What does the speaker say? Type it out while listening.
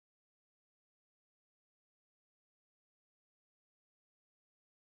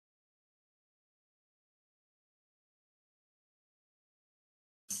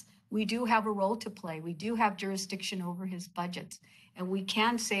we do have a role to play. We do have jurisdiction over his budgets. And we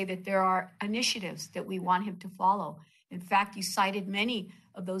can say that there are initiatives that we want him to follow. In fact, you cited many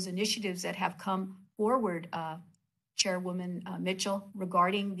of those initiatives that have come forward, Chairwoman Mitchell,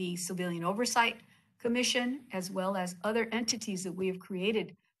 regarding the Civilian Oversight Commission, as well as other entities that we have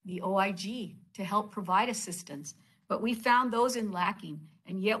created, the OIG, to help provide assistance. But we found those in lacking,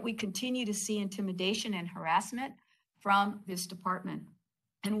 and yet we continue to see intimidation and harassment from this department.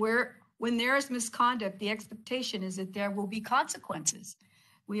 And when there is misconduct, the expectation is that there will be consequences.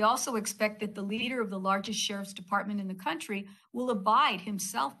 We also expect that the leader of the largest sheriff's department in the country will abide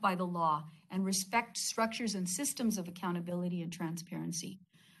himself by the law and respect structures and systems of accountability and transparency.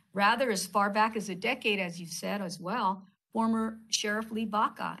 Rather, as far back as a decade, as you said as well, former Sheriff Lee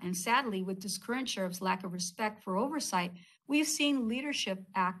Baca, and sadly, with this current sheriff's lack of respect for oversight, we've seen leadership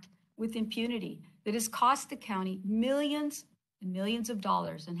act with impunity that has cost the county millions and millions of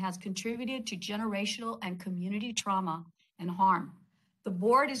dollars and has contributed to generational and community trauma and harm. The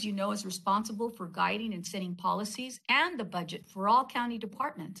board, as you know, is responsible for guiding and setting policies and the budget for all county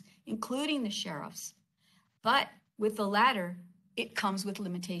departments, including the sheriffs. But with the latter, it comes with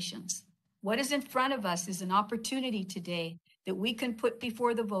limitations. What is in front of us is an opportunity today that we can put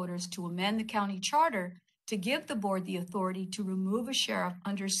before the voters to amend the county charter to give the board the authority to remove a sheriff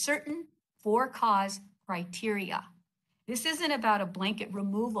under certain for-cause criteria. This isn't about a blanket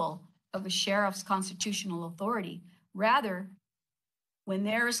removal of a sheriff's constitutional authority. Rather, when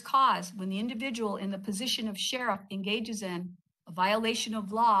there is cause, when the individual in the position of sheriff engages in a violation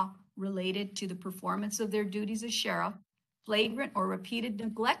of law related to the performance of their duties as sheriff, flagrant or repeated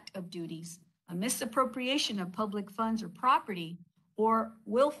neglect of duties, a misappropriation of public funds or property, or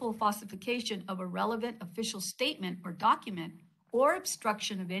willful falsification of a relevant official statement or document, or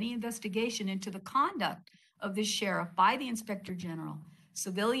obstruction of any investigation into the conduct of this sheriff by the Inspector General,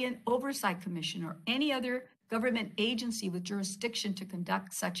 Civilian Oversight Commission, or any other government agency with jurisdiction to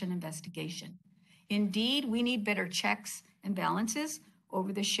conduct such an investigation. Indeed, we need better checks and balances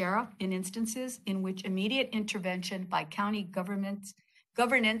over the sheriff in instances in which immediate intervention by county governance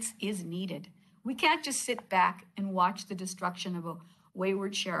is needed. We can't just sit back and watch the destruction of a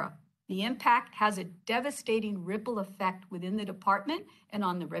wayward sheriff. The impact has a devastating ripple effect within the department and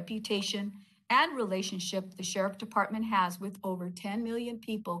on the reputation and relationship the sheriff department has with over 10 million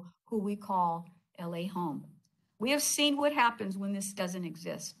people who we call LA home. We have seen what happens when this doesn't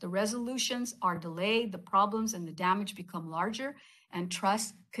exist. The resolutions are delayed, the problems and the damage become larger, and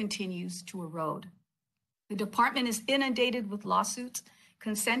trust continues to erode. The department is inundated with lawsuits,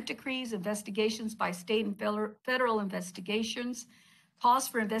 consent decrees, investigations by state and federal investigations, calls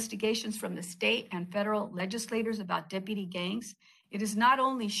for investigations from the state and federal legislators about deputy gangs. It is not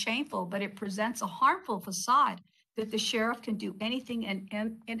only shameful, but it presents a harmful facade that the sheriff can do anything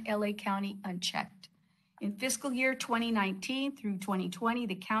in LA County unchecked. In fiscal year 2019 through 2020,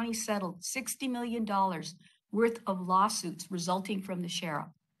 the county settled $60 million worth of lawsuits resulting from the sheriff.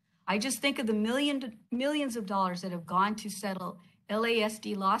 I just think of the millions of dollars that have gone to settle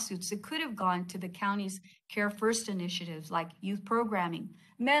LASD lawsuits that could have gone to the county's Care First initiatives like youth programming,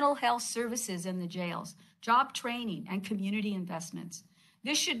 mental health services in the jails, job training, and community investments.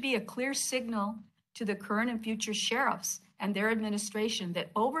 This should be a clear signal to the current and future sheriffs and their administration that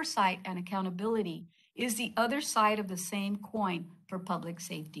oversight and accountability is the other side of the same coin for public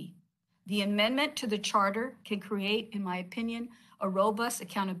safety. The amendment to the charter can create, in my opinion, a robust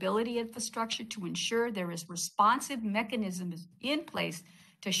accountability infrastructure to ensure there is responsive mechanisms in place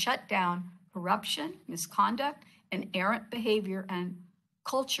to shut down corruption, misconduct, and errant behavior and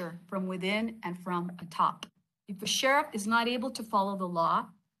culture from within and from atop. If a sheriff is not able to follow the law,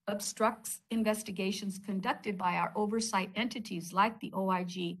 obstructs investigations conducted by our oversight entities like the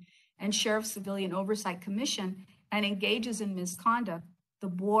OIG and Sheriff Civilian Oversight Commission, and engages in misconduct, the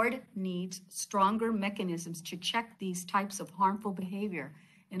board needs stronger mechanisms to check these types of harmful behavior.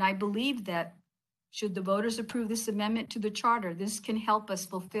 And I believe that should the voters approve this amendment to the charter, this can help us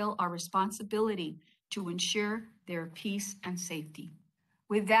fulfill our responsibility to ensure their peace and safety.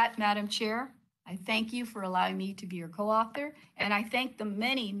 With that, Madam Chair, I thank you for allowing me to be your co-author, and I thank the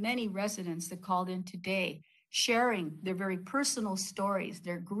many, many residents that called in today, sharing their very personal stories,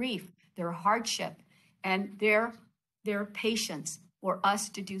 their grief, their hardship, and their patience for us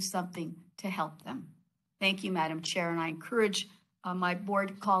to do something to help them. Thank you, Madam Chair, and I encourage my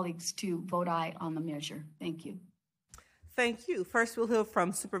board colleagues to vote aye on the measure. Thank you. Thank you. First, we'll hear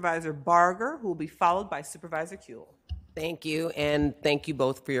from Supervisor Barger, who will be followed by Supervisor Kuehl. Thank you, and thank you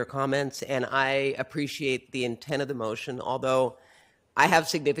both for your comments, and I appreciate the intent of the motion, although I have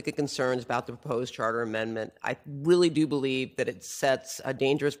significant concerns about the proposed charter amendment. I really do believe that it sets a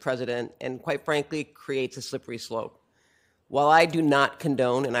dangerous precedent and, quite frankly, creates a slippery slope. While I do not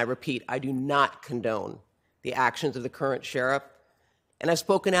condone, and I repeat, I do not condone the actions of the current sheriff, and I've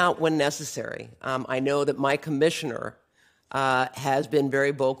spoken out when necessary. I know that my commissioner has been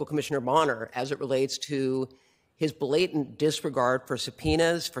very vocal, Commissioner Bonner, as it relates to his blatant disregard for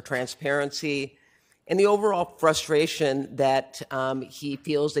subpoenas, for transparency, and the overall frustration that he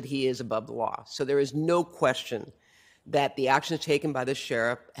feels that he is above the law. So there is no question that the actions taken by the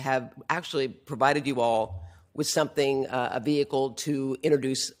sheriff have actually provided you all with something, a vehicle to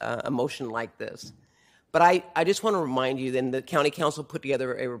introduce a motion like this. But I just want to remind you that the county council put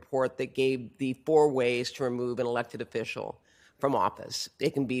together a report that gave the 4 ways to remove an elected official from office.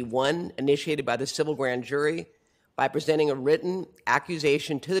 It can be 1, initiated by the civil grand jury by presenting a written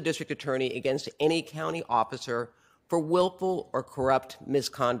accusation to the district attorney against any county officer for willful or corrupt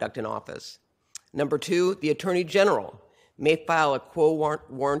misconduct in office. Number 2, the attorney general may file a quo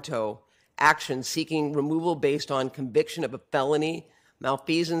warranto action seeking removal based on conviction of a felony,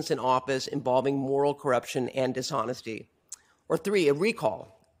 malfeasance in office involving moral corruption and dishonesty. Or 3, a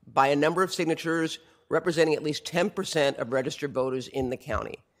recall by a number of signatures representing at least 10% of registered voters in the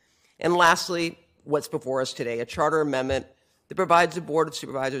county. And lastly, what's before us today, a charter amendment that provides the Board of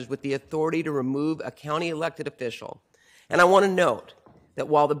Supervisors with the authority to remove a county elected official. And I want to note that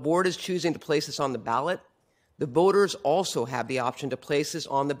while the board is choosing to place this on the ballot, the voters also have the option to place this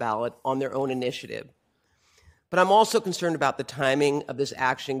on the ballot on their own initiative. But I'm also concerned about the timing of this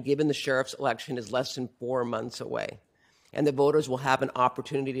action, given the sheriff's election is less than 4 months away, and the voters will have an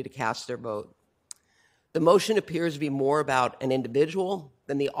opportunity to cast their vote. The motion appears to be more about an individual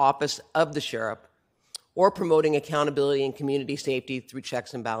than the office of the sheriff, or promoting accountability and community safety through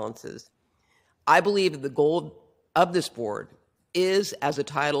checks and balances. I believe that the goal of this board is, as the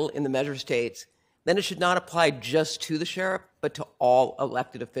title in the measure states, then it should not apply just to the sheriff, but to all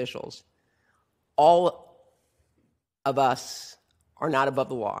elected officials. All of us are not above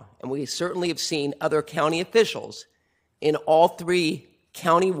the law, and we certainly have seen other county officials in all 3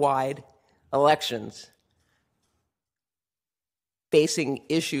 county-wide elections facing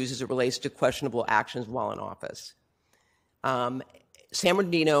issues as it relates to questionable actions while in office. San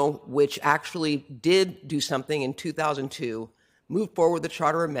Bernardino, which actually did do something in 2002, moved forward the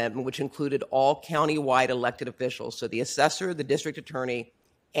charter amendment, which included all county-wide elected officials. So the assessor, the district attorney,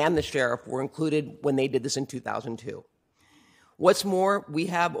 and the sheriff were included when they did this in 2002. What's more, we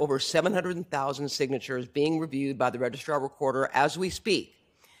have over 700,000 signatures being reviewed by the registrar recorder as we speak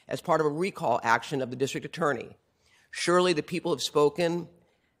as part of a recall action of the district attorney. Surely the people have spoken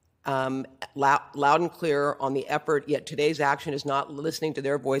loud and clear on the effort, yet today's action is not listening to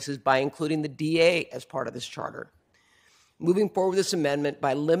their voices by including the DA as part of this charter. Moving forward with this amendment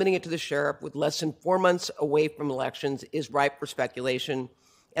by limiting it to the sheriff with less than 4 months away from elections is ripe for speculation,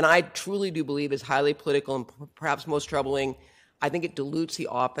 and I truly do believe is highly political and perhaps most troubling. I think it dilutes the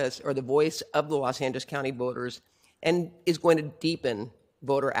office or the voice of the Los Angeles County voters and is going to deepen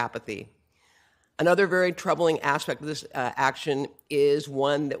voter apathy. Another very troubling aspect of this action is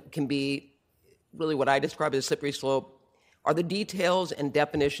one that can be really what I describe as a slippery slope, are the details and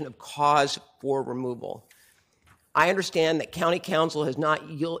definition of cause for removal. I understand that County Council has not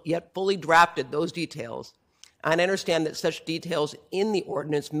yet fully drafted those details, and I understand that such details in the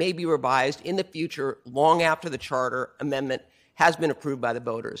ordinance may be revised in the future long after the charter amendment has been approved by the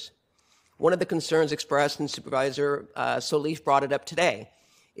voters. One of the concerns expressed, and Supervisor Solis brought it up today,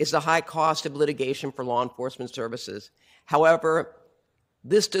 is the high cost of litigation for law enforcement services. However,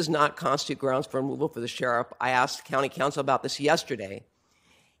 this does not constitute grounds for removal for the sheriff. I asked County Council about this yesterday,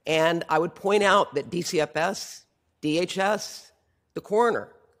 and I would point out that DCFS, DHS, the coroner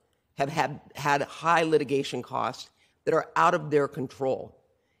have had high litigation costs that are out of their control.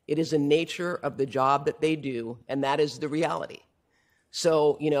 It is the nature of the job that they do, and that is the reality.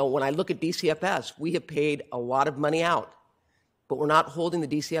 So, when I look at DCFS, we have paid a lot of money out, but we're not holding the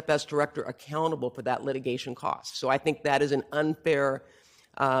DCFS director accountable for that litigation cost. So I think that is an unfair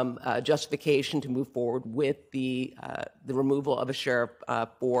justification to move forward with the removal of a sheriff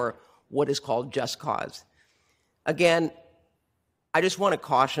for what is called just cause. Again, I just want to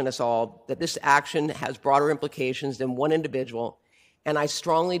caution us all that this action has broader implications than one individual, and I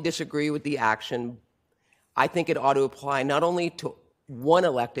strongly disagree with the action. I think it ought to apply not only to one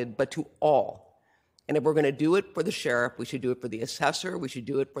elected, but to all. And if we're going to do it for the sheriff, we should do it for the assessor, we should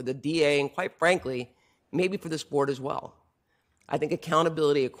do it for the DA, and quite frankly, maybe for this board as well. I think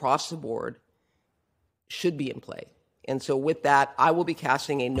accountability across the board should be in play. And so with that, I will be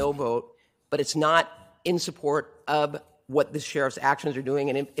casting a no vote, but it's not in support of what the sheriff's actions are doing.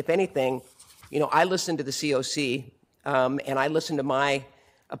 And if anything, I listened to the COC, and I listened to my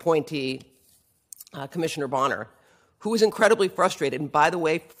appointee, Commissioner Bonner, who was incredibly frustrated, and by the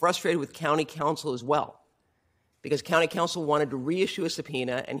way, frustrated with county council as well, because county council wanted to reissue a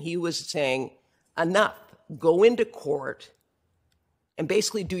subpoena, and he was saying, enough, go into court and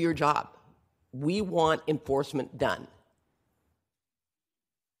basically do your job. We want enforcement done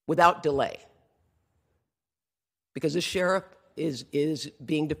without delay. Because the sheriff is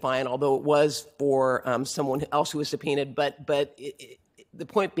being defiant, although it was for someone else who was subpoenaed. But the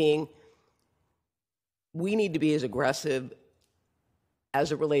point being, we need to be as aggressive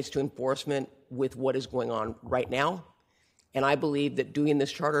as it relates to enforcement with what is going on right now. And I believe that doing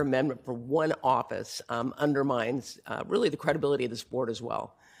this charter amendment for one office undermines really the credibility of this board as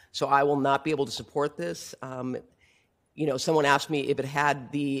well. So I will not be able to support this. Someone asked me if it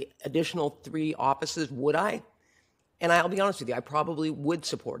had the additional 3 offices, would I? And I'll be honest with you, I probably would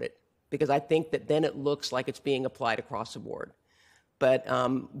support it, because I think that then it looks like it's being applied across the board. But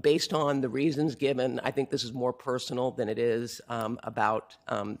based on the reasons given, I think this is more personal than it is about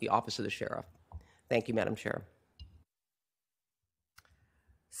the office of the sheriff. Thank you, Madam Chair.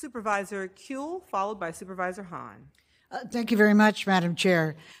 Supervisor Kuehl, followed by Supervisor Hahn. Thank you very much, Madam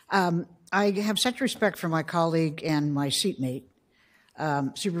Chair. I have such respect for my colleague and my seatmate,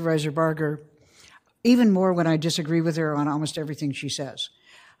 Supervisor Barger, even more when I disagree with her on almost everything she says.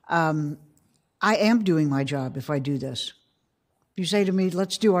 I am doing my job if I do this. You say to me,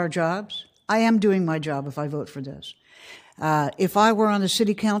 let's do our jobs. I am doing my job if I vote for this. If I were on the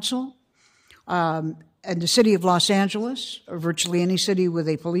city council, in the city of Los Angeles, or virtually any city with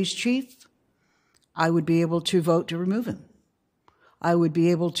a police chief, I would be able to vote to remove him. I would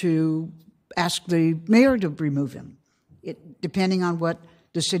be able to ask the mayor to remove him, depending on what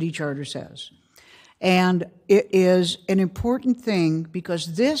the city charter says. And it is an important thing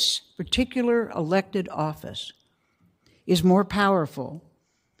because this particular elected office is more powerful.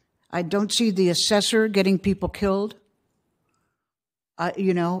 I don't see the assessor getting people killed.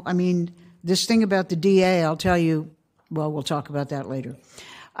 This thing about the DA, I'll tell you, well, we'll talk about that later.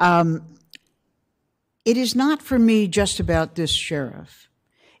 It is not for me just about this sheriff.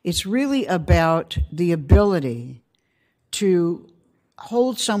 It's really about the ability to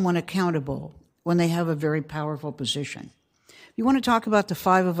hold someone accountable when they have a very powerful position. You want to talk about the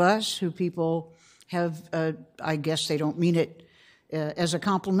 5 of us who people have, I guess they don't mean it as a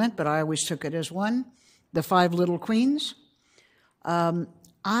compliment, but I always took it as one, the 5 little queens.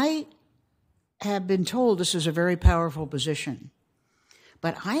 I have been told this is a very powerful position,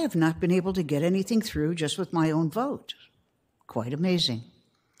 but I have not been able to get anything through just with my own vote. Quite amazing.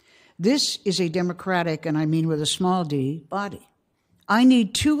 This is a democratic, and I mean with a small d, body. I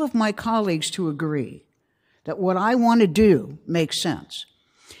need 2 of my colleagues to agree that what I want to do makes sense.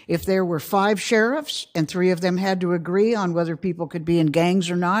 If there were 5 sheriffs and 3 of them had to agree on whether people could be in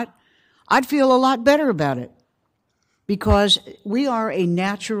gangs or not, I'd feel a lot better about it, because we are a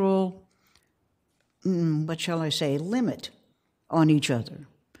natural, limit on each other.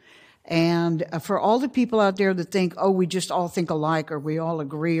 And for all the people out there that think, we just all think alike, or we all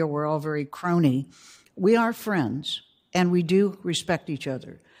agree, or we're all very crony, we are friends, and we do respect each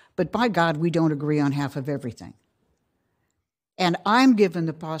other. But by God, we don't agree on half of everything. And I'm given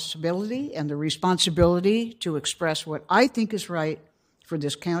the possibility and the responsibility to express what I think is right for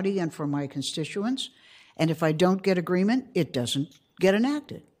this county and for my constituents. And if I don't get agreement, it doesn't get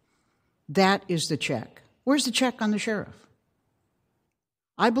enacted. That is the check. Where's the check on the sheriff?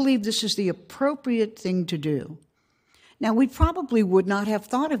 I believe this is the appropriate thing to do. Now, we probably would not have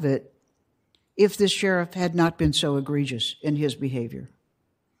thought of it if this sheriff had not been so egregious in his behavior.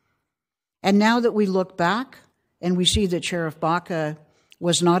 And now that we look back and we see that Sheriff Baca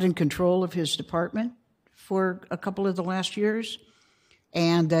was not in control of his department for a couple of the last years,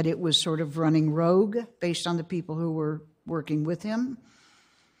 and that it was sort of running rogue based on the people who were working with him,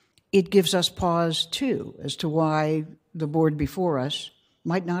 it gives us pause, too, as to why the board before us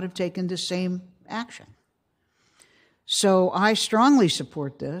might not have taken the same action. So I strongly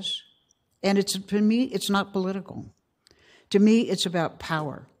support this, and to me, it's not political. To me, it's about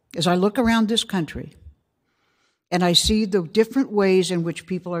power. As I look around this country, and I see the different ways in which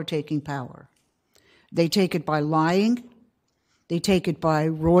people are taking power. They take it by lying. They take it by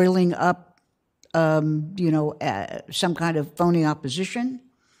roiling up, some kind of phony opposition.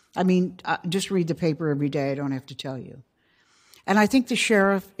 I mean, just read the paper every day. I don't have to tell you. And I think the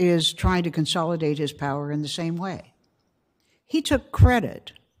sheriff is trying to consolidate his power in the same way. He took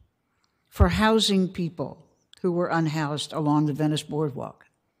credit for housing people who were unhoused along the Venice Boardwalk.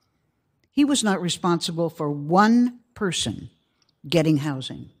 He was not responsible for one person getting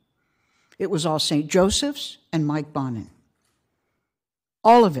housing. It was all St. Joseph's and Mike Bonin.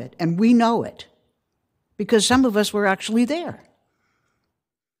 All of it. And we know it because some of us were actually there.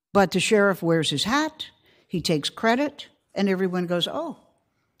 But the sheriff wears his hat, he takes credit, and everyone goes, oh,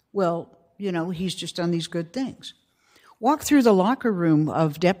 well, you know, he's just done these good things. Walk through the locker room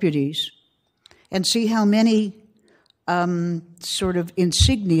of deputies and see how many sort of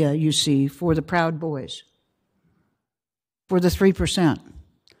insignia you see for the Proud Boys, for the 3%,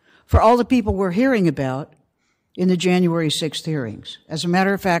 for all the people we're hearing about in the January 6th hearings. As a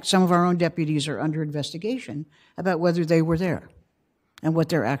matter of fact, some of our own deputies are under investigation about whether they were there and what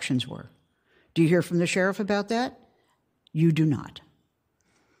their actions were. Do you hear from the sheriff about that? You do not.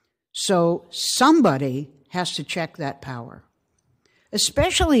 So somebody has to check that power,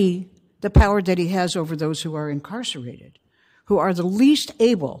 especially the power that he has over those who are incarcerated, who are the least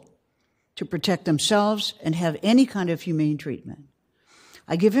able to protect themselves and have any kind of humane treatment.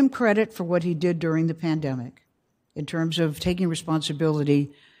 I give him credit for what he did during the pandemic in terms of taking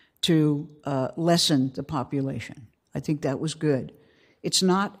responsibility to lessen the population. I think that was good. It's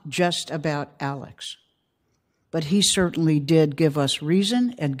not just about Alex, but he certainly did give us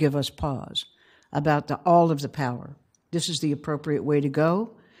reason and give us pause about all of the power. This is the appropriate way to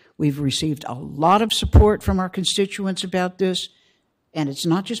go. We've received a lot of support from our constituents about this, and it's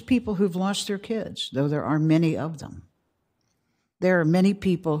not just people who've lost their kids, though there are many of them. There are many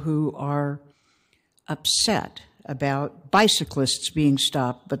people who are upset about bicyclists being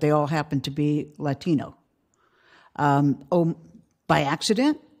stopped, but they all happen to be Latino. By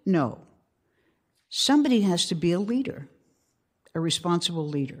accident? No. Somebody has to be a leader, a responsible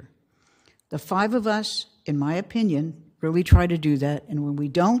leader. The five of us, in my opinion, really try to do that, and when we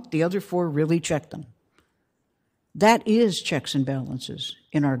don't, the other four really check them. That is checks and balances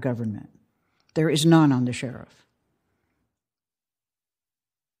in our government. There is none on the sheriff.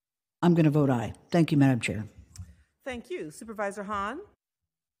 I'm going to vote aye. Thank you, Madam Chair. Thank you. Supervisor Hahn?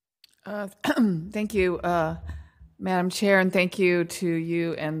 Thank you, Madam Chair, and thank you to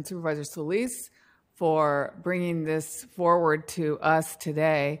you and Supervisor Solis for bringing this forward to us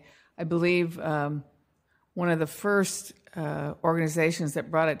today. I believe one of the first organizations that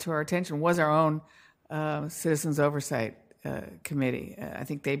brought it to our attention was our own Citizens Oversight Committee. I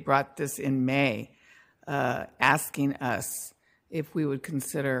think they brought this in May, asking us if we would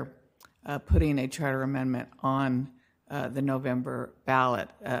consider putting a charter amendment on the November ballot.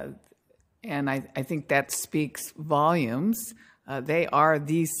 And I think that speaks volumes. They are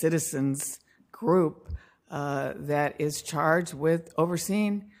the citizens group that is charged with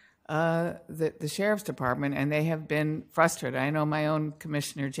overseeing the Sheriff's Department, and they have been frustrated. I know my own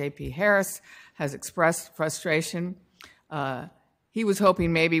Commissioner, J.P. Harris, has expressed frustration. He was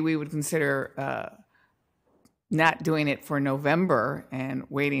hoping maybe we would consider not doing it for November and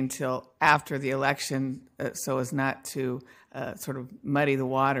waiting till after the election so as not to sort of muddy the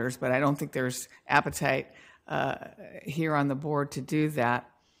waters, but I don't think there's appetite here on the board to do that.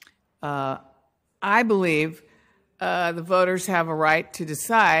 I believe the voters have a right to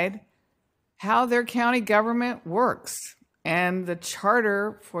decide how their county government works. And the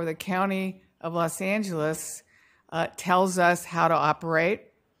charter for the County of Los Angeles tells us how to operate.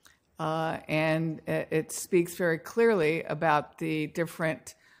 And it speaks very clearly about the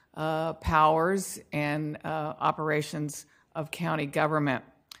different powers and operations of county government.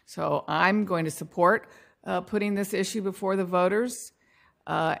 So I'm going to support putting this issue before the voters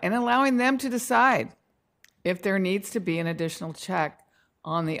and allowing them to decide if there needs to be an additional check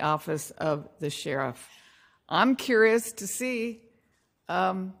on the office of the sheriff. I'm curious to see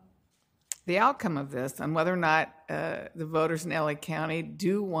the outcome of this and whether or not the voters in LA County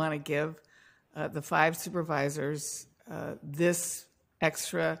do want to give the 5 supervisors this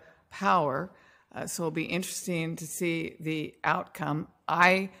extra power. So it'll be interesting to see the outcome.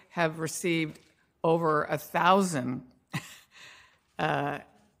 I have received over 1,000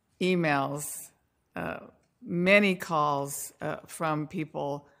 emails, many calls from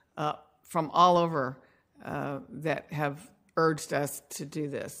people from all over that have urged us to do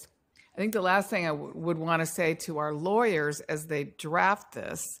this. I think the last thing I would want to say to our lawyers as they draft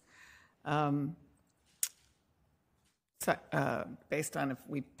this, based on if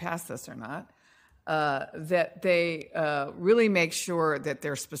we pass this or not, that they really make sure that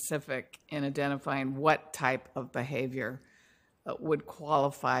they're specific in identifying what type of behavior would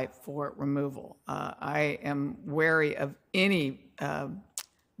qualify for removal. I am wary of any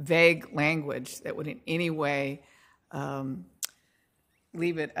vague language that would in any way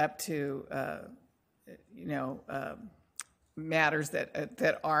leave it up to, matters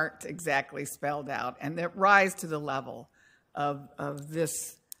that aren't exactly spelled out and that rise to the level of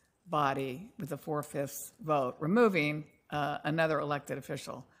this body with a 4/5 vote, removing another elected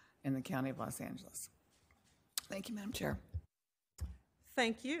official in the County of Los Angeles. Thank you, Madam Chair.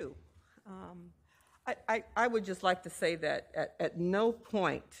 Thank you. I would just like to say that at no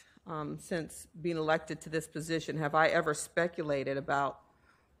point since being elected to this position have I ever speculated about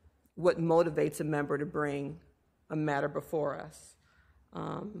what motivates a member to bring a matter before us.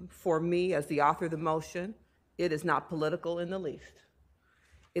 For me, as the author of the motion, it is not political in the least.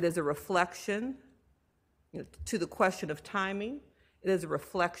 It is a reflection, to the question of timing, it is a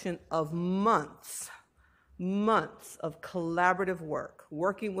reflection of months of collaborative work,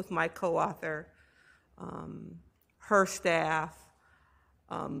 working with my co-author, her staff,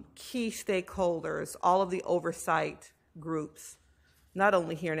 key stakeholders, all of the oversight groups, not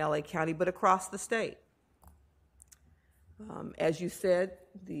only here in LA County, but across the state. As you said,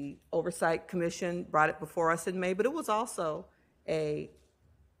 the Oversight Commission brought it before us in May, but it was also an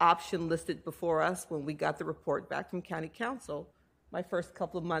option listed before us when we got the report back from County Council my first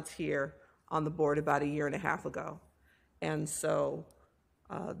couple of months here on the board about 1.5 years ago. And so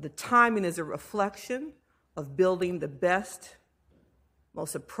the timing is a reflection of building the best,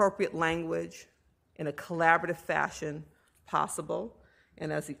 most appropriate language in a collaborative fashion possible.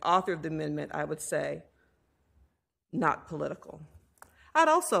 And as the author of the amendment, I would say, not political. I'd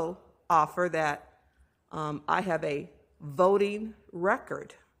also offer that I have a voting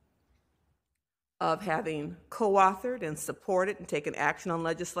record of having co-authored and supported and taken action on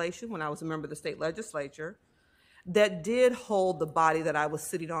legislation when I was a member of the state legislature that did hold the body that I was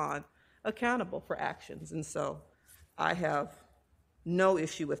sitting on accountable for actions. And so I have no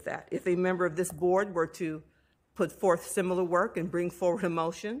issue with that. If a member of this board were to put forth similar work and bring forward a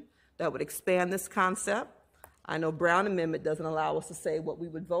motion that would expand this concept, I know Brown Amendment doesn't allow us to say what we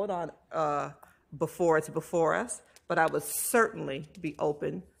would vote on before it's before us, but I would certainly be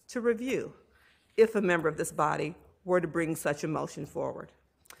open to review if a member of this body were to bring such a motion forward.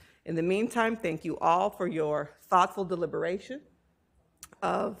 In the meantime, thank you all for your thoughtful deliberation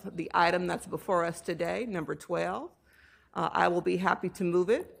of the item that's before us today, number 12. I will be happy to move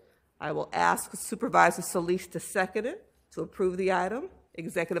it. I will ask Supervisor Solis to second it to approve the item.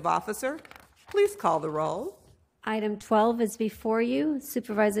 Executive Officer, please call the roll. Item 12 is before you.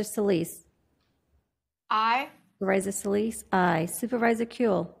 Supervisor Solis. Aye. Supervisor Solis, aye. Supervisor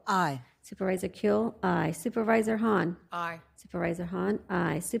Kuehl. Aye. Supervisor Kuehl, aye. Supervisor Hahn. Aye. Supervisor Hahn,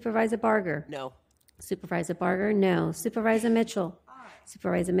 aye. Supervisor Barger. No. Supervisor Barger, no. Supervisor Mitchell. Aye.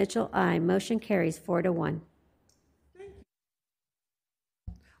 Supervisor Mitchell, aye. Motion carries 4-1.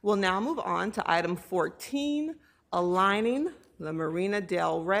 We'll now move on to item 14, aligning the Marina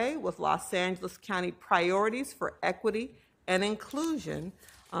Del Rey with Los Angeles County priorities for equity and inclusion,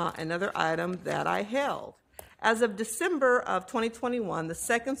 another item that I held. As of December of 2021, the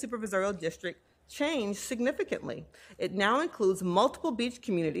 2nd Supervisorial District changed significantly. It now includes multiple beach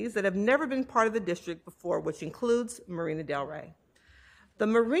communities that have never been part of the district before, which includes Marina Del Rey. The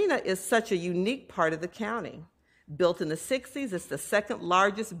marina is such a unique part of the county. Built in the 60s, it's the 2nd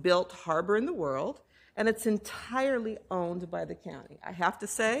largest built harbor in the world, and it's entirely owned by the county. I have to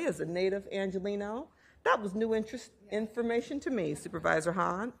say, as a native Angelino, that was new information to me, Supervisor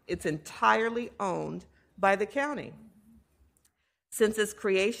Hahn. It's entirely owned by the county. Since its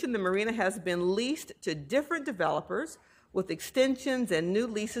creation, the marina has been leased to different developers with extensions and new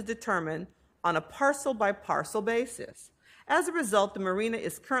leases determined on a parcel-by-parcel basis. As a result, the marina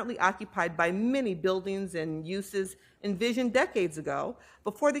is currently occupied by many buildings and uses envisioned decades ago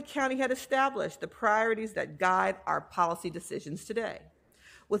before the county had established the priorities that guide our policy decisions today.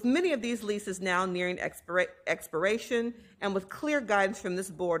 With many of these leases now nearing expiration and with clear guidance from this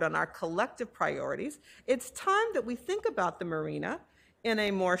board on our collective priorities, it's time that we think about the marina in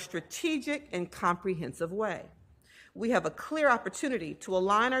a more strategic and comprehensive way. We have a clear opportunity to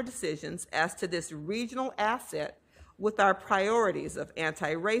align our decisions as to this regional asset with our priorities of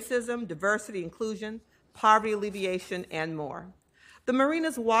anti-racism, diversity, inclusion, poverty alleviation, and more. The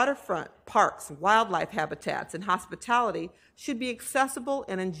marina's waterfront, parks, wildlife habitats, and hospitality should be accessible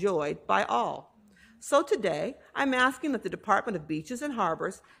and enjoyed by all. So today, I'm asking that the Department of Beaches and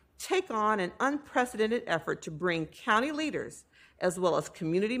Harbors take on an unprecedented effort to bring county leaders, as well as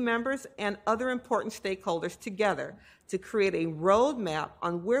community members and other important stakeholders together to create a roadmap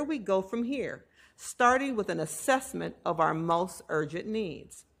on where we go from here, starting with an assessment of our most urgent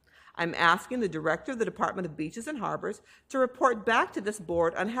needs. I'm asking the Director of the Department of Beaches and Harbors to report back to this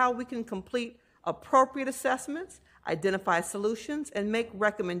board on how we can complete appropriate assessments, identify solutions, and make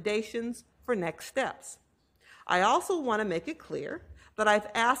recommendations for next steps. I also want to make it clear that I've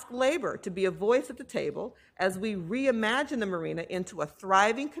asked labor to be a voice at the table as we reimagine the marina into a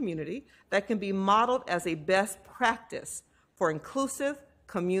thriving community that can be modeled as a best practice for inclusive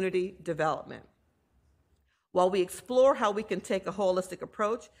community development. While we explore how we can take a holistic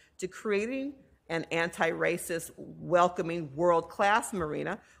approach to creating an anti-racist, welcoming, world-class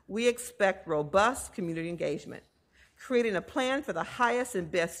marina, we expect robust community engagement. Creating a plan for the highest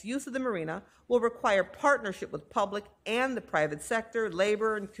and best use of the marina will require partnership with public and the private sector,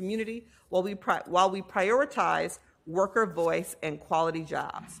 labor, and community while we prioritize worker voice and quality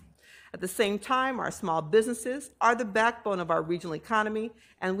jobs. At the same time, our small businesses are the backbone of our regional economy,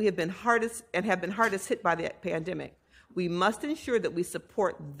 and have been hardest hit by the pandemic. We must ensure that we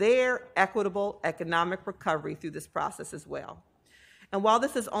support their equitable economic recovery through this process as well. And while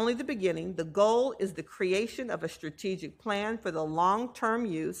this is only the beginning, the goal is the creation of a strategic plan for the long-term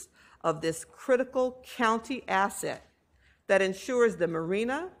use of this critical county asset that ensures the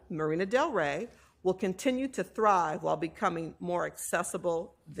Marina Del Rey, will continue to thrive while becoming more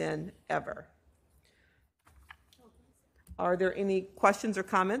accessible than ever. Are there any questions or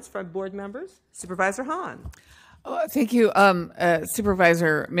comments from board members? Supervisor Hahn. Oh, thank you,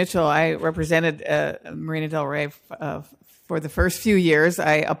 Supervisor Mitchell. I represented Marina Del Rey for the first few years.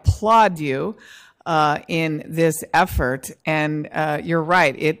 I applaud you in this effort, and you're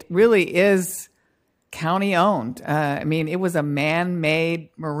right. It really is county-owned. I mean, it was a man-made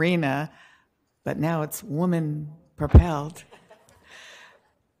marina, but now it's woman-propelled.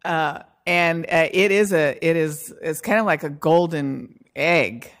 And it's kind of like a golden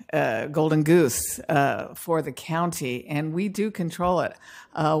egg, golden goose for the county, and we do control it.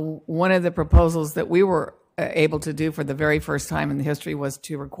 One of the proposals that we were able to do for the very first time in the history was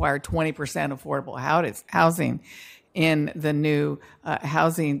to require 20% affordable housing in the new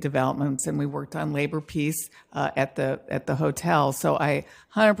housing developments, and we worked on labor peace at the hotel. So I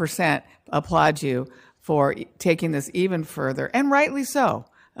 100% applaud you for taking this even further, and rightly so.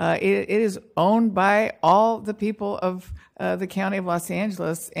 It is owned by all the people of the County of Los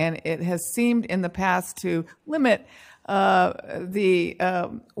Angeles, and it has seemed in the past to limit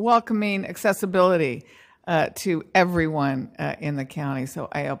the welcoming accessibility to everyone in the county. So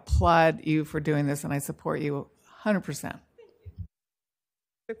I applaud you for doing this, and I support you 100%.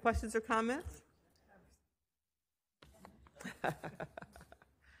 Other questions or comments?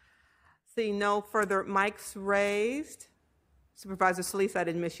 Seeing no further mics raised. Supervisor Solis, I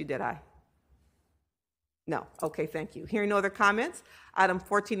didn't miss you, did I? No. Okay, thank you. Hearing no other comments, item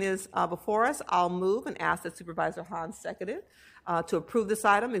 14 is before us. I'll move and ask that Supervisor Hahn second it. To approve this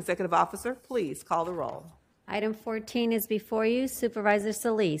item, Executive Officer, please call the roll. Item 14 is before you. Supervisor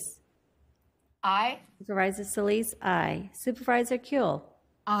Solis. Aye. Supervisor Solis, aye. Supervisor Kuehl.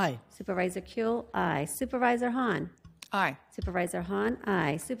 Aye. Supervisor Kuehl, aye. Supervisor Hahn. Aye. Supervisor Hahn,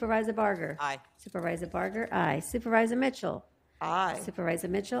 aye. Supervisor Barger. Aye. Supervisor Barger, aye. Supervisor Mitchell. Aye. Supervisor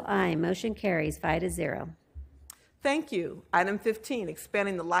Mitchell, aye. Motion carries 5-0. Thank you. Item 15,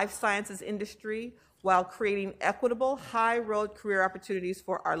 expanding the life sciences industry while creating equitable high-road career opportunities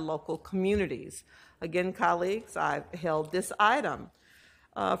for our local communities. Again, colleagues, I've held this item.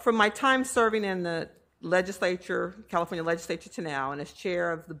 From my time serving in the legislature, California legislature to now, and as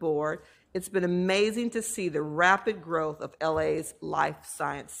chair of the board, it's been amazing to see the rapid growth of LA's life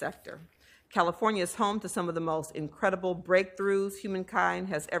science sector. California is home to some of the most incredible breakthroughs humankind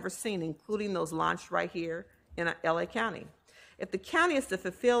has ever seen, including those launched right here in LA County. If the county is to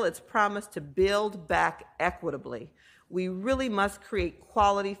fulfill its promise to build back equitably, we really must create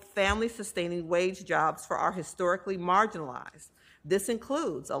quality, family-sustaining wage jobs for our historically marginalized. This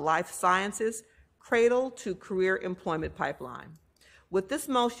includes a life sciences cradle-to-career employment pipeline. With this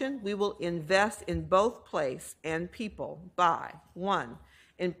motion, we will invest in both place and people by, 1,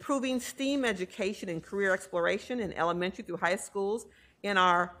 improving STEAM education and career exploration in elementary through high schools in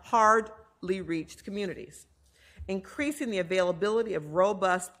our hardly reached communities, increasing the availability of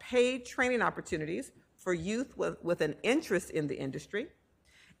robust paid training opportunities for youth with an interest in the industry,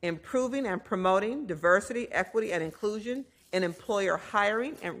 improving and promoting diversity, equity, and inclusion in employer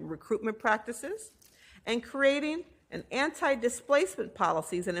hiring and recruitment practices, and creating an anti-displacement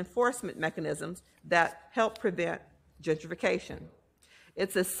policies and enforcement mechanisms that help prevent gentrification.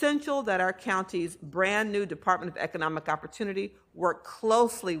 It's essential that our county's brand new Department of Economic Opportunity work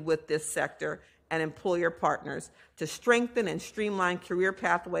closely with this sector and employer partners to strengthen and streamline career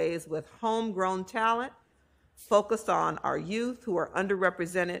pathways with homegrown talent focused on our youth who are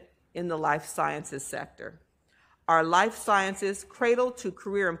underrepresented in the life sciences sector. Our life sciences cradle to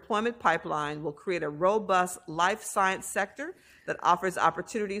career employment pipeline will create a robust life science sector that offers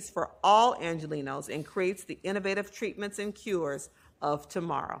opportunities for all Angelenos and creates the innovative treatments and cures of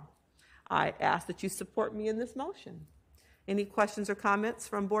tomorrow. I ask that you support me in this motion. Any questions or comments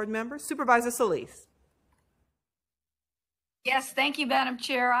from board members? Supervisor Solis. Yes, thank you, Madam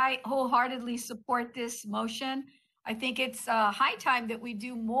Chair. I wholeheartedly support this motion. I think it's high time that we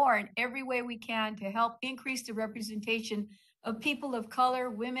do more in every way we can to help increase the representation of people of color,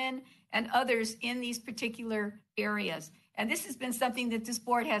 women, and others in these particular areas. And this has been something that this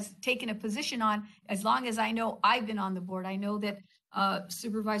board has taken a position on as long as I know I've been on the board. I know that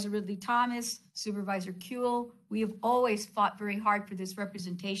Supervisor Ridley Thomas, Supervisor Kuehl, we have always fought very hard for this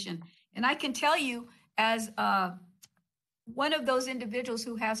representation. And I can tell you, as one of those individuals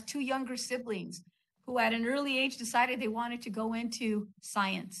who has two younger siblings who at an early age decided they wanted to go into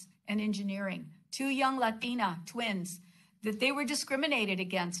science and engineering, two young Latina twins, that they were discriminated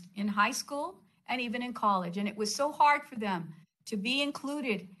against in high school and even in college. And it was so hard for them to be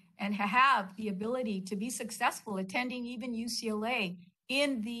included and have the ability to be successful attending even UCLA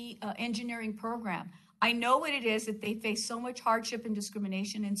in the engineering program. I know what it is that they face so much hardship and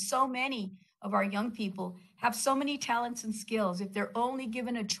discrimination, and so many of our young people have so many talents and skills if they're only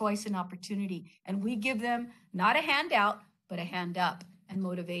given a choice and opportunity. And we give them not a handout, but a hand up and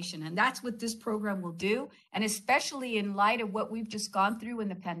motivation. And that's what this program will do. And especially in light of what we've just gone through in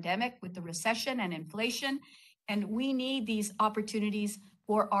the pandemic with the recession and inflation. And we need these opportunities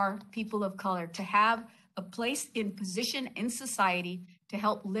for our people of color to have a place in position in society to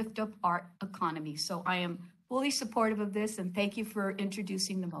help lift up our economy. So I am fully supportive of this, and thank you for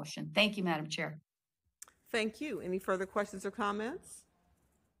introducing the motion. Thank you, Madam Chair. Thank you. Any further questions or comments?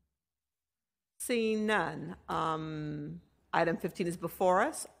 Seeing none. Item 15 is before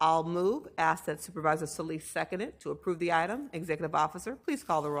us. I'll move. Ask that Supervisor Solis second it to approve the item. Executive Officer, please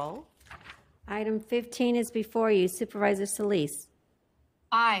call the roll. Item 15 is before you. Supervisor Solis.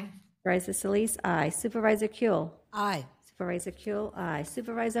 Aye. Supervisor Solis, aye. Supervisor Kuehl. Aye. Supervisor Kuehl, aye.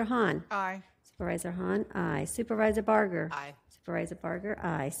 Supervisor Hahn. Aye. Supervisor Hahn, aye. Supervisor Barger. Aye. Supervisor Barger,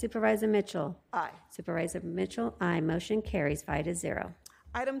 aye. Supervisor Mitchell. Aye. Supervisor Mitchell, aye. Motion carries 5-0.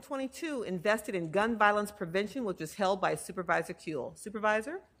 Item 22, invested in gun violence prevention, which is held by Supervisor Kuehl.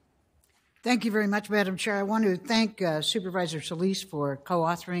 Supervisor? Thank you very much, Madam Chair. I want to thank Supervisor Solis for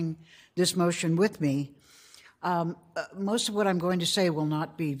co-authoring this motion with me. Most of what I'm going to say will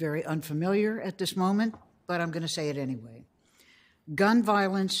not be very unfamiliar at this moment, but I'm going to say it anyway. Gun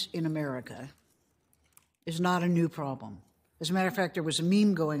violence in America is not a new problem. As a matter of fact, there was a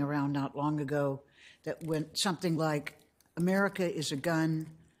meme going around not long ago that went something like, America is a gun,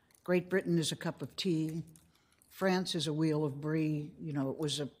 Great Britain is a cup of tea, France is a wheel of brie. You know, it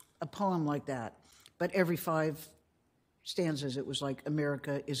was a poem like that. But every 5 stanzas, it was like,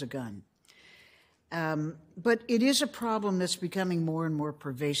 America is a gun. But it is a problem that's becoming more and more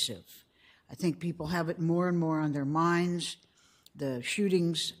pervasive. I think people have it more and more on their minds. The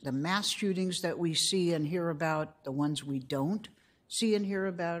shootings, the mass shootings that we see and hear about, the ones we don't see and hear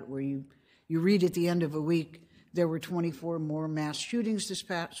about, where you read at the end of a week, there were 24 more mass shootings this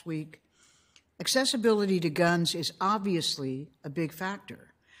past week. Accessibility to guns is obviously a big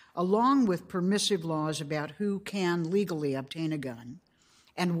factor, along with permissive laws about who can legally obtain a gun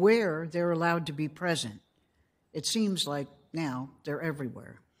and where they're allowed to be present. It seems like now they're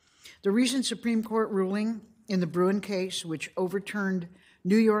everywhere. The recent Supreme Court ruling in the Bruin case, which overturned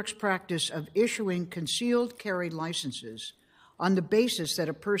New York's practice of issuing concealed carry licenses on the basis that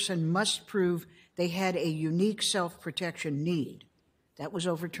a person must prove they had a unique self-protection need, that was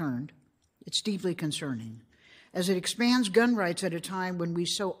overturned. It's deeply concerning, as it expands gun rights at a time when we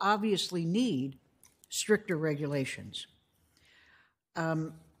so obviously need stricter regulations.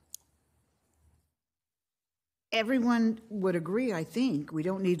 Everyone would agree, I think, we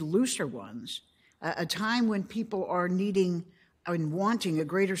don't need looser ones. A time when people are needing and wanting a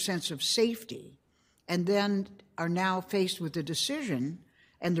greater sense of safety, and then are now faced with the decision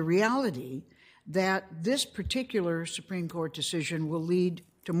and the reality that this particular Supreme Court decision will lead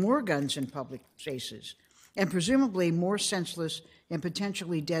to more guns in public spaces, and presumably more senseless and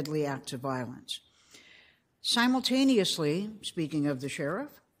potentially deadly acts of violence. Simultaneously, speaking of the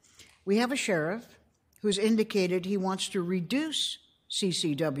sheriff, we have a sheriff who's indicated he wants to reduce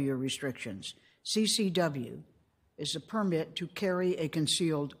CCW restrictions. CCW is a permit to carry a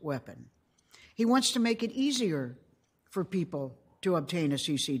concealed weapon. He wants to make it easier for people to obtain a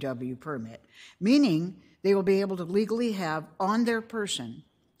CCW permit, meaning they will be able to legally have on their person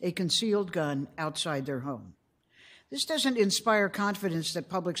a concealed gun outside their home. This doesn't inspire confidence that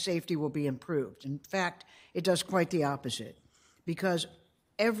public safety will be improved. In fact, it does quite the opposite, because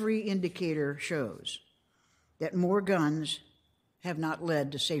every indicator shows that more guns have not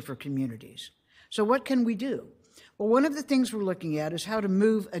led to safer communities. So what can we do? Well, one of the things we're looking at is how to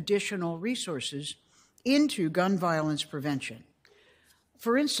move additional resources into gun violence prevention.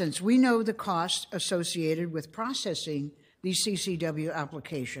 For instance, we know the cost associated with processing these CCW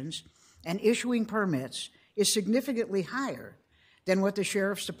applications and issuing permits is significantly higher than what the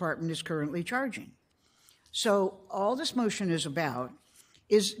Sheriff's Department is currently charging. So all this motion is about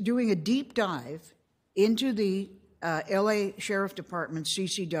is doing a deep dive into the LA Sheriff Department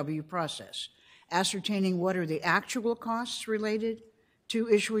CCW process, ascertaining what are the actual costs related to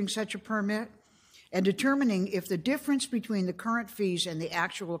issuing such a permit, and determining if the difference between the current fees and the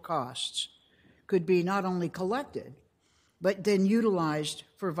actual costs could be not only collected, but then utilized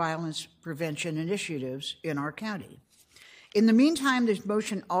for violence prevention initiatives in our county. In the meantime, this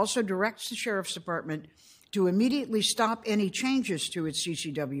motion also directs the Sheriff's Department to immediately stop any changes to its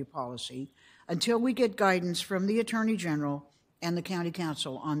CCW policy until we get guidance from the Attorney General and the County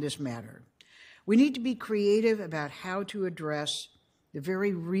Council on this matter. We need to be creative about how to address the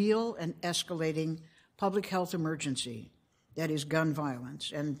very real and escalating public health emergency that is gun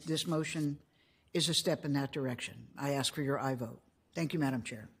violence, and this motion is a step in that direction. I ask for your aye vote. Thank you, Madam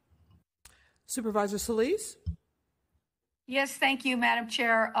Chair. Supervisor Solis? Yes, thank you, Madam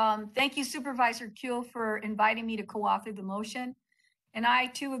Chair. Thank you, Supervisor Kuehl, for inviting me to co-author the motion. And I,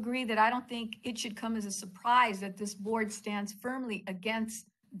 too, agree that I don't think it should come as a surprise that this board stands firmly against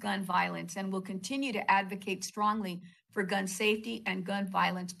gun violence and will continue to advocate strongly for gun safety and gun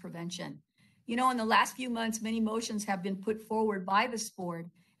violence prevention. You know, in the last few months, many motions have been put forward by this board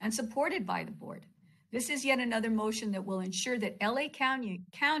and supported by the board. This is yet another motion that will ensure that LA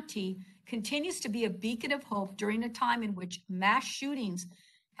County continues to be a beacon of hope during a time in which mass shootings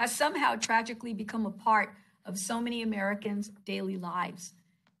has somehow tragically become a part of so many Americans' daily lives.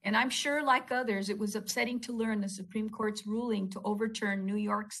 And I'm sure, like others, it was upsetting to learn the Supreme Court's ruling to overturn New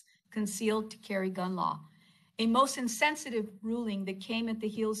York's concealed carry gun law, a most insensitive ruling that came at the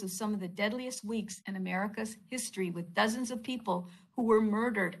heels of some of the deadliest weeks in America's history, with dozens of people who were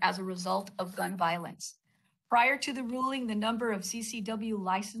murdered as a result of gun violence. Prior to the ruling, the number of CCW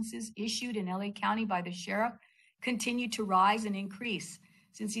licenses issued in LA County by the sheriff continued to rise and increase.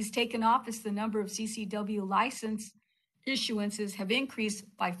 Since he's taken office, the number of CCW license issuances have increased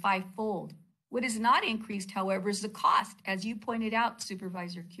by 5-fold. What is not increased, however, is the cost, as you pointed out,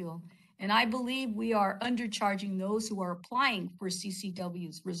 Supervisor Kuehl. And I believe we are undercharging those who are applying for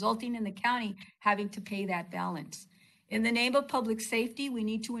CCWs, resulting in the county having to pay that balance. In the name of public safety, we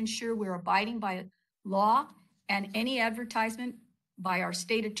need to ensure we're abiding by law, and any advisement by our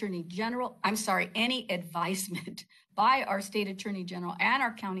state attorney general and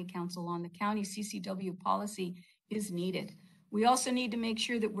our county council on the county CCW policy is needed. We also need to make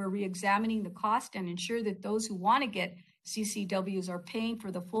sure that we're re-examining the cost and ensure that those who want to get CCWs are paying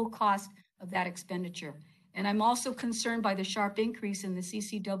for the full cost of that expenditure. And I'm also concerned by the sharp increase in the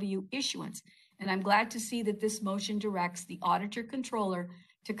CCW issuance. And I'm glad to see that this motion directs the auditor controller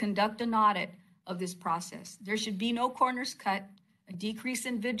to conduct an audit of this process. There should be no corners cut, a decrease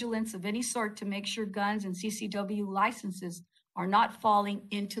in vigilance of any sort to make sure guns and CCW licenses are not falling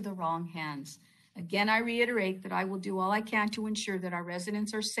into the wrong hands. Again, I reiterate that I will do all I can to ensure that our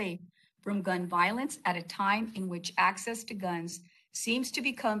residents are safe from gun violence at a time in which access to guns seems to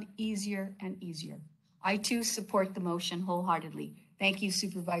become easier and easier. I too support the motion wholeheartedly. Thank you,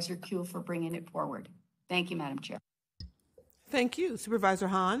 Supervisor Kuehl, for bringing it forward. Thank you, Madam Chair. Thank you. Supervisor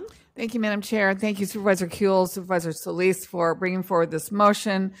Hahn? Thank you, Madam Chair. Thank you, Supervisor Kuehl, Supervisor Solis, for bringing forward this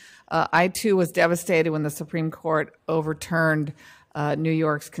motion. I, too, was devastated when the Supreme Court overturned New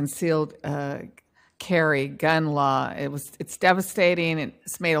York's concealed carry gun law. It's devastating.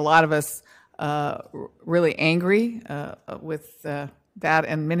 It's made a lot of us really angry with that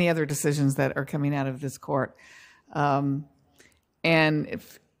and many other decisions that are coming out of this court. And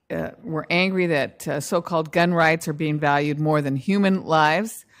if we're angry that so-called gun rights are being valued more than human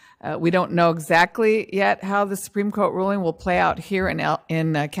lives. We don't know exactly yet how the Supreme Court ruling will play out here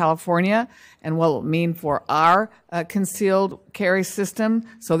in California and what it will mean for our concealed carry system.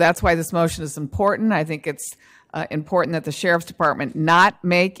 So that's why this motion is important. I think it's important that the Sheriff's Department not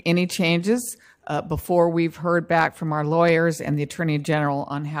make any changes before we've heard back from our lawyers and the Attorney General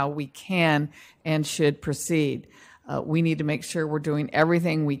on how we can and should proceed. We need to make sure we're doing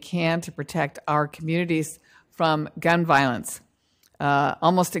everything we can to protect our communities from gun violence.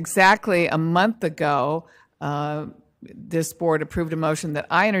 Almost exactly a month ago, this board approved a motion that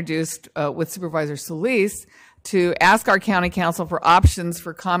I introduced with Supervisor Solis to ask our county council for options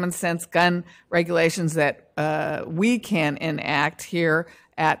for common sense gun regulations that we can enact here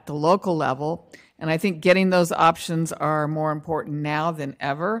at the local level. And I think getting those options are more important now than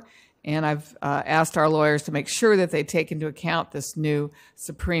ever. And I've asked our lawyers to make sure that they take into account this new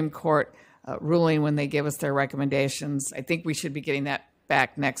Supreme Court ruling when they give us their recommendations. I think we should be getting that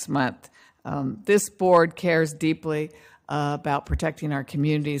back next month. This board cares deeply about protecting our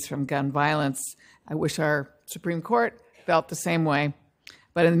communities from gun violence. I wish our Supreme Court felt the same way.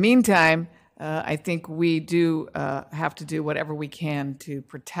 But in the meantime, I think we do have to do whatever we can to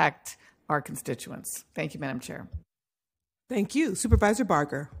protect our constituents. Thank you, Madam Chair. Thank you. Supervisor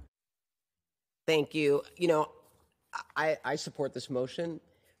Barger. Thank you. You know, I support this motion,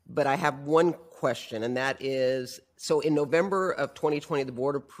 but I have one question, and that is, so in November of 2020, the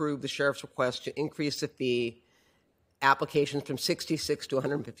board approved the sheriff's request to increase the fee applications from $66 to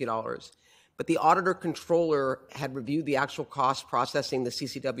 $150. But the auditor controller had reviewed the actual cost processing the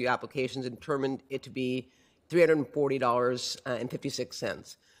CCW applications and determined it to be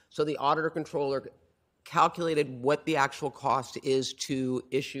 $340.56. So the auditor controller calculated what the actual cost is to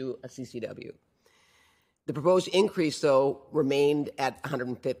issue a CCW. The proposed increase, though, remained at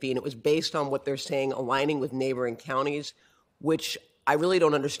 $150, and it was based on what they're saying, aligning with neighboring counties, which I really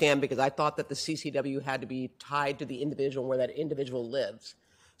don't understand, because I thought that the CCW had to be tied to the individual where that individual lives.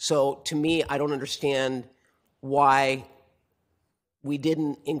 So to me, I don't understand why we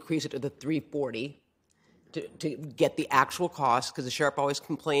didn't increase it to the $340 to get the actual cost, because the sheriff always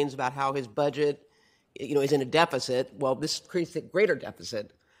complains about how his budget, is in a deficit. Well, this creates a greater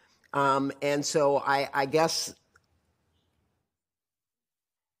deficit. And so I guess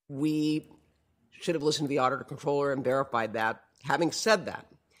we should have listened to the auditor controller and verified that. Having said that,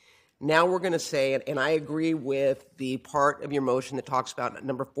 now we're going to say, and I agree with the part of your motion that talks about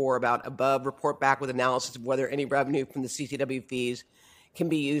number 4, about above, report back with analysis of whether any revenue from the CCW fees can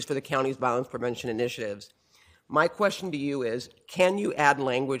be used for the county's violence prevention initiatives. My question to you is, can you add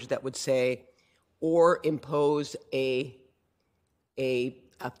language that would say, or impose a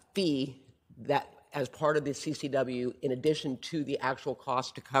fee that as part of the CCW, in addition to the actual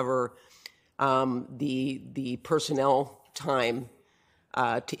cost to cover the personnel time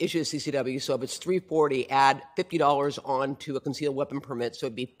to issue a CCW. So if it's $340, add $50 on to a concealed weapon permit, so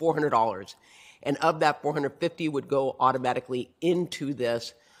it'd be $400. And of that, $450 would go automatically into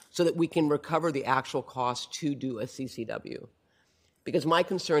this so that we can recover the actual cost to do a CCW. Because my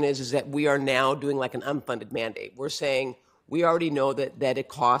concern is that we are now doing like an unfunded mandate. We're saying we already know that it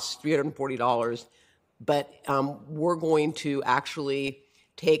costs $340, but we're going to actually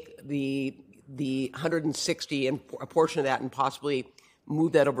take the 160 and a portion of that and possibly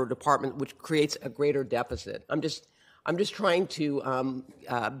move that over a department, which creates a greater deficit. I'm just trying to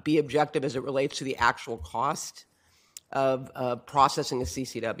be objective as it relates to the actual cost of processing a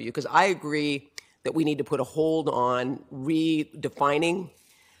CCW, because I agree that we need to put a hold on redefining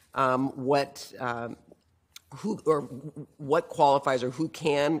what qualifies or who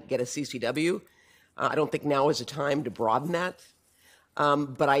can get a CCW. I don't think now is the time to broaden that.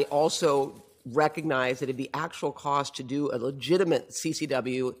 But I also recognize that if the actual cost to do a legitimate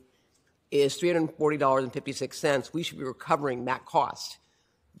CCW is $340.56, we should be recovering that cost.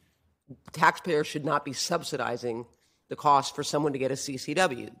 Taxpayers should not be subsidizing the cost for someone to get a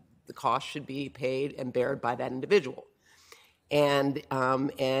CCW. The cost should be paid and bared by that individual. And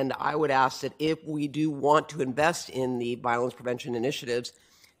I would ask that if we do want to invest in the violence prevention initiatives,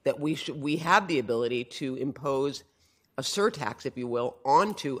 that we have the ability to impose a surtax, if you will,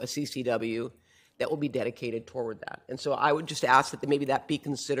 onto a CCW that will be dedicated toward that. And so I would just ask that maybe that be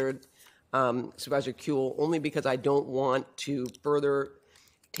considered, Supervisor Kuehl, only because I don't want to further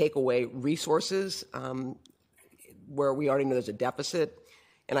take away resources where we already know there's a deficit.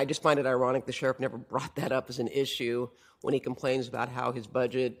 And I just find it ironic the sheriff never brought that up as an issue when he complains about how his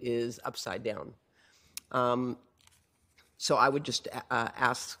budget is upside down. So I would just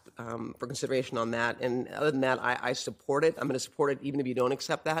ask for consideration on that. And other than that, I support it. I'm going to support it even if you don't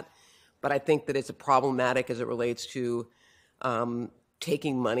accept that. But I think that it's problematic as it relates to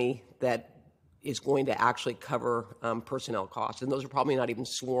taking money that is going to actually cover personnel costs. And those are probably not even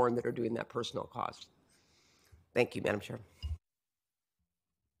sworn that are doing that personnel cost. Thank you, Madam Chair.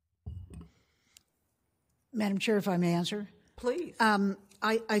 Madam Chair, if I may answer? Please.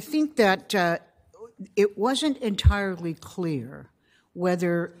 I think that it wasn't entirely clear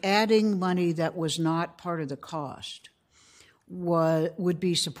whether adding money that was not part of the cost would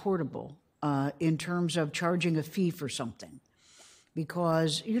be supportable in terms of charging a fee for something.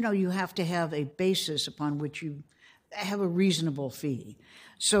 Because, you have to have a basis upon which you have a reasonable fee.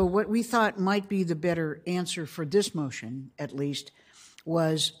 So what we thought might be the better answer for this motion, at least,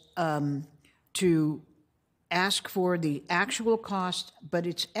 was to ask for the actual cost, but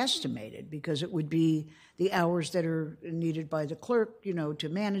it's estimated because it would be the hours that are needed by the clerk, to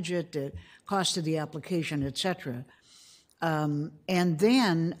manage it, the cost of the application, et cetera. And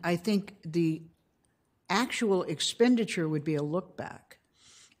then I think the actual expenditure would be a look back.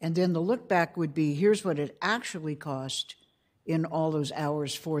 And then the look back would be, here's what it actually cost in all those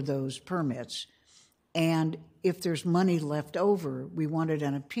hours for those permits. And if there's money left over, we wanted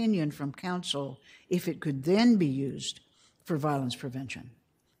an opinion from council if it could then be used for violence prevention,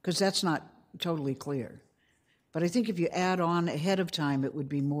 because that's not totally clear. But I think if you add on ahead of time, it would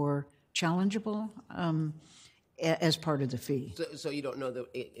be more challengeable as part of the fee. So you don't know that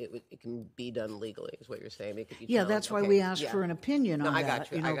it can be done legally, is what you're saying? It could be Yeah, that's why we asked for an opinion on I that.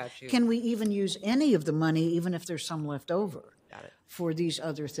 got you. I got you. Can we even use any of the money, even if there's some left over, Got it. for these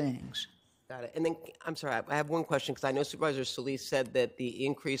other things? Got it. And then, I'm sorry, I have one question, because I know Supervisor Solis said that the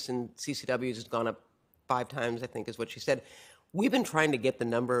increase in CCWs has gone up 5 times, I think is what she said. We've been trying to get the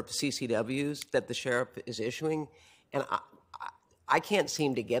number of CCWs that the sheriff is issuing, and I can't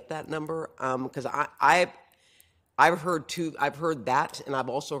seem to get that number, because I've heard that, and I've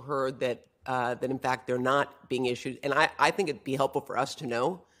also heard that that in fact they're not being issued. And I think it'd be helpful for us to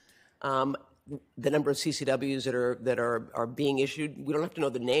know the number of CCWs that are being issued. We don't have to know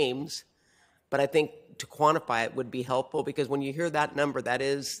the names, but I think to quantify it would be helpful, because when you hear that number, that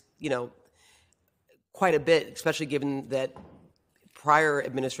is, quite a bit, especially given that prior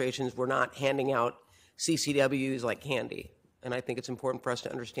administrations were not handing out CCWs like candy. And I think it's important for us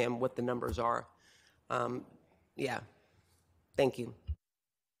to understand what the numbers are. Yeah. Thank you.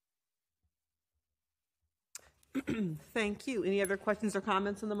 Thank you. Any other questions or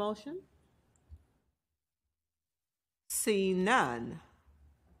comments on the motion? Seeing none.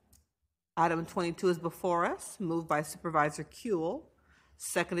 Item 22 is before us, moved by Supervisor Kuehl,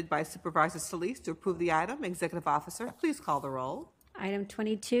 seconded by Supervisor Solis to approve the item. Executive Officer, please call the roll. Item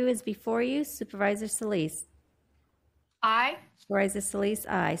 22 is before you. Supervisor Solis. Aye. Supervisor Solis,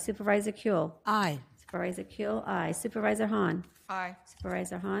 aye. Supervisor Kuehl. Aye. Supervisor Kuehl, aye. Supervisor Hahn. Aye.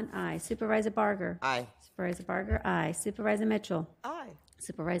 Supervisor Hahn, aye. Supervisor Barger. Aye. Supervisor Barger, aye. Supervisor Mitchell. Aye.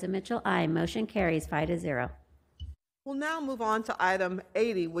 Supervisor Mitchell, aye. Motion carries 5-0. We'll now move on to item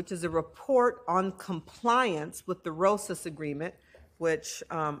 80, which is a report on compliance with the ROSIS agreement, which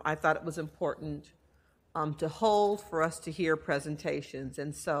I thought it was important to hold for us to hear presentations.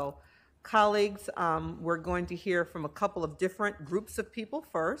 And so, colleagues, we're going to hear from a couple of different groups of people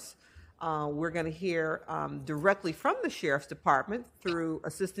first. We're going to hear directly from the Sheriff's Department through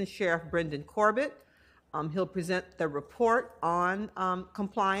Assistant Sheriff Brendan Corbett. He'll present the report on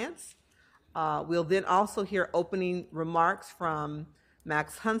compliance. We'll then also hear opening remarks from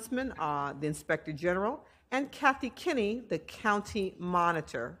Max Huntsman, the Inspector General, and Kathy Kinney, the County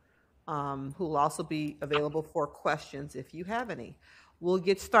Monitor, who will also be available for questions if you have any. We'll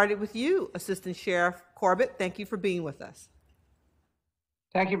get started with you, Assistant Sheriff Corbett. Thank you for being with us.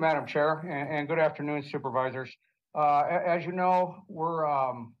 Thank you, Madam Chair, and good afternoon, Supervisors. As you know,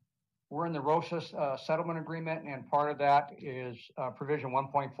 we're in the ROSIS settlement agreement, and part of that is provision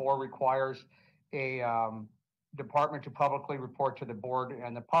 1.4 requires a department to publicly report to the board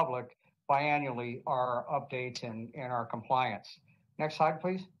and the public biannually our updates and our compliance. Next slide,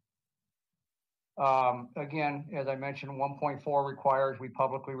 please. Again, as I mentioned, 1.4 requires we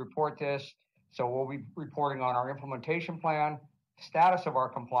publicly report this. So we'll be reporting on our implementation plan, status of our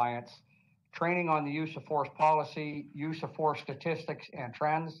compliance, training on the use of force policy, use of force statistics and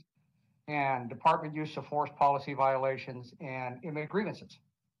trends, and department use of force policy violations and inmate grievances.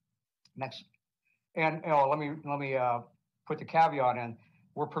 Next, and let me put the caveat in.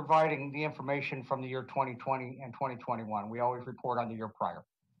 We're providing the information from the year 2020 and 2021. We always report on the year prior.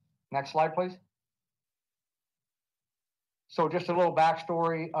 Next slide, please. So just a little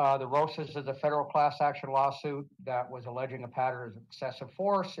backstory. The ROSIS is a federal class action lawsuit that was alleging a pattern of excessive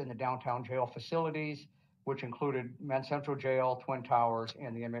force in the downtown jail facilities, which included Men's Central Jail, Twin Towers,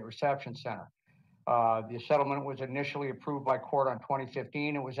 and the Inmate Reception Center. The settlement was initially approved by court on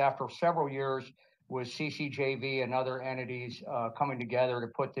 2015. It was after several years with CCJV and other entities coming together to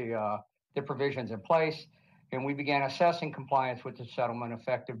put the provisions in place. And we began assessing compliance with the settlement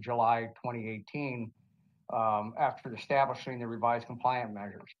effective July 2018 after establishing the revised compliance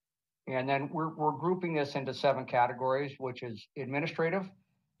measures. And then we're grouping this into 7 categories, which is administrative,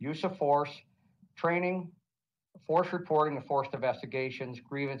 use of force, training, force reporting and forced investigations,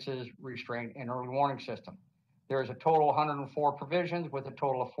 grievances, restraint, and early warning system. There is a total of 104 provisions with a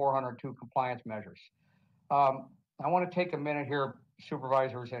total of 402 compliance measures. I want to take a minute here,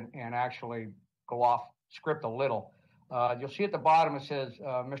 supervisors, and actually go off script a little. You'll see at the bottom it says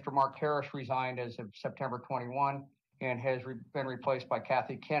Mr. Mark Harris resigned as of September 21 and has been replaced by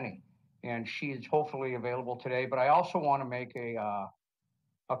Kathy Kenny, and she is hopefully available today. But I also want to make a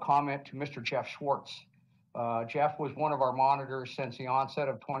comment to Mr. Jeff Schwartz. Jeff was one of our monitors since the onset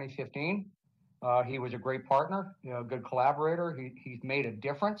of 2015. He was a great partner, a good collaborator. He's made a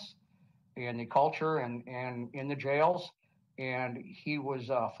difference in the culture and in the jails. And he was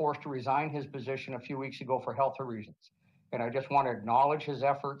forced to resign his position a few weeks ago for health reasons. And I just want to acknowledge his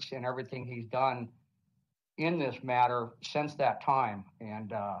efforts and everything he's done in this matter since that time.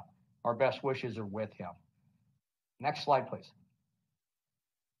 And our best wishes are with him. Next slide, please.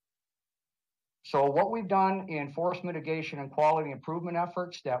 So what we've done in force mitigation and quality improvement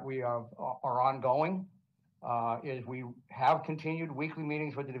efforts that we are ongoing is we have continued weekly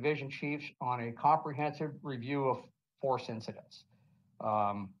meetings with the division chiefs on a comprehensive review of force incidents.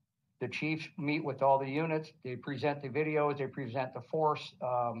 The chiefs meet with all the units, they present the videos, they present the force,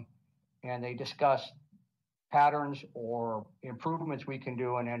 and they discuss patterns or improvements we can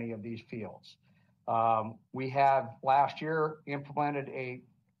do in any of these fields. We have last year implemented a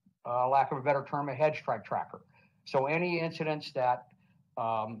lack of a better term, a head strike tracker. So any incidents that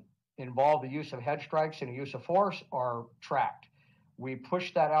involve the use of head strikes and the use of force are tracked. We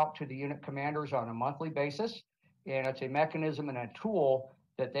push that out to the unit commanders on a monthly basis, and it's a mechanism and a tool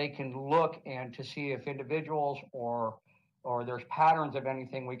that they can look and to see if individuals or there's patterns of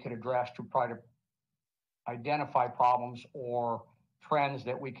anything we could address to try to identify problems or trends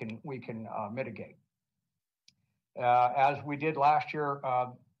that we can mitigate. As we did last year,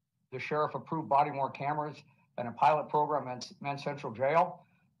 the sheriff approved body-worn cameras and a pilot program at Men's Central Jail.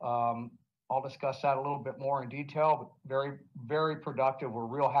 I'll discuss that a little bit more in detail, but very, very productive. We're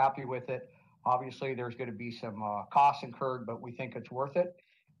real happy with it. Obviously, there's going to be some costs incurred, but we think it's worth it.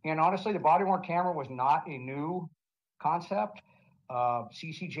 And honestly, the body-worn camera was not a new concept.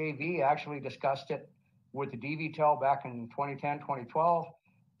 CCJV actually discussed it with the DVTEL back in 2010, 2012.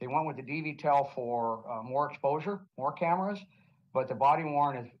 They went with the DVTEL for more exposure, more cameras. But the body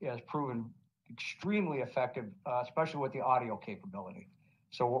worn has proven extremely effective, especially with the audio capability.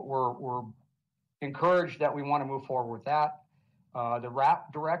 So we're encouraged that we want to move forward with that. The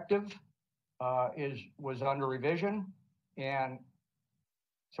RAP directive was under revision, and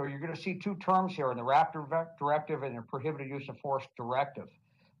so you're going to see two terms here in the RAP directive and the prohibited use of force directive.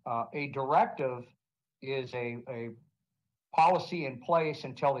 A directive is a policy in place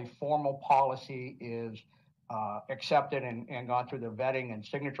until the formal policy is accepted and gone through the vetting and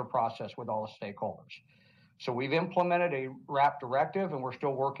signature process with all the stakeholders. So we've implemented a RAP directive, and we're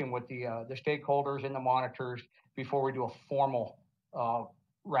still working with the stakeholders and the monitors before we do a formal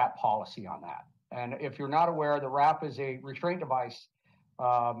RAP policy on that. And if you're not aware, the RAP is a restraint device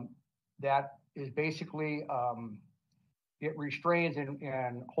that is basically, it restrains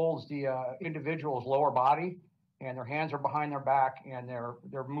and holds the individual's lower body, and their hands are behind their back, and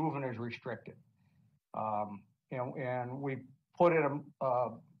their movement is restricted. And we put in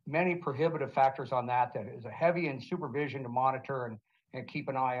many prohibitive factors on that is a heavy in supervision to monitor and keep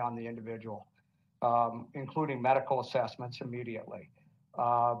an eye on the individual, including medical assessments immediately.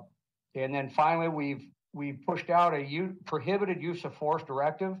 And then finally, we've pushed out a prohibited use of force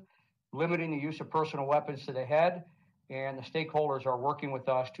directive, limiting the use of personal weapons to the head, and the stakeholders are working with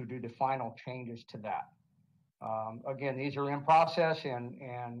us to do the final changes to that. Again, these are in process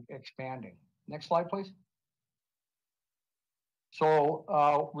and expanding. Next slide, please.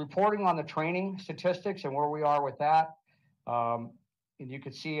 So reporting on the training statistics and where we are with that. And you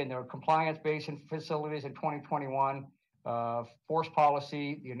can see in the compliance basin facilities in 2021, force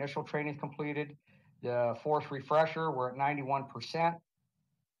policy, the initial training completed. The force refresher, we're at 91%.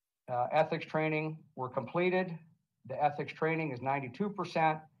 Ethics training, we're completed. The ethics training is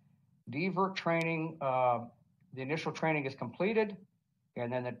 92%. DVERT training, the initial training is completed. And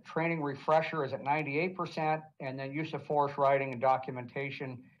then the training refresher is at 98%, and then use of force writing and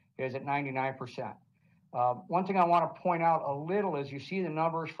documentation is at 99%. One thing I want to point out a little is you see the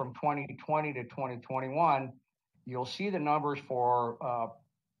numbers from 2020 to 2021. You'll see the numbers for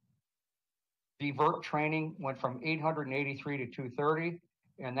DVERT training went from 883 to 230,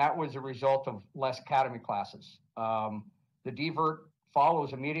 and that was a result of less academy classes. The DVERT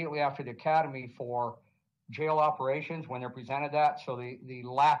follows immediately after the academy for jail operations when they're presented that. So the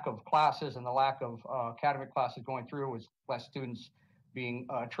lack of classes and the lack of academic classes going through was less students being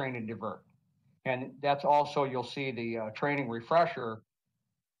trained in DVERT. And that's also, you'll see the training refresher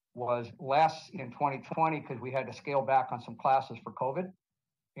was less in 2020 because we had to scale back on some classes for COVID.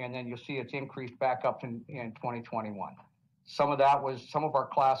 and then you'll see it's increased back up in 2021. Some of that was, some of our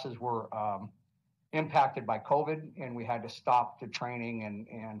classes were impacted by COVID, and we had to stop the training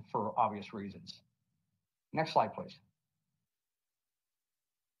and for obvious reasons. Next slide, please.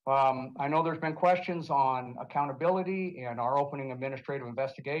 I know there's been questions on accountability and our opening administrative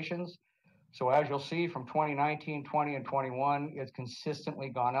investigations. So as you'll see from 2019, 20, and 21, it's consistently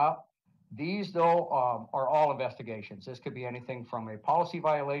gone up. These, though, are all investigations. This could be anything from a policy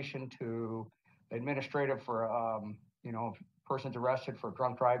violation to administrative for, persons arrested for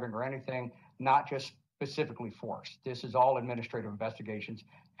drunk driving or anything, not just specifically force. This is all administrative investigations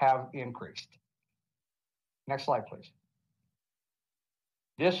have increased. Next slide, please.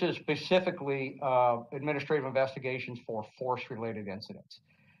 This is specifically administrative investigations for force-related incidents.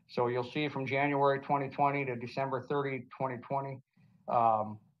 So you'll see from January 2020 to December 30, 2020,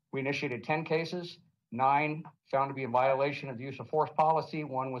 we initiated 10 cases, 9 found to be in violation of the use of force policy,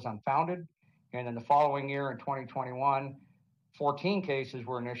 1 was unfounded. And then the following year in 2021, 14 cases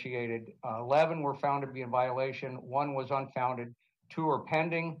were initiated, 11 were found to be in violation, 1 was unfounded, 2 are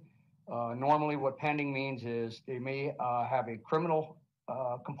pending. Normally what pending means is they may have a criminal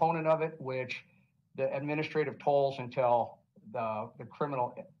component of it, which the administrative tolls until the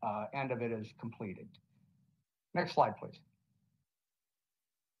criminal end of it is completed. Next slide, please.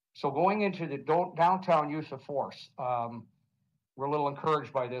 So going into the downtown use of force, we're a little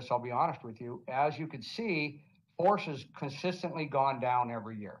encouraged by this, I'll be honest with you. As you can see, force has consistently gone down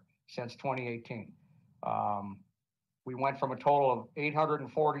every year since 2018. We went from a total of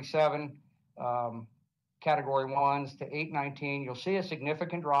 847 category 1s to 819. You'll see a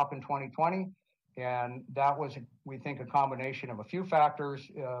significant drop in 2020. And that was, we think, a combination of a few factors,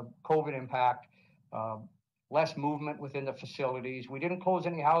 COVID impact, less movement within the facilities. We didn't close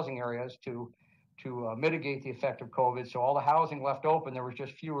any housing areas to mitigate the effect of COVID. So all the housing left open, there was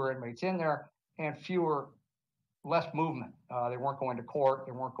just fewer inmates in there and less movement. They weren't going to court,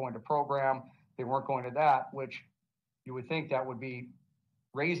 they weren't going to program, they weren't going to that, which you would think that would be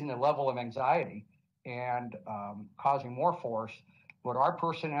raising the level of anxiety and causing more force. But our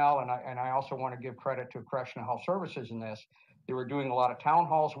personnel, and I also want to give credit to Correctional Health Services in this, they were doing a lot of town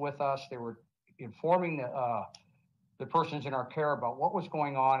halls with us. They were informing the persons in our care about what was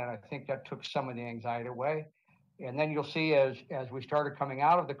going on, and I think that took some of the anxiety away. And then you'll see as we started coming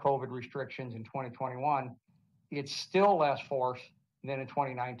out of the COVID restrictions in 2021, it's still less force than in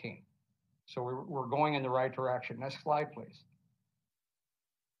 2019. So we're going in the right direction. Next slide, please.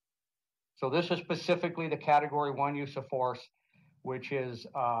 So this is specifically the category 1 use of force, which is,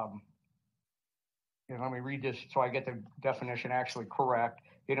 let me read this so I get the definition actually correct.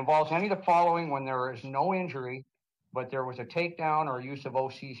 It involves any of the following when there is no injury, but there was a takedown or use of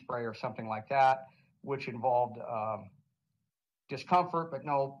OC spray or something like that, which involved discomfort, but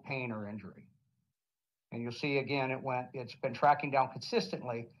no pain or injury. And you'll see again, it's been tracking down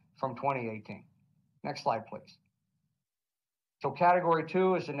consistently from 2018. Next slide, please. So category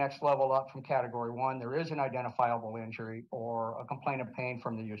 2 is the next level up from category 1. There is an identifiable injury or a complaint of pain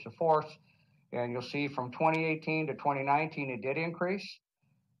from the use of force. And you'll see from 2018 to 2019, it did increase,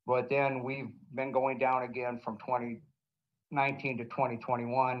 but then we've been going down again from 2019 to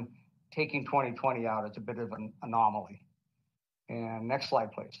 2021, taking 2020 out. It's a bit of an anomaly. And next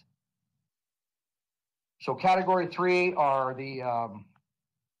slide, please. So category 3 are the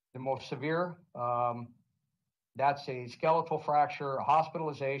most severe. That's a skeletal fracture, a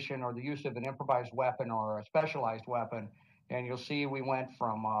hospitalization, or the use of an improvised weapon or a specialized weapon. And you'll see we went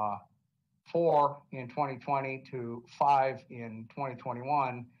from 4 in 2020 to 5 in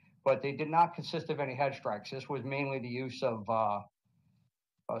 2021, but they did not consist of any head strikes. This was mainly the use of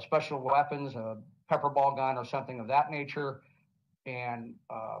special weapons, a pepper ball gun or something of that nature. And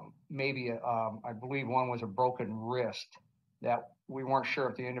maybe, I believe one was a broken wrist that we weren't sure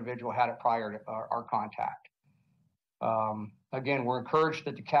if the individual had it prior to our contact. Again, we're encouraged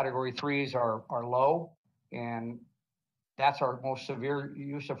that the category 3s are low, and that's our most severe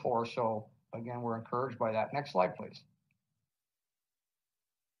use of force. So again, we're encouraged by that. Next slide, please.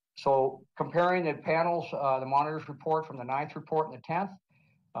 So comparing the panels, the monitors report from the 9th report and the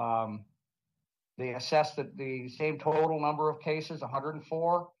 10th, they assessed that the same total number of cases,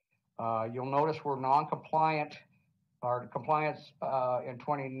 104. You'll notice we're non-compliant. Our compliance in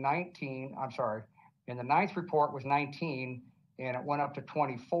 2019, I'm sorry, in the 9th report was 19, and it went up to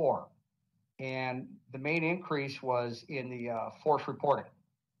 24. And the main increase was in the force reporting.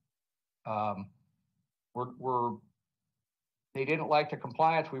 They didn't like the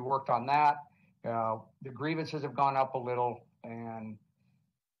compliance. We worked on that. The grievances have gone up a little, and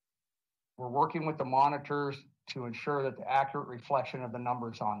we're working with the monitors to ensure that the accurate reflection of the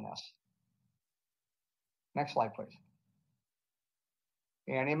numbers on this. Next slide, please.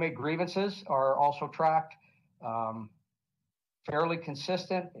 And inmate grievances are also tracked. Fairly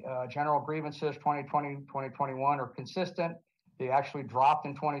consistent. General grievances 2020, 2021 are consistent. They actually dropped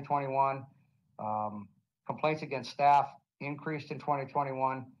in 2021. Complaints against staff increased in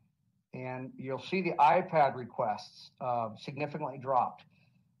 2021. And you'll see the iPad requests significantly dropped.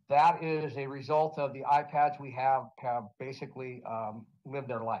 That is a result of the iPads we have basically lived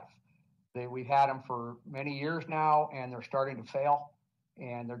their life. We've had them for many years now, and they're starting to fail,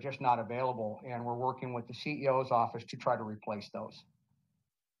 and they're just not available. And we're working with the CEO's office to try to replace those.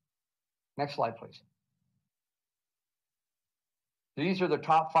 Next slide, please. These are the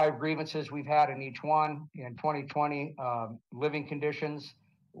top 5 grievances we've had in each one. In 2020, living conditions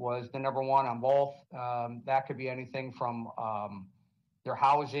was the number 1 on both. That could be anything from their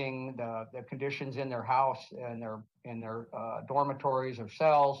housing, the conditions in their house and their dormitories or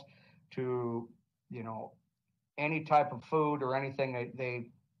cells, to any type of food or anything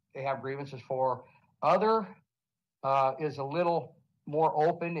they have grievances for. Other is a little more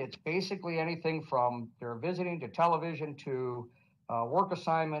open. It's basically anything from their visiting to television to work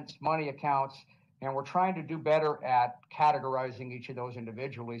assignments, money accounts, and we're trying to do better at categorizing each of those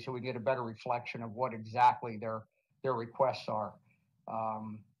individually so we get a better reflection of what exactly their requests are.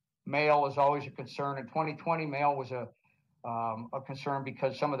 Mail is always a concern. In 2020, mail was a concern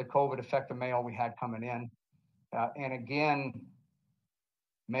because some of the COVID affected mail we had coming in. And again,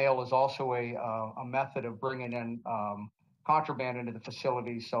 mail is also a method of bringing in contraband into the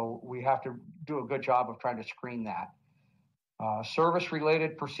facility, so we have to do a good job of trying to screen that.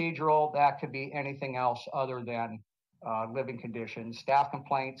 Service-related procedural, that could be anything else other than living conditions. Staff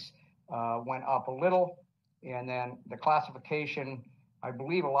complaints went up a little, and then the classification, I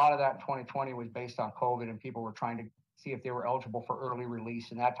believe a lot of that in 2020 was based on COVID, and people were trying to see if they were eligible for early release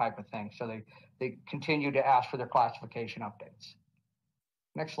and that type of thing. So they continue to ask for their classification updates.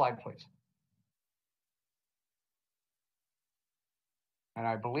 Next slide, please. And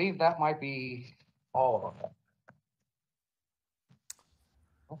I believe that might be all of them.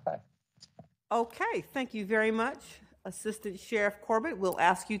 Okay. Okay, thank you very much, Assistant Sheriff Corbett. We'll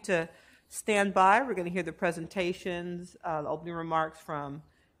ask you to stand by. We're going to hear the presentations, the opening remarks from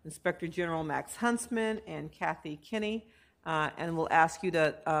Inspector General Max Huntsman and Kathy Kinney, and we'll ask you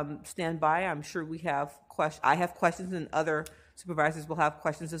to stand by. I'm sure we have questions. I have questions, and other supervisors will have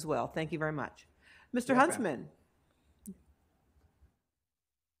questions as well. Thank you very much. Mr. Huntsman.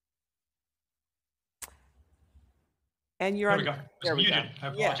 And you're there we go. There we go. I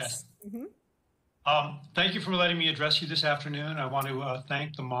apologize. Yes. Mm-hmm. Thank you for letting me address you this afternoon. I want to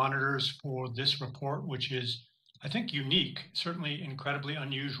thank the monitors for this report, which is, I think, unique, certainly incredibly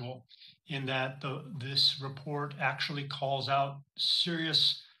unusual, in that this report actually calls out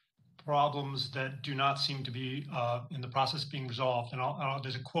serious problems that do not seem to be in the process of being resolved. And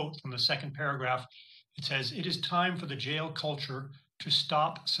there's a quote from the second paragraph. It says, "It is time for the jail culture to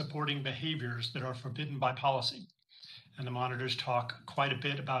stop supporting behaviors that are forbidden by policy." And the monitors talk quite a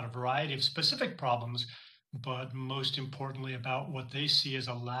bit about a variety of specific problems, but most importantly about what they see as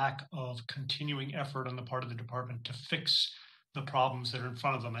a lack of continuing effort on the part of the department to fix the problems that are in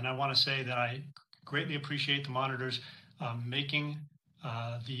front of them. And I want to say that I greatly appreciate the monitors making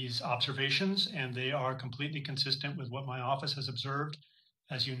these observations, and they are completely consistent with what my office has observed.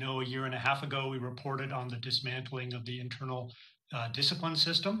 As you know, a year and a half ago, we reported on the dismantling of the internal discipline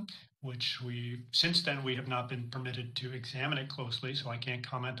system, which since then we have not been permitted to examine it closely, so I can't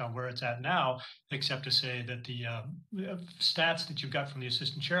comment on where it's at now, except to say that the stats that you've got from the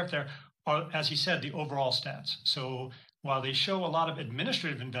assistant sheriff there are, as he said, the overall stats. So while they show a lot of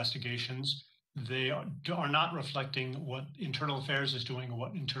administrative investigations, they are not reflecting what Internal Affairs is doing or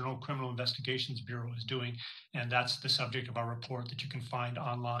what Internal Criminal Investigations Bureau is doing, and that's the subject of our report that you can find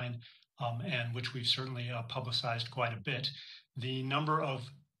online, and which we've certainly publicized quite a bit. The number of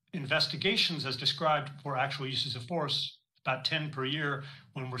investigations as described for actual uses of force, about 10 per year,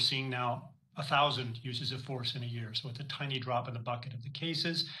 when we're seeing now 1,000 uses of force in a year. So it's a tiny drop in the bucket of the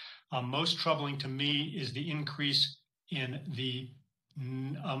cases. Most troubling to me is the increase in the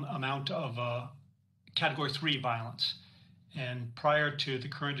amount of Category 3 violence. And prior to the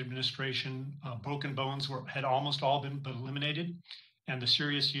current administration, broken bones had almost all been eliminated, and the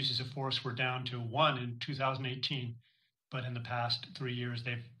serious uses of force were down to 1 in 2018. But in the past 3 years,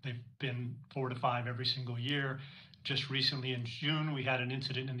 they've been 4 to 5 every single year. Just recently in June, we had an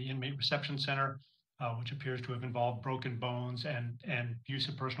incident in the Inmate Reception Center, which appears to have involved broken bones and use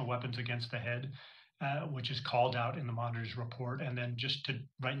of personal weapons against the head. which is called out in the monitor's report. And then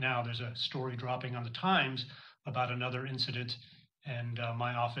right now, there's a story dropping on the Times about another incident, and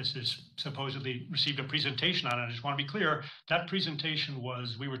my office has supposedly received a presentation on it. I just want to be clear, that presentation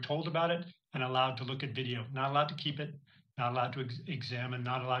we were told about it and allowed to look at video, not allowed to keep it, not allowed to examine,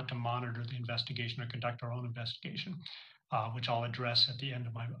 not allowed to monitor the investigation or conduct our own investigation, which I'll address at the end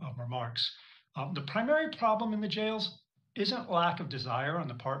of my remarks. The primary problem in the jails isn't lack of desire on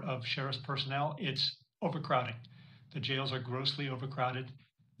the part of sheriff's personnel, it's overcrowding. The jails are grossly overcrowded.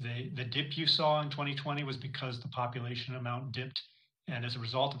 The dip you saw in 2020 was because the population amount dipped. And as a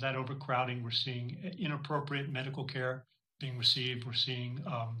result of that overcrowding, we're seeing inappropriate medical care being received. We're seeing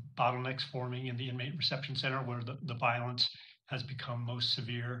bottlenecks forming in the inmate reception center where the violence has become most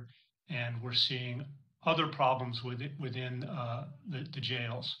severe. And we're seeing other problems within the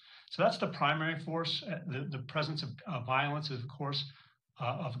jails. So that's the primary force. The presence of violence is, of course,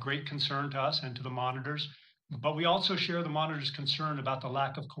 of great concern to us and to the monitors. But we also share the monitors' concern about the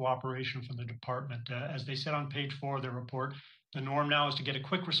lack of cooperation from the department. As they said on page 4 of their report, the norm now is to get a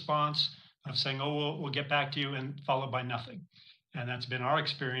quick response of saying, oh, we'll get back to you, and followed by nothing. And that's been our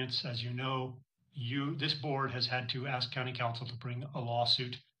experience. As you know, this board has had to ask county council to bring a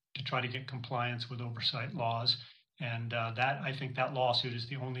lawsuit to try to get compliance with oversight laws. And I think that lawsuit is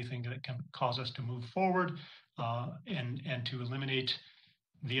the only thing that can cause us to move forward and to eliminate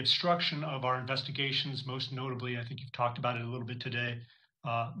the obstruction of our investigations. Most notably, I think you've talked about it a little bit today,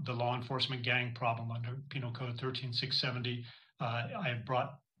 the law enforcement gang problem under Penal Code 13670. I have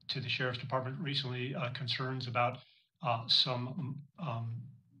brought to the Sheriff's Department recently concerns about some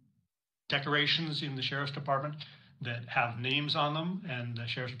decorations in the Sheriff's Department that have names on them, and the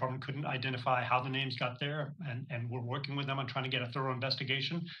Sheriff's Department couldn't identify how the names got there, and we're working with them on trying to get a thorough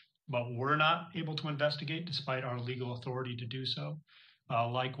investigation, but we're not able to investigate despite our legal authority to do so.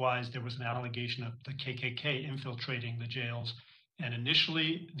 Likewise, there was an allegation of the KKK infiltrating the jails, and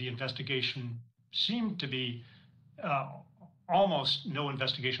initially the investigation seemed to be almost no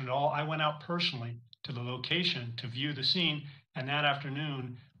investigation at all. I went out personally to the location to view the scene, and that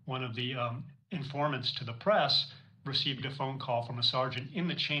afternoon, one of the informants to the press received a phone call from a sergeant in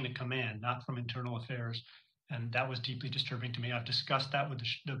the chain of command, not from internal affairs. And that was deeply disturbing to me. I've discussed that with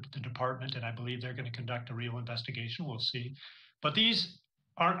the department, and I believe they're going to conduct a real investigation. We'll see. But these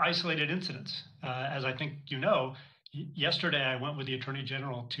aren't isolated incidents. As I think you know, yesterday I went with the Attorney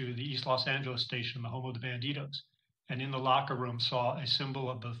General to the East Los Angeles station, the home of the Banditos, and in the locker room saw a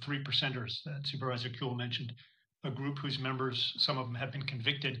symbol of the 3 percenters that Supervisor Kuehl mentioned, a group whose members, some of them have been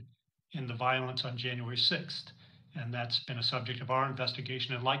convicted in the violence on January 6th. And that's been a subject of our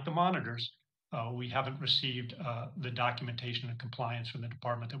investigation. And like the monitors, we haven't received the documentation and compliance from the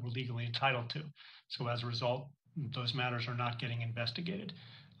department that we're legally entitled to. So as a result, those matters are not getting investigated.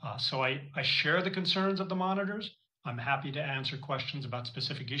 So I share the concerns of the monitors. I'm happy to answer questions about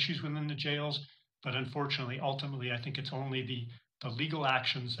specific issues within the jails, but unfortunately, ultimately, I think it's only the legal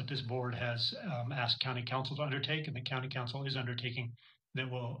actions that this board has asked county council to undertake, and the county council is undertaking, that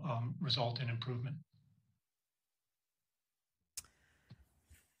will result in improvement.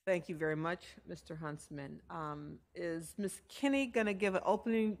 Thank you very much, Mr. Huntsman. Is Ms. Kinney going to give an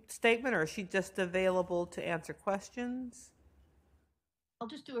opening statement, or is she just available to answer questions? I'll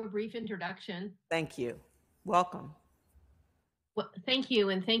just do a brief introduction. Thank you. Welcome. Well, thank you,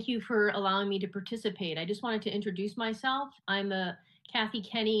 and thank you for allowing me to participate. I just wanted to introduce myself. I'm Kathy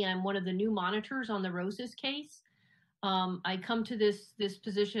Kenny. I'm one of the new monitors on the Roses case. I come to this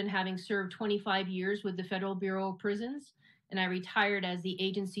position having served 25 years with the Federal Bureau of Prisons, and I retired as the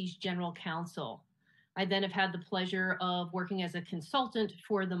agency's general counsel. I then have had the pleasure of working as a consultant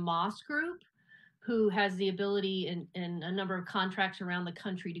for the Moss Group, who has the ability in a number of contracts around the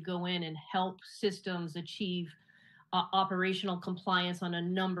country to go in and help systems achieve operational compliance on a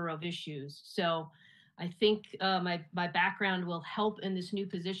number of issues. So I think my background will help in this new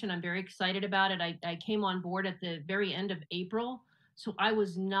position. I'm very excited about it. I came on board at the very end of April, so I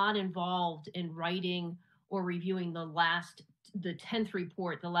was not involved in writing or reviewing the 10th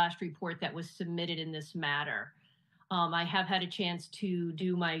report, the last report that was submitted in this matter. I have had a chance to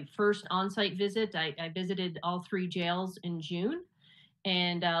do my first on-site visit. I visited all 3 jails in June,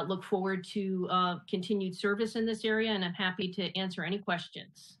 and look forward to continued service in this area, and I'm happy to answer any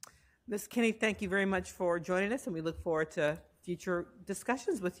questions. Ms. Kinney, thank you very much for joining us, and we look forward to future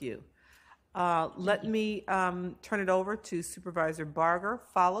discussions with you. Let me turn it over to Supervisor Barger,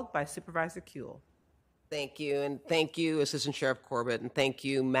 followed by Supervisor Kuehl. Thank you, and thank you, Assistant Sheriff Corbett, and thank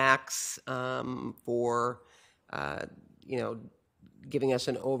you, Max, for giving us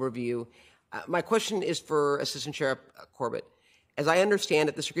an overview. My question is for Assistant Sheriff Corbett. As I understand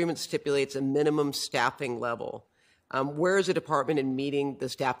it, this agreement stipulates a minimum staffing level. Where is the department in meeting the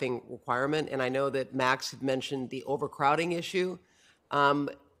staffing requirement? And I know that Max had mentioned the overcrowding issue. In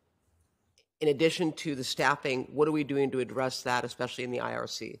addition to the staffing, what are we doing to address that, especially in the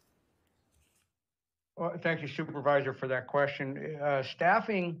IRC? Well, thank you, Supervisor, for that question.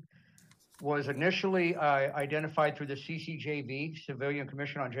 Staffing was initially identified through the CCJV, Civilian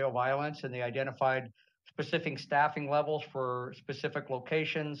Commission on Jail Violence, and they identified specific staffing levels for specific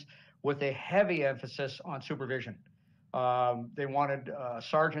locations with a heavy emphasis on supervision. They wanted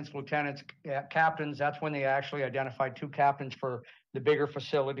sergeants, lieutenants, captains. That's when they actually identified 2 captains for the bigger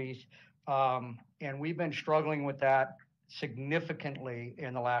facilities. And we've been struggling with that significantly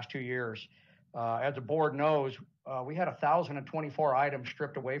in the last 2 years. As the board knows, we had 1,024 items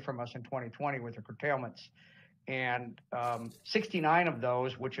stripped away from us in 2020 with the curtailments. And 69 of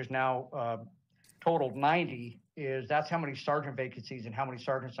those, which is now totaled 90, that's how many sergeant vacancies and how many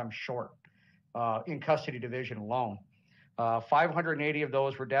sergeants I'm short in custody division alone. 580 of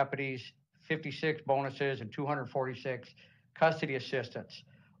those were deputies, 56 bonuses, and 246 custody assistants.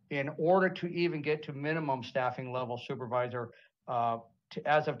 In order to even get to minimum staffing level, Supervisor,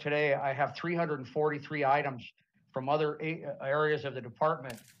 as of today, I have 343 items from other areas of the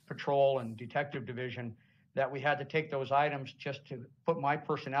department, patrol and detective division, that we had to take those items just to put my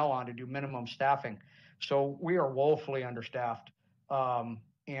personnel on to do minimum staffing. So we are woefully understaffed.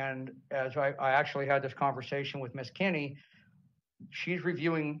 And as I actually had this conversation with Ms. Kinney, she's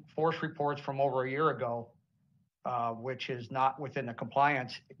reviewing force reports from over a year ago, which is not within the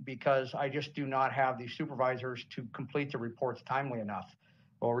compliance, because I just do not have the supervisors to complete the reports timely enough.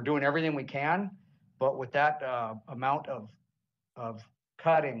 Well, we're doing everything we can, but with that amount of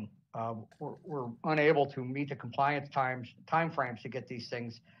cutting, we're unable to meet the compliance timeframes to get these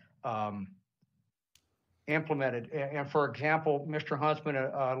things implemented. And for example, Mr. Huntsman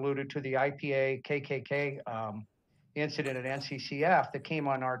alluded to the IPA KKK incident at NCCF that came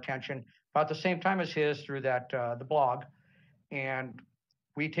on our attention about the same time as his through that the blog, and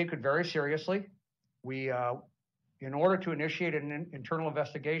we take it very seriously. We in order to initiate an internal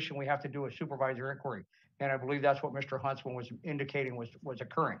investigation, we have to do a supervisor inquiry, and I believe that's what Mr. Huntsman was indicating was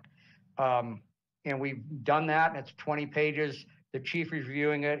occurring. And we've done that, and it's 20 pages. The chief is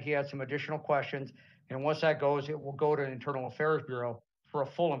reviewing it. He had some additional questions, and once that goes, it will go to the Internal Affairs Bureau for a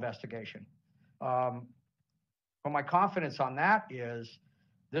full investigation. But my confidence on that is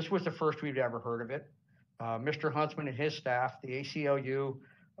this was the first we'd ever heard of it. Mr. Huntsman and his staff, the ACLU,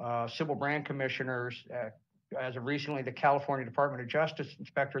 civil brand commissioners, as of recently, the California Department of Justice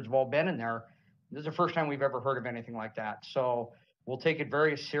inspectors have all been in there. This is the first time we've ever heard of anything like that. So we'll take it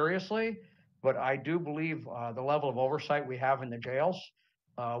very seriously, but I do believe the level of oversight we have in the jails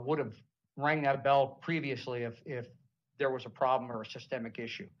would have rang that bell previously if there was a problem or a systemic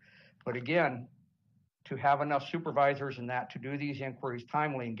issue. But again, to have enough supervisors in that to do these inquiries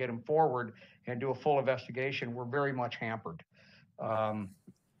timely and get them forward and do a full investigation, we're very much hampered.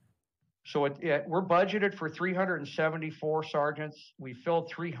 So we're budgeted for 374 sergeants. We filled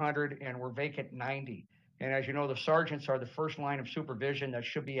 300 and we're vacant 90. And as you know, the sergeants are the first line of supervision that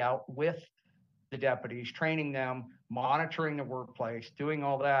should be out with the deputies, training them, monitoring the workplace, doing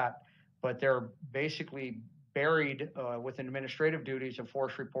all that. But they're basically buried with administrative duties of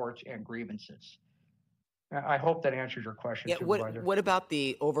force reports and grievances. I hope that answers your question, Yeah, Supervisor. what about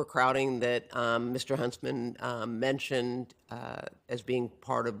the overcrowding that Mr. Huntsman mentioned as being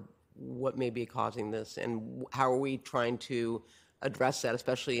part of what may be causing this, and how are we trying to address that,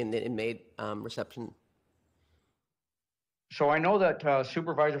 especially in the inmate reception? So I know that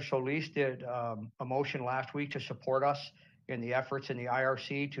Supervisor Solis did a motion last week to support us in the efforts in the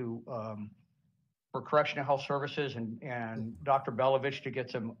IRC for Correctional Health Services and Dr. Belovich to get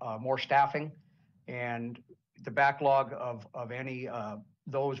some more staffing, and the backlog of any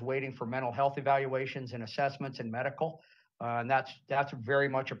those waiting for mental health evaluations and assessments and medical. And that's very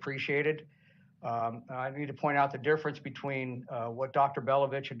much appreciated. I need to point out the difference between what Dr.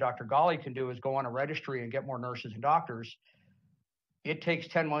 Belovich and Dr. Ghali can do is go on a registry and get more nurses and doctors. It takes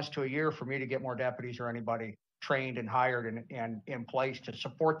 10 months to a year for me to get more deputies or anybody trained and hired and in place to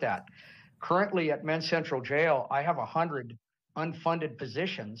support that. Currently at Men's Central Jail, I have 100 unfunded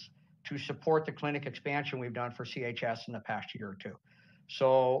positions to support the clinic expansion we've done for CHS in the past year or two.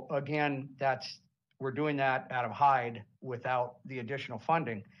 So again, we're doing that out of hide without the additional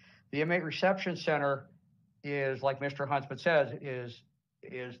funding. The Inmate Reception Center is, like Mr. Huntsman says,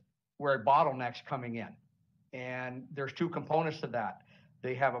 is where a bottleneck's coming in. And there's 2 components to that.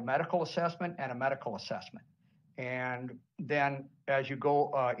 They have a medical assessment and a medical assessment. And then as you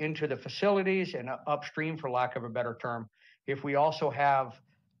go into the facilities and upstream, for lack of a better term, if we also have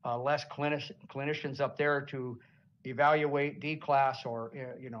less clinicians up there to evaluate D-class or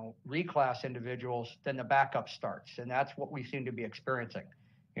reclass individuals, then the backup starts, and that's what we seem to be experiencing.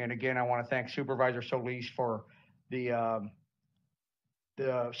 And again, I want to thank Supervisor Solis for the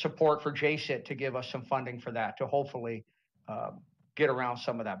support for JSIT to give us some funding for that to hopefully get around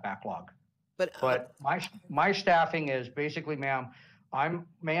some of that backlog. But my staffing is basically, ma'am, I'm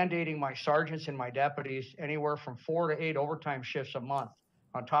mandating my sergeants and my deputies anywhere from 4 to 8 overtime shifts a month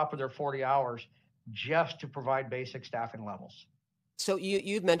on top of their 40 hours just to provide basic staffing levels. So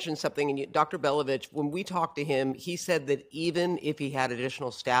you mentioned something, and Dr. Belovich, when we talked to him, he said that even if he had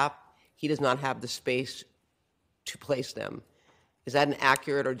additional staff, he does not have the space to place them. Is that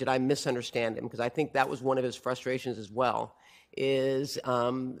inaccurate, or did I misunderstand him? Because I think that was one of his frustrations as well, is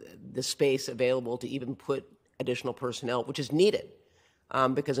the space available to even put additional personnel, which is needed,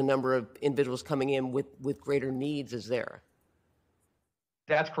 because a number of individuals coming in with greater needs is there.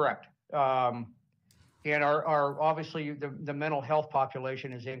 That's correct. And our obviously the mental health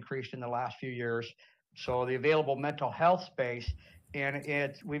population has increased in the last few years. So the available mental health space,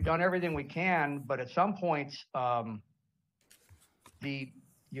 and we've done everything we can, but at some points,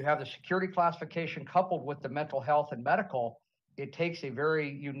 you have the security classification coupled with the mental health and medical. It takes a very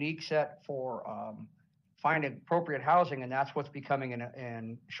unique set for finding appropriate housing, and that's what's becoming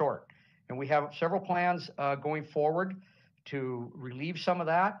in short. And we have several plans going forward to relieve some of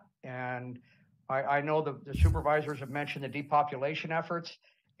that. And I know the supervisors have mentioned the depopulation efforts,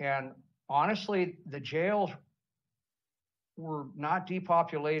 and honestly, the jails were not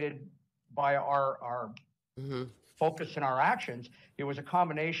depopulated by our focus and our actions. It was a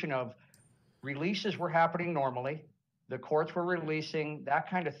combination of releases were happening normally, the courts were releasing, that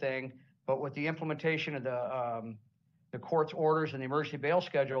kind of thing, but with the implementation of the court's orders and the emergency bail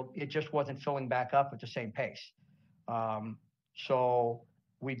schedule, it just wasn't filling back up at the same pace. So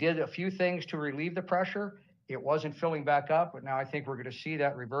we did a few things to relieve the pressure. It wasn't filling back up, but now I think we're going to see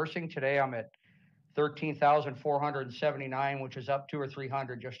that reversing. Today I'm at 13,479, which is up 200 or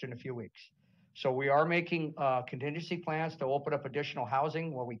 300 just in a few weeks. So we are making contingency plans to open up additional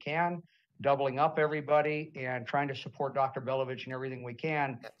housing where we can, doubling up everybody and trying to support Dr. Belovich and everything we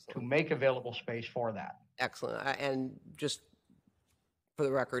can to make available space for that. Excellent. And just for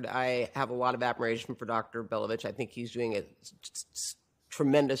the record, I have a lot of admiration for Dr. Belovich. I think he's doing a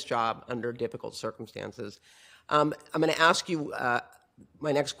tremendous job under difficult circumstances. I'm going to ask you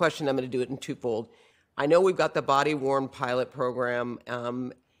my next question. I'm going to do it in twofold. I know we've got the body-worn pilot program,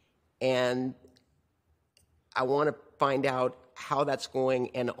 and I want to find out how that's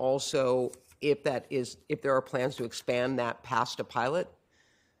going, and also if there are plans to expand that past a pilot.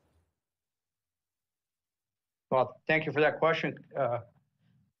 Well, thank you for that question,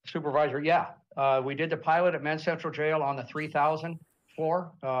 Supervisor. Yeah, we did the pilot at Men's Central Jail on the 3,000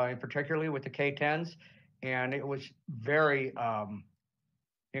 floor, and particularly with the K-10s, and it was very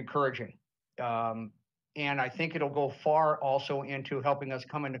encouraging. And I think it'll go far also into helping us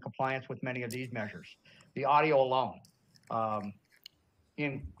come into compliance with many of these measures. The audio alone,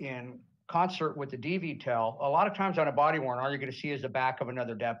 in concert with the DVTEL, a lot of times on a body worn, all you're going to see is the back of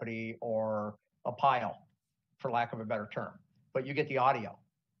another deputy or a pile, for lack of a better term. But you get the audio,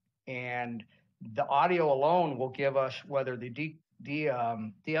 and the audio alone will give us whether the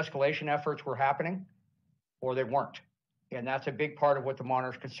de-escalation efforts were happening or they weren't. And that's a big part of what the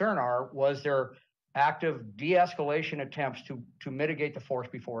monitor's concern are. Was there active de-escalation attempts to mitigate the force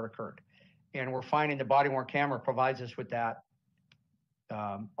before it occurred? And we're finding the body-worn camera provides us with that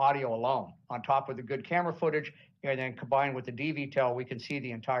audio alone, on top of the good camera footage, and then combined with the DVTEL, we can see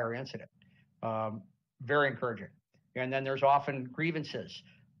the entire incident. Very encouraging. And then there's often grievances.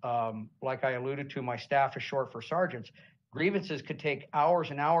 Like I alluded to, my staff is short for sergeants. Grievances could take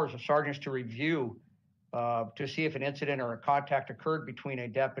hours and hours of sergeants to review to see if an incident or a contact occurred between a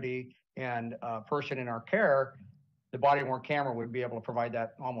deputy and a person in our care. The body-worn camera would be able to provide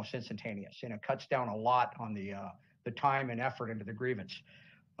that almost instantaneous, and it cuts down a lot on the time and effort into the grievance.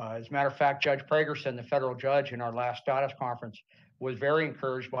 As a matter of fact, Judge Pragerson, the federal judge in our last status conference, was very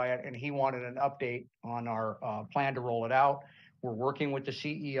encouraged by it, and he wanted an update on our plan to roll it out. We're working with the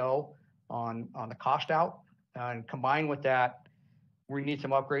CEO on the cost out, and combined with that, we need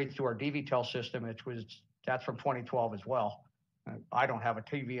some upgrades to our DVTEL system, that's from 2012 as well. I don't have a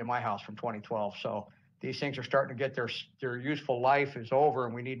TV in my house from 2012, so these things are starting to get their useful life is over,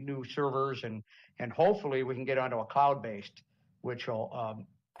 and we need new servers, and hopefully we can get onto a cloud-based, which will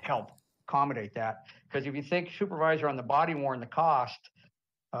help accommodate that. Because if you think, Supervisor, on the body-worn, the cost,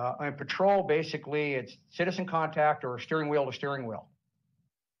 on patrol, basically it's citizen contact or steering wheel to steering wheel.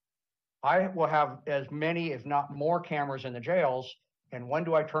 I will have as many, if not more, cameras in the jails. And when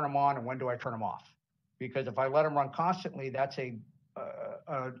do I turn them on and when do I turn them off? Because if I let them run constantly, that's a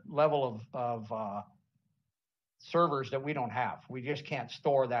level of servers that we don't have. We just can't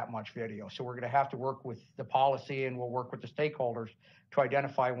store that much video. So we're going to have to work with the policy, and we'll work with the stakeholders to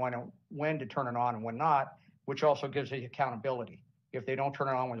identify when to turn it on and when not, which also gives the accountability. If they don't turn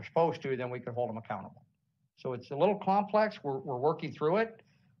it on when they're supposed to, then we can hold them accountable. So it's a little complex. We're working through it,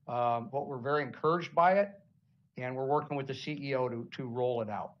 but we're very encouraged by it, and we're working with the CEO to roll it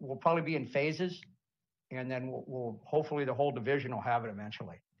out. We'll probably be in phases, and then we'll hopefully the whole division will have it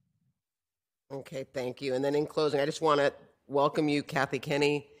eventually. Okay, thank you. And then in closing, I just want to welcome you, Kathy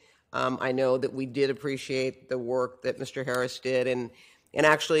Kenny. I know that we did appreciate the work that Mr. Harris did, and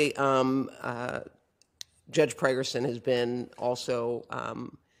actually, Judge Pragerson has been also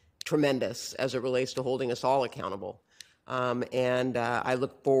tremendous as it relates to holding us all accountable. And I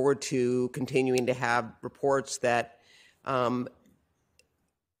look forward to continuing to have reports that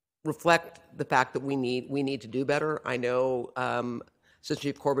reflect the fact that we need to do better. I know, since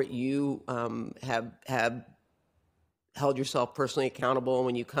Chief Corbett, you have held yourself personally accountable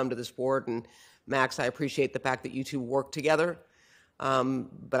when you come to this board, and Max, I appreciate the fact that you two work together.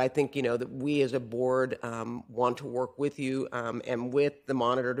 But I think, that we as a board want to work with you and with the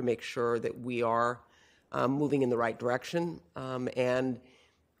monitor to make sure that we are moving in the right direction. And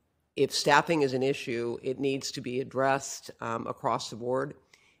if staffing is an issue, it needs to be addressed across the board.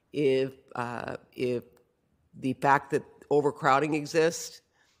 If the fact that overcrowding exists,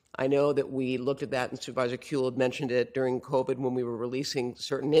 I know that we looked at that, and Supervisor Kuehl had mentioned it during COVID when we were releasing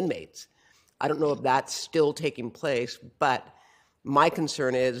certain inmates. I don't know if that's still taking place, but my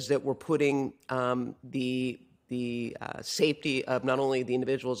concern is that we're putting the safety of not only the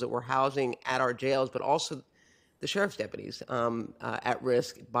individuals that we're housing at our jails, but also the sheriff's deputies at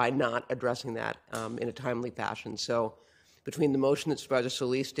risk by not addressing that in a timely fashion. So between the motion that Supervisor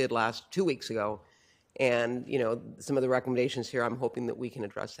Solis did 2 weeks ago and, some of the recommendations here, I'm hoping that we can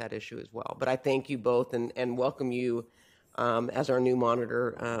address that issue as well. But I thank you both and welcome you as our new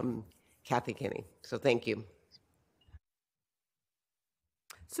monitor, Kathy Kenny. So thank you.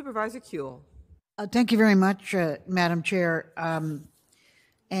 Supervisor Kuehl. Thank you very much, Madam Chair.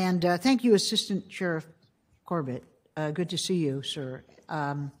 And thank you, Assistant Sheriff Corbett. Good to see you, sir.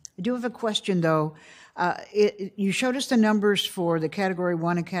 I do have a question, though. You showed us the numbers for the Category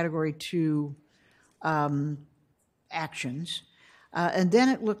 1 and Category 2 actions. And then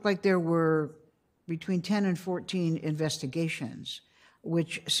it looked like there were between 10 and 14 investigations,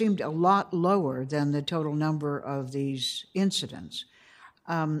 which seemed a lot lower than the total number of these incidents.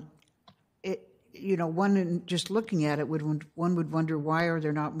 One just looking at it, one would wonder, why are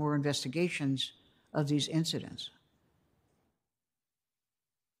there not more investigations of these incidents?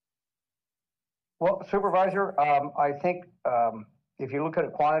 Well, Supervisor, I think if you look at a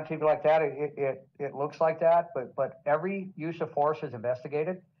quantity like that, it looks like that, but every use of force is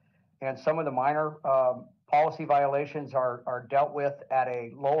investigated, and some of the minor policy violations are dealt with at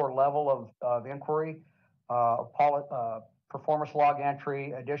a lower level of inquiry, performance log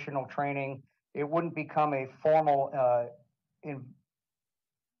entry, additional training. It wouldn't become a formal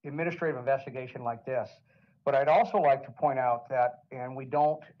administrative investigation like this. But I'd also like to point out that, and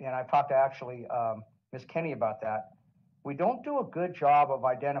I've talked to actually Ms. Kenny about that, we don't do a good job of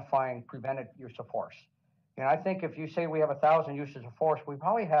identifying prevented use of force. And I think if you say we have 1,000 uses of force, we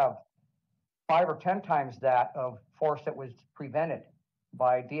probably have 5 or 10 times that of force that was prevented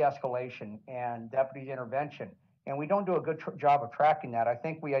by de-escalation and deputy intervention. And we don't do a good job of tracking that. I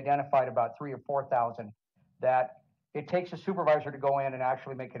think we identified about 3,000 or 4,000 that it takes a supervisor to go in and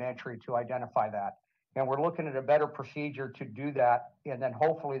actually make an entry to identify that. And we're looking at a better procedure to do that. And then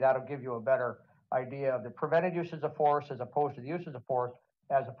hopefully that'll give you a better idea of the prevented uses of force as opposed to the uses of force,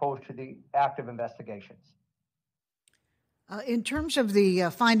 as opposed to the active investigations. In terms of the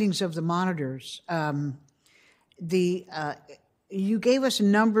findings of the monitors, you gave us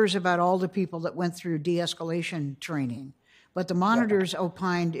numbers about all the people that went through de-escalation training, but the monitors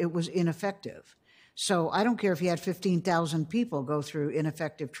opined it was ineffective. So I don't care if you had 15,000 people go through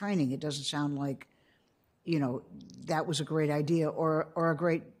ineffective training. It doesn't sound like, that was a great idea or a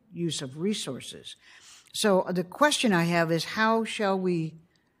great use of resources. So the question I have is, how shall we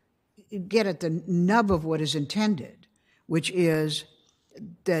get at the nub of what is intended, which is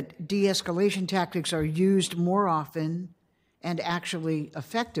that de-escalation tactics are used more often and actually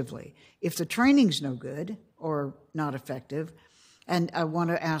effectively? If the training's no good or not effective, and I want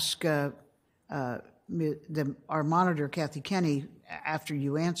to ask our monitor, Kathy Kenny, after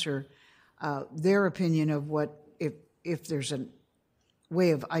you answer, their opinion of what if there's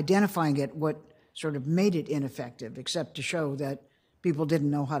way of identifying it, what sort of made it ineffective, except to show that people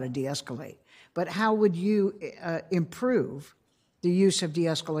didn't know how to de-escalate. But how would you improve the use of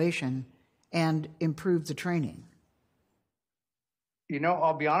de-escalation and improve the training?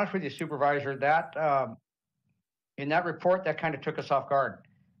 I'll be honest with you, Supervisor, that in that report, that kind of took us off guard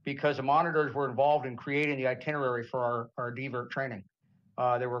because the monitors were involved in creating the itinerary for our DVERT training.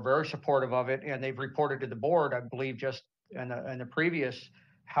 They were very supportive of it, and they've reported to the board, I believe, just in the previous,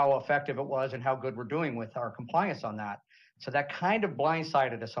 how effective it was and how good we're doing with our compliance on that. So that kind of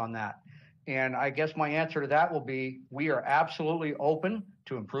blindsided us on that. And I guess my answer to that will be, we are absolutely open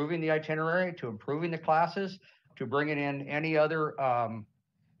to improving the itinerary, to improving the classes, to bringing in any other,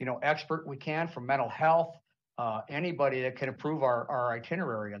 expert we can from mental health, anybody that can improve our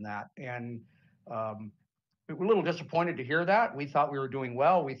itinerary on that. And we're a little disappointed to hear that. We thought we were doing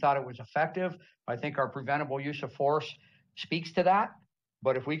well. We thought it was effective. I think our preventable use of force speaks to that.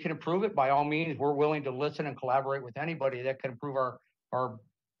 But if we can improve it, by all means, we're willing to listen and collaborate with anybody that can improve our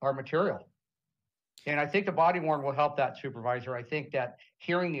material. And I think the body worn will help that, Supervisor. I think that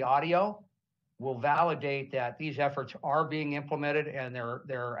hearing the audio will validate that these efforts are being implemented and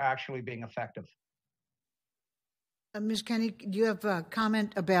they're actually being effective. Ms. Kenny, do you have a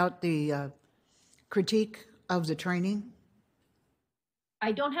comment about the critique of the training?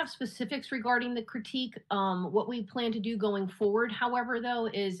 I don't have specifics regarding the critique. What we plan to do going forward, however, though,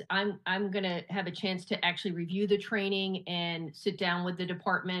 is I'm going to have a chance to actually review the training and sit down with the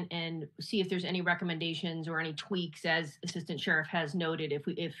department and see if there's any recommendations or any tweaks, as Assistant Sheriff has noted.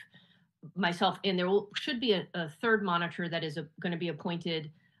 If myself, and should be a third monitor that is going to be appointed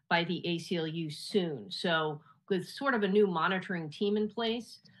by the ACLU soon. So with sort of a new monitoring team in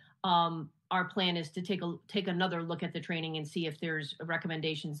place, our plan is to take another look at the training and see if there's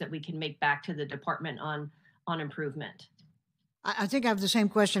recommendations that we can make back to the department on improvement. I think I have the same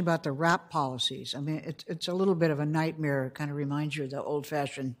question about the RAP policies. I mean, it's a little bit of a nightmare. It kind of reminds you of the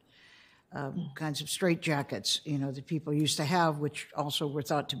old-fashioned kinds of straitjackets, that people used to have, which also were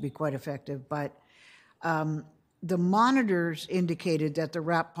thought to be quite effective. But the monitors indicated that the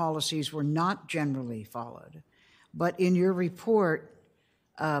RAP policies were not generally followed. But in your report,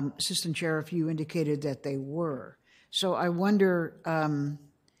 Assistant Sheriff, you indicated that they were. So I wonder, I'm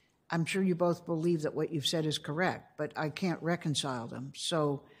sure you both believe that what you've said is correct, but I can't reconcile them.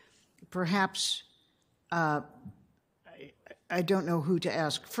 So perhaps, I don't know who to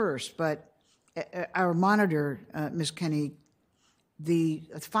ask first, but our monitor, Ms. Kenny, the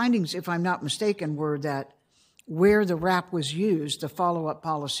findings, if I'm not mistaken, were that where the RAP was used, the follow-up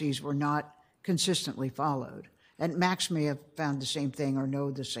policies were not consistently followed. And Max may have found the same thing or know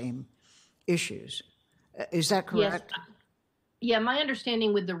the same issues. Is that correct? Yes. Yeah, my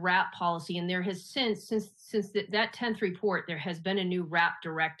understanding with the RAP policy, and there has since that 10th report, there has been a new RAP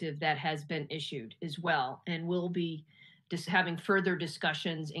directive that has been issued as well. And we'll be just having further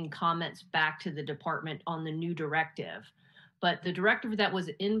discussions and comments back to the department on the new directive. But the directive that was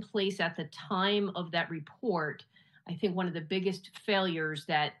in place at the time of that report, I think one of the biggest failures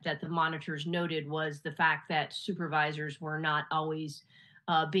that the monitors noted was the fact that supervisors were not always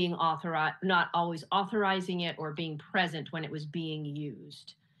authorizing it or being present when it was being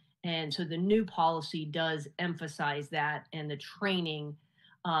used. And so the new policy does emphasize that, and the training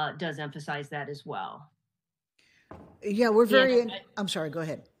does emphasize that as well. Yeah, we're very, I'm sorry, go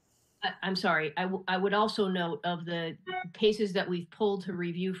ahead. I'm sorry. I would also note, of the cases that we've pulled to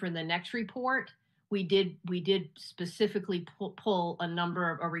review for the next report, we did specifically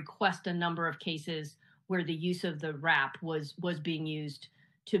request a number of cases where the use of the RAP was being used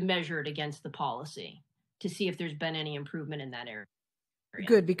to measure it against the policy to see if there's been any improvement in that area.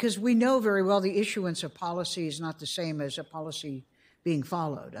 Good, because we know very well the issuance of policy is not the same as a policy being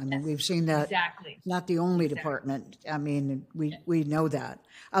followed. I mean, yes, we've seen that. Exactly. Not the only department. I mean, we know that.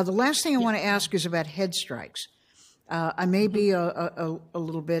 The last thing I want to ask is about head strikes. I may be a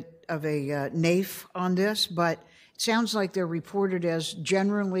little bit of a naif on this, but it sounds like they're reported as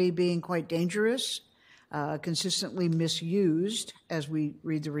generally being quite dangerous, consistently misused, as we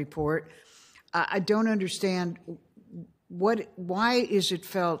read the report. I don't understand why is it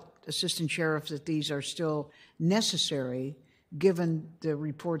felt, Assistant Sheriff, that these are still necessary given the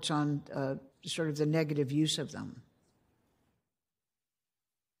reports on sort of the negative use of them?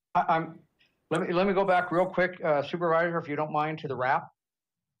 Let me go back real quick, Supervisor, if you don't mind, to the RAP.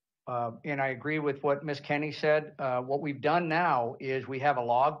 And I agree with what Ms. Kenny said. What we've done now is we have a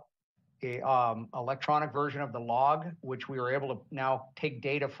log, electronic version of the log, which we were able to now take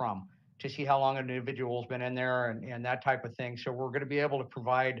data from to see how long an individual's been in there and that type of thing. So we're going to be able to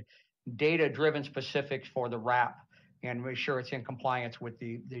provide data-driven specifics for the RAP. and make sure it's in compliance with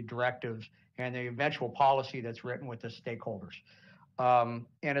the directives and the eventual policy that's written with the stakeholders.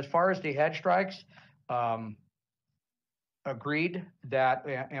 And as far as the head strikes, agreed that,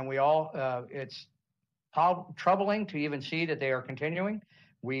 and we all, it's troubling to even see that they are continuing.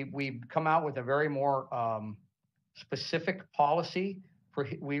 We've come out with a very more specific policy.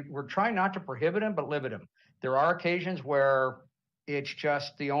 We're trying not to prohibit them, but limit them. There are occasions where it's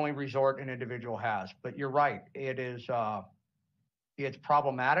just the only resort an individual has. But you're right, it is it's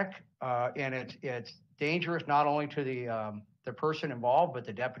problematic, and it's dangerous not only to the person involved, but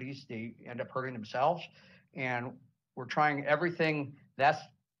the deputies. They end up hurting themselves, and we're trying everything. That's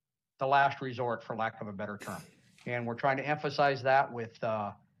the last resort, for lack of a better term. And we're trying to emphasize that with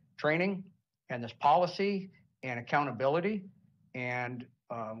training and this policy and accountability. And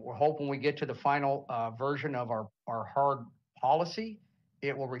we're hoping we get to the final version of our hard policy,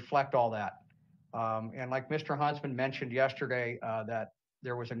 it will reflect all that. And like Mr. Huntsman mentioned yesterday, that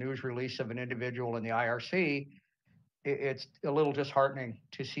there was a news release of an individual in the IRC, it's a little disheartening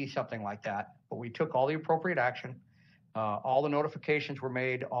to see something like that. But we took all the appropriate action. All the notifications were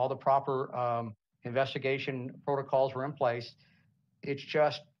made, all the proper investigation protocols were in place. It's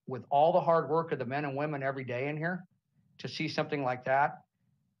just with all the hard work of the men and women every day in here, to see something like that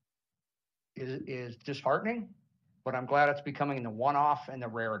is disheartening, but I'm glad it's becoming the one-off and the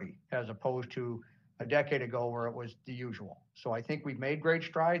rarity, as opposed to a decade ago where it was the usual. So I think we've made great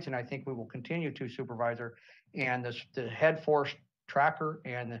strides, and I think we will continue to, Supervisor. And the head force tracker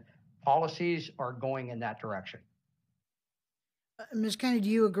and the policies are going in that direction. Ms. Kennedy, do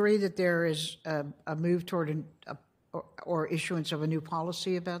you agree that there is a move toward or issuance of a new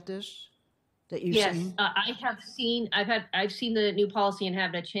policy about this that you've seen? Yes, I've seen the new policy and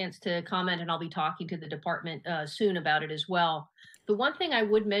had a chance to comment, and I'll be talking to the department soon about it as well. The one thing I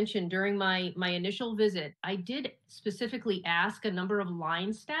would mention during my initial visit, I did specifically ask a number of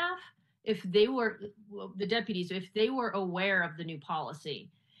line staff if they were, the deputies, if they were aware of the new policy.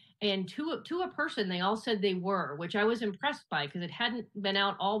 And to a person, they all said they were, which I was impressed by, because it hadn't been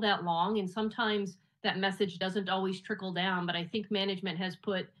out all that long. And sometimes that message doesn't always trickle down. But I think management has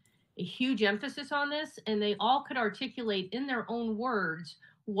put a huge emphasis on this, and they all could articulate in their own words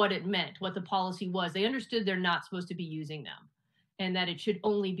what it meant, what the policy was. They understood they're not supposed to be using them, and that it should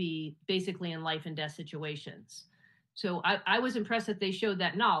only be basically in life and death situations. So I was impressed that they showed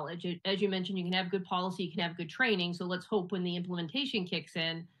that knowledge. As you mentioned, you can have good policy, you can have good training. So let's hope when the implementation kicks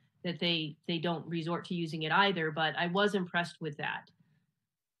in that they don't resort to using it either. But I was impressed with that.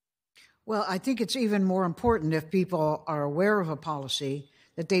 Well, I think it's even more important, if people are aware of a policy,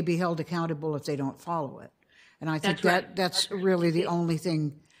 that they be held accountable if they don't follow it. And I think that's really the only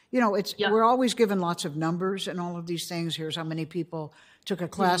thing. You know, we're always given lots of numbers and all of these things. Here's how many people took a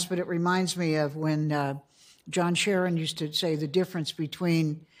class, but it reminds me of when John Sharon used to say the difference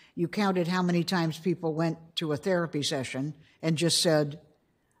between, you counted how many times people went to a therapy session and just said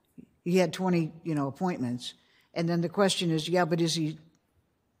he had 20, appointments. And then the question is, but is he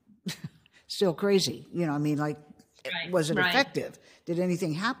still crazy? I mean, like, was it effective? Did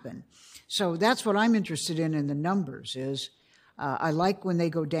anything happen? So that's what I'm interested in the numbers is, I like when they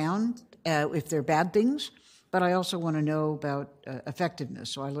go down if they're bad things, but I also want to know about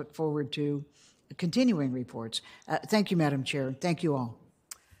effectiveness. So I look forward to continuing reports. Thank you, Madam Chair. Thank you all.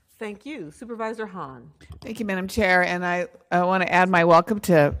 Thank you. Supervisor Hahn. Thank you, Madam Chair. And I want to add my welcome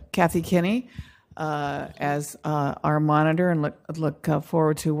to Kathy Kinney as our monitor, and look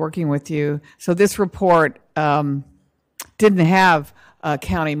forward to working with you. So this report didn't have a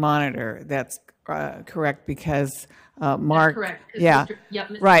county monitor. That's correct, because Mark. That's correct.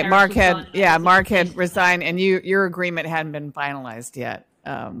 Mr. Right. Mark had resigned, and your agreement hadn't been finalized yet.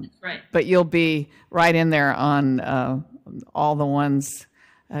 Right. But you'll be right in there on all the ones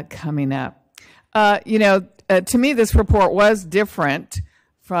coming up. To me, this report was different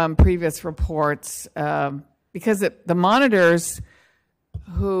from previous reports because the monitors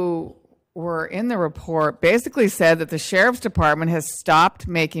who were in the report basically said that the Sheriff's Department has stopped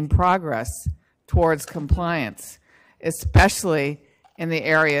making progress towards compliance, especially in the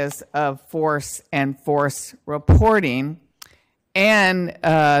areas of force and force reporting. And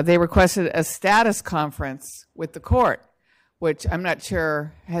they requested a status conference with the court, which I'm not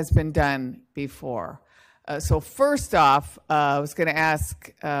sure has been done before. So first off, I was going to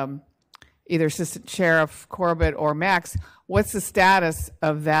ask either Assistant Sheriff Corbett or Max, what's the status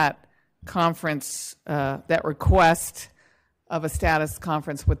of that conference, that request of a status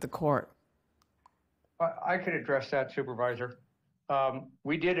conference with the court? I could address that, Supervisor.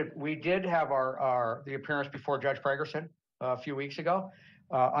 We did have the appearance before Judge Pregerson a few weeks ago.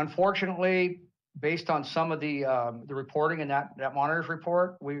 Unfortunately, based on some of the reporting in that monitor's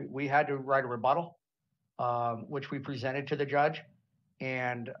report, we had to write a rebuttal, which we presented to the judge,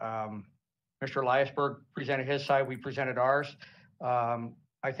 and Mr. Eliasberg presented his side, we presented ours.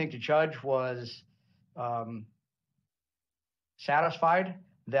 I think the judge was satisfied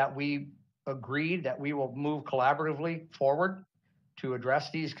that we agreed that we will move collaboratively forward to address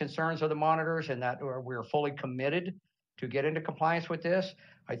these concerns of the monitors, and that we're fully committed to get into compliance with this.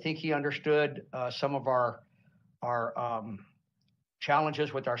 I think he understood some of our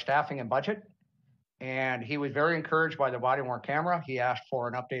challenges with our staffing and budget, and he was very encouraged by the body-worn camera. He asked for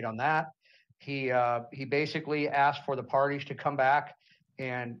an update on that. He basically asked for the parties to come back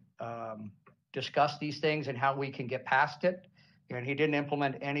and discuss these things and how we can get past it. And he didn't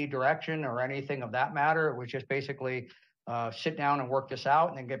implement any direction or anything of that matter. It was just basically sit down and work this out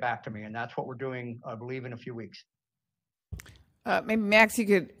and then get back to me. And that's what we're doing, I believe, in a few weeks. Maybe Max, you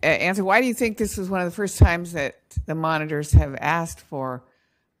could answer. Why do you think this was one of the first times that the monitors have asked for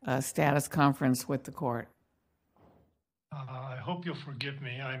a status conference with the court? I hope you'll forgive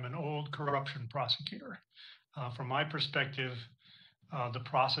me. I'm an old corruption prosecutor. From my perspective, the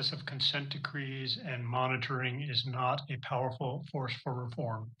process of consent decrees and monitoring is not a powerful force for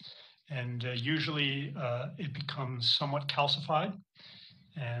reform. And usually it becomes somewhat calcified.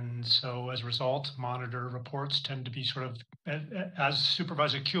 And so as a result, monitor reports tend to be sort of, as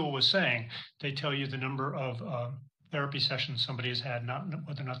Supervisor Kuehl was saying, they tell you the number of therapy sessions somebody has had, not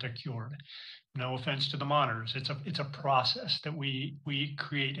whether or not they're cured. No offense to the monitors. It's a process that we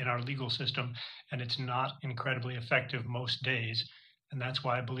create in our legal system, and it's not incredibly effective most days. And that's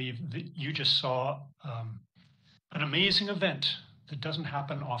why I believe that you just saw an amazing event that doesn't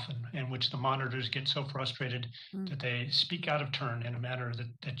happen often, in which the monitors get so frustrated that they speak out of turn in a manner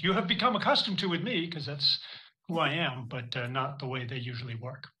that you have become accustomed to with me, because that's who I am, but not the way they usually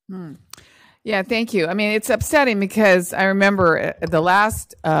work. Yeah, thank you. I mean, it's upsetting because I remember at the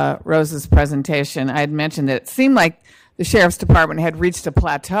last Rose's presentation, I had mentioned that it seemed like the Sheriff's Department had reached a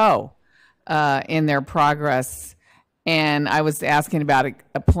plateau in their progress, and I was asking about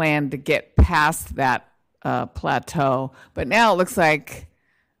a plan to get past that plateau. But now it looks like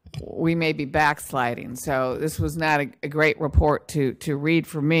we may be backsliding. So this was not a great report to read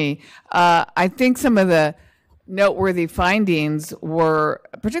for me. I think some of the noteworthy findings were,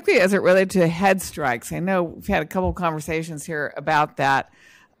 particularly as it related to head strikes. I know we've had a couple of conversations here about that.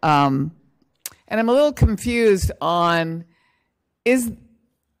 And I'm a little confused on, is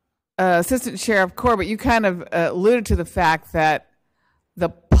Assistant Sheriff Corbett, you kind of alluded to the fact that the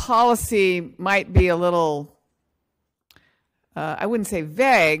policy might be a little, I wouldn't say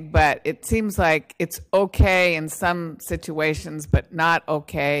vague, but it seems like it's okay in some situations, but not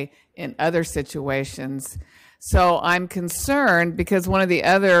okay in other situations. So I'm concerned because one of the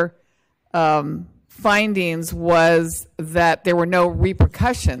other findings was that there were no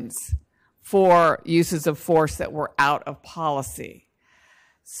repercussions for uses of force that were out of policy.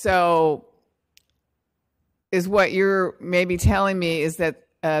 So is what you're maybe telling me is that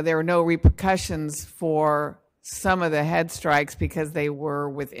there were no repercussions for some of the head strikes because they were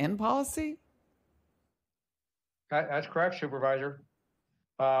within policy? That's correct, Supervisor.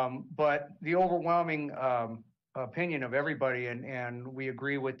 But the overwhelming opinion of everybody, and we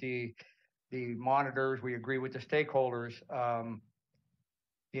agree with the monitors, we agree with the stakeholders.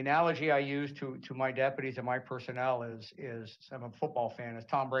 The analogy I use to my deputies and my personnel is I'm a football fan, is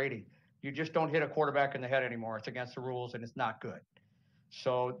Tom Brady. You just don't hit a quarterback in the head anymore. It's against the rules and it's not good.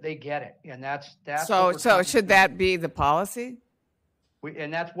 So they get it, and that's. So should that be the policy?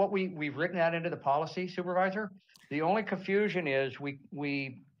 And that's what we've written that into the policy, Supervisor. The only confusion is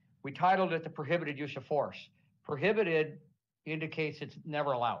we titled it the prohibited use of force. Prohibited indicates it's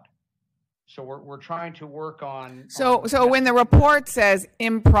never allowed. So we're trying to work on. So when the report says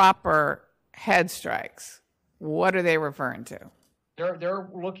improper head strikes, what are they referring to? They're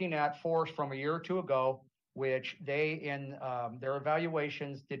looking at force from a year or two ago, which they, in their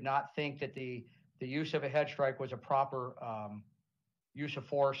evaluations, did not think that the use of a head strike was a proper use of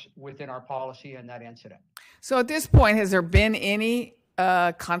force within our policy in that incident. So at this point, has there been any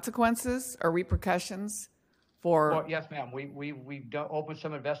consequences or repercussions for? Well, yes, ma'am. We've opened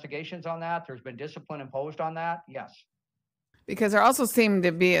some investigations on that. There's been discipline imposed on that. Yes. Because there also seemed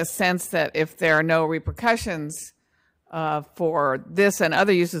to be a sense that if there are no repercussions for this and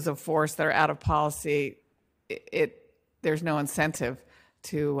other uses of force that are out of policy, there's no incentive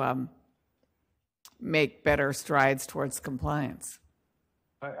to make better strides towards compliance.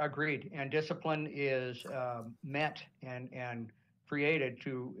 Agreed. And discipline is meant and created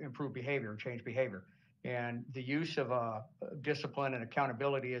to improve behavior, change behavior. And the use of discipline and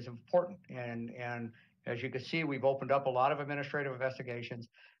accountability is important. And as you can see, we've opened up a lot of administrative investigations.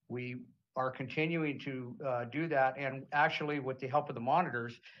 We are continuing to do that. And actually, with the help of the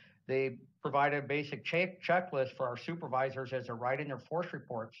monitors, they provide a basic checklist for our supervisors as they're writing their force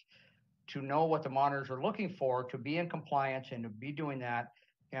reports to know what the monitors are looking for to be in compliance and to be doing that.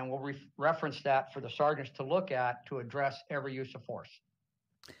 And we'll reference that for the sergeants to look at to address every use of force.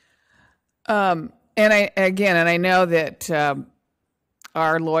 And I know that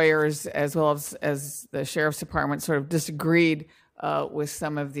our lawyers, as well as the sheriff's department, sort of disagreed with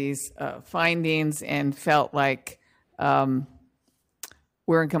some of these findings and felt like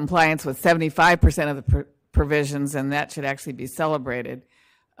we're in compliance with 75% of the provisions, and that should actually be celebrated.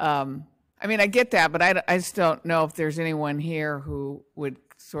 I mean, I get that, but I just don't know if there's anyone here who would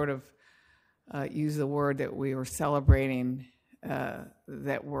sort of use the word that we were celebrating,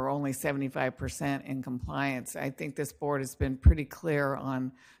 that we're only 75% in compliance. I think this board has been pretty clear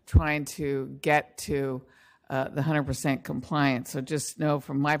on trying to get to the 100% compliance. So just know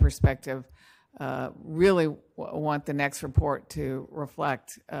from my perspective, really want the next report to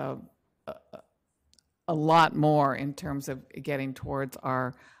reflect a lot more in terms of getting towards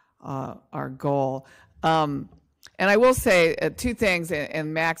our goal. And I will say two things,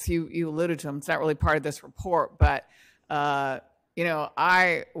 and Max, you alluded to them. It's not really part of this report, but you know,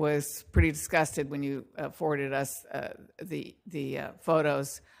 I was pretty disgusted when you forwarded us the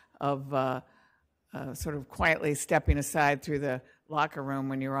photos of sort of quietly stepping aside through the locker room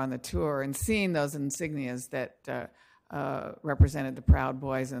when you were on the tour and seeing those insignias that represented the Proud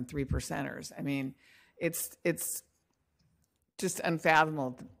Boys and 3 percenters. I mean, it's just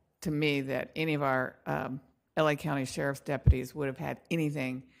unfathomable to me that any of our LA County Sheriff's deputies would have had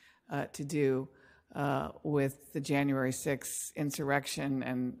anything to do with the January 6th insurrection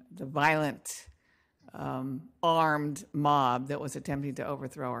and the violent armed mob that was attempting to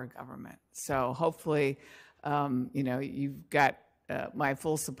overthrow our government. So hopefully, you know, you've got my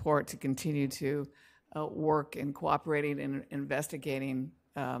full support to continue to work in cooperating and investigating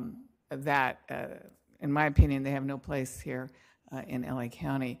that. In my opinion, they have no place here in LA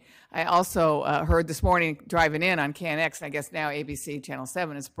County. I also heard this morning driving in on CanX, and I guess now ABC Channel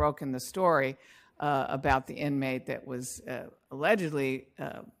 7 has broken the story about the inmate that was allegedly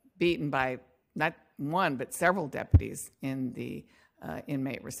beaten by not one, but several deputies in the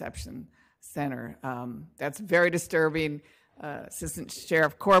inmate reception center. That's very disturbing. Assistant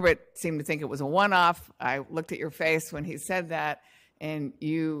Sheriff Corbett seemed to think it was a one-off. I looked at your face when he said that, and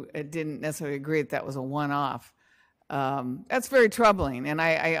you didn't necessarily agree that that was a one-off. That's very troubling, and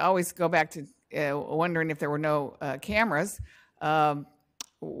I always go back to wondering if there were no cameras,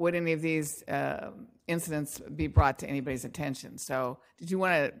 would any of these incidents be brought to anybody's attention? So did you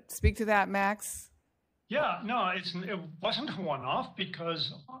want to speak to that, Max? Yeah, no, it wasn't a one-off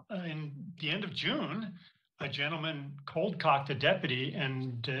because in the end of June, a gentleman cold-cocked a deputy,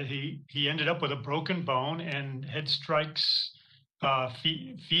 and he ended up with a broken bone and head strikes,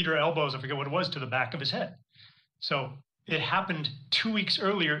 feet or elbows, I forget what it was, to the back of his head. So it happened 2 weeks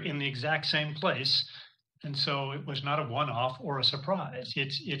earlier in the exact same place. And so it was not a one-off or a surprise.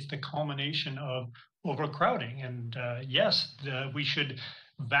 It's the culmination of overcrowding. And yes, we should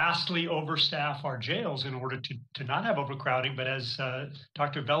vastly overstaff our jails in order to not have overcrowding. But as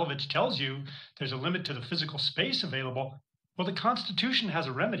Dr. Velovich tells you, there's a limit to the physical space available. Well, the Constitution has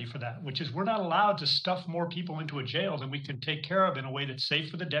a remedy for that, which is we're not allowed to stuff more people into a jail than we can take care of in a way that's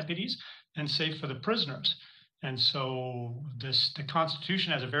safe for the deputies and safe for the prisoners. And so the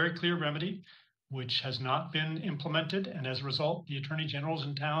Constitution has a very clear remedy, which has not been implemented. And as a result, the Attorney General's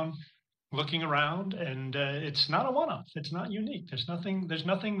in town looking around, and it's not a one-off. It's not unique. There's nothing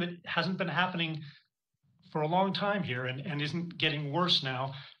that hasn't been happening for a long time here and isn't getting worse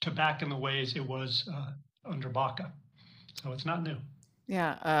now to back in the ways it was under Baca. So it's not new.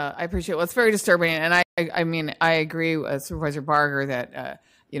 Yeah, I appreciate it. Well, it's very disturbing. And I mean, I agree with Supervisor Barger that,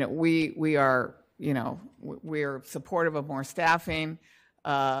 you know, we are, you know, we're supportive of more staffing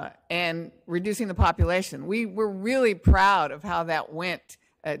and reducing the population. We were really proud of how that went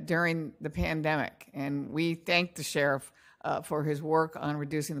during the pandemic. And we thank the sheriff for his work on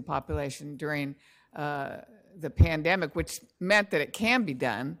reducing the population during the pandemic, which meant that it can be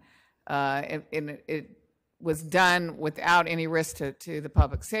done. And it was done without any risk to the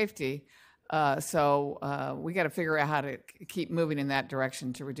public safety. So we got to figure out how to keep moving in that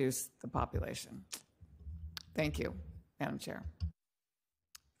direction to reduce the population. Thank you, Madam Chair.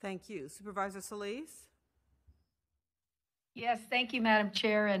 Thank you. Supervisor Solis? Yes, thank you, Madam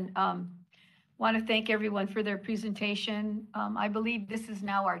Chair, and want to thank everyone for their presentation. I believe this is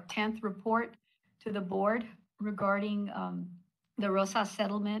now our 10th report to the board regarding the Rosas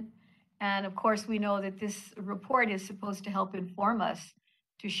settlement. And of course, we know that this report is supposed to help inform us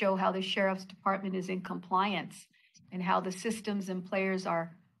to show how the Sheriff's Department is in compliance and how the systems and players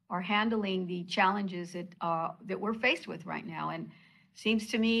are handling the challenges that we're faced with right now. And seems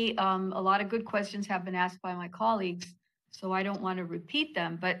to me a lot of good questions have been asked by my colleagues, so I don't want to repeat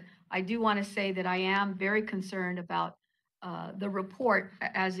them, but I do want to say that I am very concerned about the report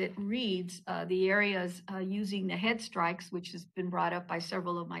as it reads, the areas using the head strikes, which has been brought up by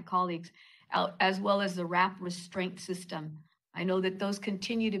several of my colleagues, as well as the RAP restraint system. I know that those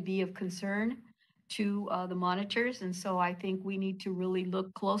continue to be of concern to the monitors, and so I think we need to really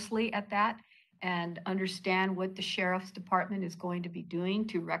look closely at that and understand what the Sheriff's Department is going to be doing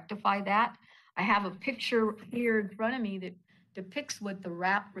to rectify that. I have a picture here in front of me that depicts what the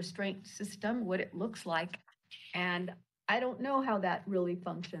RAP restraint system, what it looks like, and I don't know how that really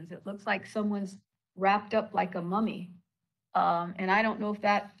functions. It looks like someone's wrapped up like a mummy, and I don't know if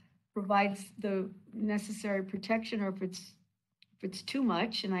that provides the necessary protection or if it's too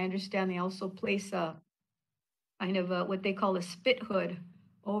much. And I understand they also place a kind of what they call a spit hood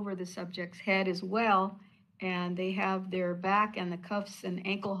over the subject's head as well, and they have their back and the cuffs and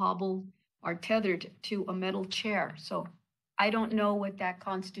ankle hobble are tethered to a metal chair. So I don't know what that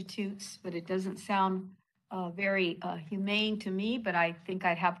constitutes, but it doesn't sound very humane to me, but I think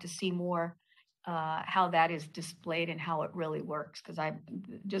I'd have to see more how that is displayed and how it really works, because I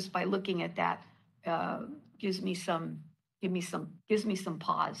just by looking at that gives me some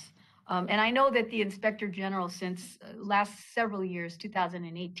pause. And I know that the Inspector General, since last several years,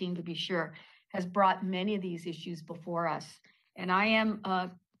 2018 to be sure, has brought many of these issues before us. And I am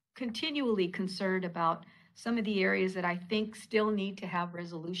continually concerned about some of the areas that I think still need to have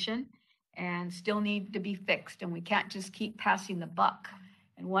resolution and still need to be fixed. And we can't just keep passing the buck.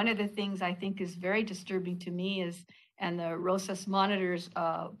 And one of the things I think is very disturbing to me is, and the Rosas monitors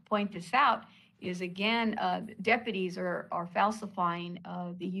point this out, is again, deputies are falsifying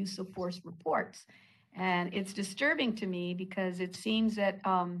the use of force reports. And it's disturbing to me because it seems that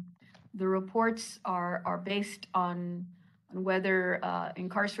the reports are based on whether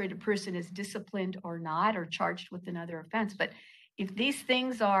incarcerated person is disciplined or not, or charged with another offense. But if these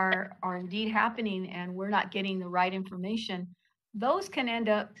things are indeed happening and we're not getting the right information, those can end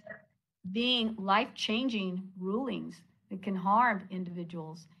up being life-changing rulings that can harm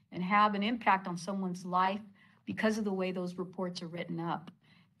individuals and have an impact on someone's life because of the way those reports are written up.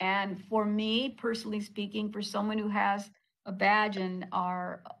 And for me, personally speaking, for someone who has a badge and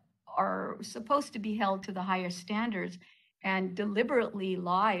are supposed to be held to the higher standards and deliberately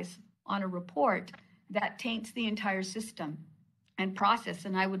lies on a report, that taints the entire system and process.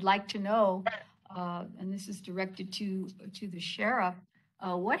 And I would like to know, and this is directed to the sheriff,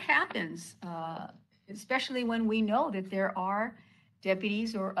 what happens, especially when we know that there are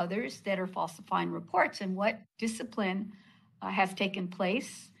deputies or others that are falsifying reports, and what discipline has taken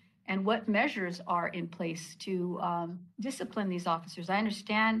place and what measures are in place to discipline these officers. I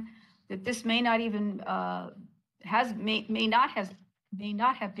understand that this may not even may not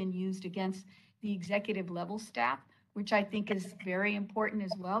have been used against the executive level staff, which I think is very important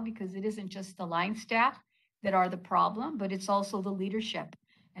as well, because it isn't just the line staff that are the problem, but it's also the leadership.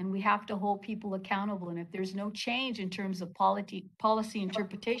 And we have to hold people accountable. And if there's no change in terms of policy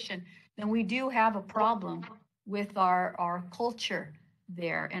interpretation, then we do have a problem with our culture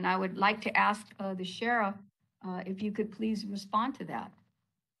there. And I would like to ask the sheriff if you could please respond to that.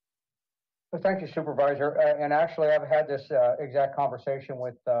 Well, thank you, Supervisor. And actually, I've had this exact conversation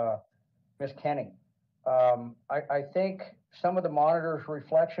with Ms. Kenny. I think some of the monitor's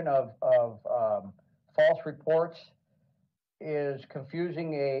reflection of false reports is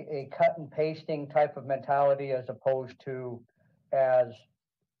confusing a cut and pasting type of mentality as opposed to as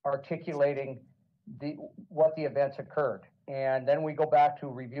articulating what the events occurred. And then we go back to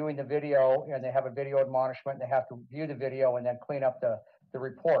reviewing the video, and they have a video admonishment, and they have to view the video and then clean up the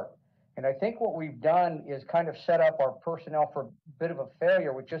report. And I think what we've done is kind of set up our personnel for a bit of a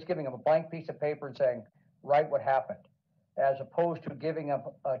failure with just giving them a blank piece of paper and saying, write what happened, as opposed to giving them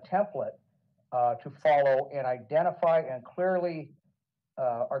a template to follow and identify and clearly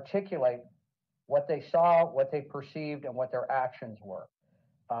articulate what they saw, what they perceived, and what their actions were.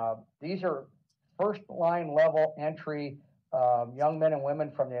 These are first line level entry young men and women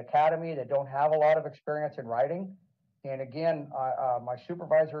from the academy that don't have a lot of experience in writing. And again, my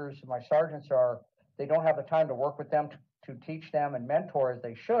supervisors, my sergeants they don't have the time to work with them to teach them and mentor as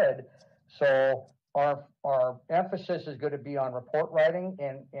they should. So our emphasis is going to be on report writing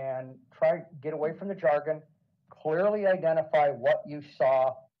and try to get away from the jargon, clearly identify what you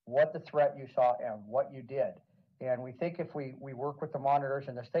saw, what the threat you saw and what you did. And we think if we work with the monitors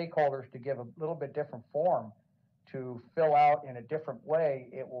and the stakeholders to give a little bit different form to fill out in a different way,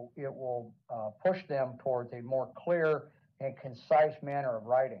 it will push them towards a more clear and concise manner of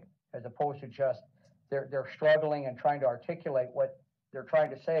writing, as opposed to just they're struggling and trying to articulate what they're trying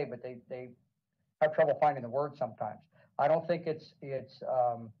to say, but they have trouble finding the words sometimes. I don't think it's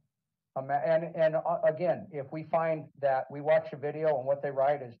again, if we find that we watch a video and what they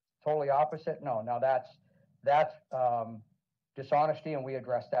write is totally opposite, no, now that's dishonesty, and we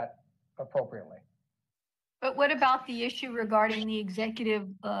address that appropriately. But what about the issue regarding the executive,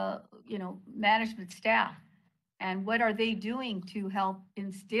 management staff? And what are they doing to help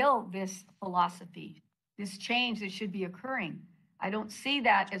instill this philosophy, this change that should be occurring? I don't see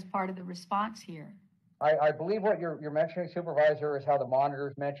that as part of the response here. I believe what you're mentioning, Supervisor, is how the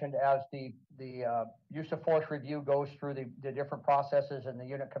monitors mentioned as the use of force review goes through the different processes and the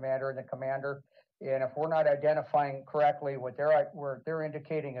unit commander and the commander. And if we're not identifying correctly what they're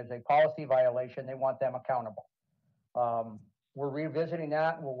indicating as a policy violation, they want them accountable. We're revisiting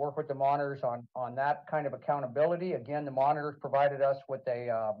that, and we'll work with the monitors on that kind of accountability. Again, the monitors provided us with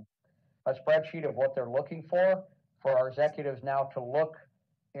a spreadsheet of what they're looking for our executives now to look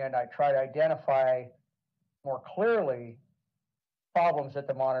and I try to identify more clearly problems that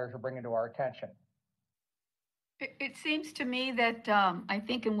the monitors are bringing to our attention. It seems to me that I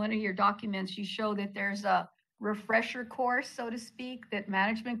think in one of your documents you show that there's a refresher course, so to speak, that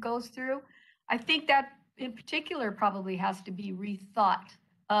management goes through. I think that in particular probably has to be rethought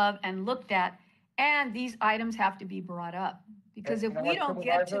of and looked at, and these items have to be brought up. Because if we don't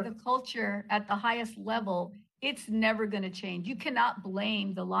get to the culture at the highest level, it's never going to change. You cannot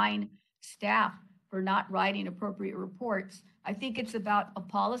blame the line staff for not writing appropriate reports. I think it's about a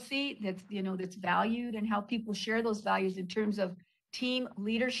policy that's valued and how people share those values in terms of team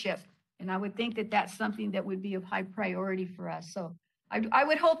leadership. And I would think that that's something that would be of high priority for us. So I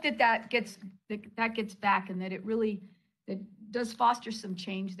would hope that gets back, and that it does foster some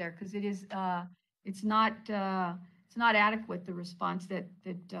change there, because it's not adequate, the response that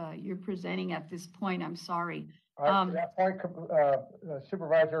you're presenting at this point. I'm sorry. To that point,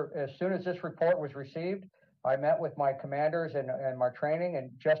 Supervisor, as soon as this report was received, I met with my commanders and my training,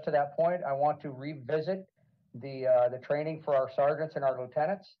 and just to that point, I want to revisit the training for our sergeants and our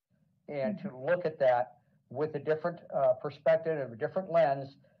lieutenants, and to look at that with a different perspective, a different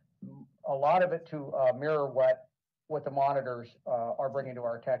lens, a lot of it to mirror what the monitors are bringing to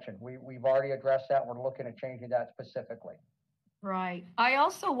our attention. We've already addressed that. We're looking at changing that specifically. Right. I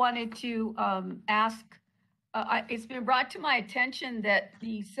also wanted to ask, it's been brought to my attention that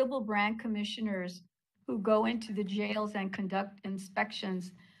the civil brand commissioners who go into the jails and conduct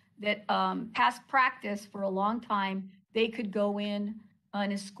inspections, that past practice for a long time, they could go in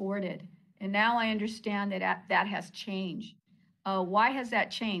unescorted. And now I understand that that has changed. Why has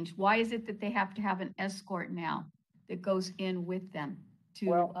that changed? Why is it that they have to have an escort now that goes in with them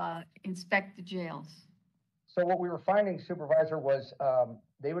to inspect the jails? So what we were finding, Supervisor, was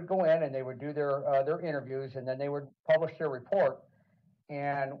they would go in and they would do their interviews, and then they would publish their report.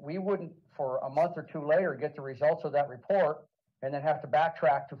 And we wouldn't, for a month or two later, get the results of that report, and then have to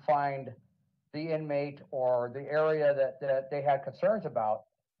backtrack to find the inmate or the area that they had concerns about.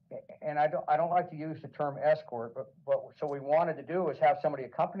 And I don't like to use the term escort, but so we wanted to do is have somebody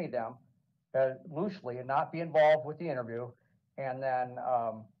accompany them loosely and not be involved with the interview. And then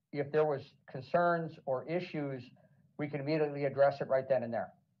if there was concerns or issues, we can immediately address it right then and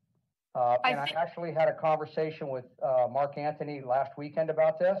there. I actually had a conversation with Mark Anthony last weekend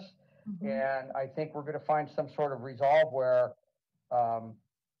about this, and I think we're going to find some sort of resolve where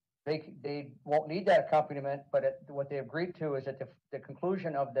they won't need that accompaniment, but what they agreed to is at the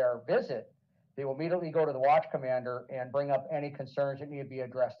conclusion of their visit, they will immediately go to the watch commander and bring up any concerns that need to be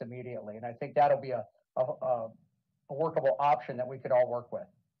addressed immediately. And I think that'll be a workable option that we could all work with.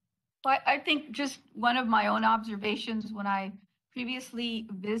 I think just one of my own observations when I previously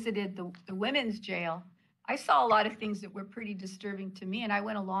visited the women's jail, I saw a lot of things that were pretty disturbing to me, and I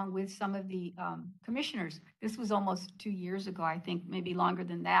went along with some of the commissioners. This was almost 2 years ago, I think, maybe longer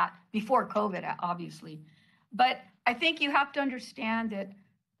than that, before COVID, obviously. But I think you have to understand that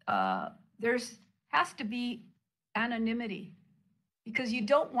has to be anonymity, because you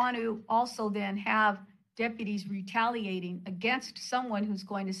don't want to also then have deputies retaliating against someone who's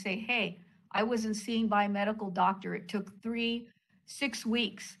going to say, hey, I wasn't seen by a medical doctor. It took 6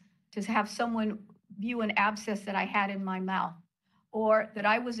 weeks to have someone view an abscess that I had in my mouth, or that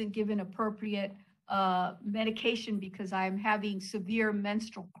I wasn't given appropriate medication because I'm having severe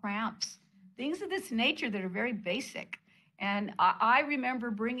menstrual cramps, things of this nature that are very basic. And I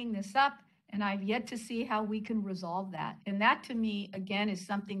remember bringing this up, and I've yet to see how we can resolve that. And that, to me, again, is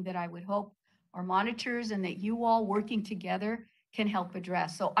something that I would hope our monitors and that you all working together can help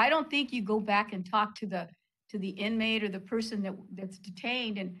address. So I don't think you go back and talk to the inmate or the person that's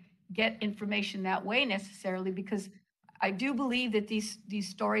detained and get information that way necessarily, because I do believe that these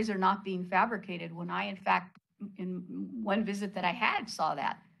stories are not being fabricated. When I, in fact, in one visit that I had, saw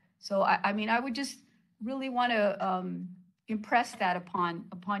that. So I mean, I would just really want to impress that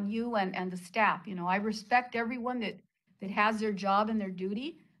upon you and the staff. You know, I respect everyone that has their job and their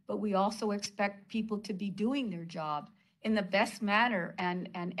duty, but we also expect people to be doing their job in the best manner and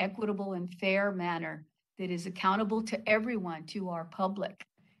equitable and fair manner that is accountable to everyone, to our public.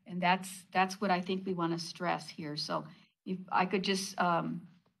 And that's what I think we want to stress here. So if I could just,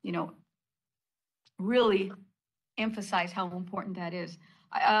 you know, really emphasize how important that is.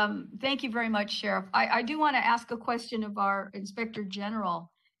 Thank you very much, Sheriff. I do want to ask a question of our Inspector General,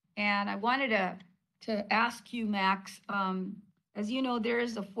 and I wanted to ask you, Max. As you know, there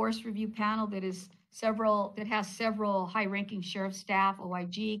is a force review panel that has several high-ranking sheriff staff,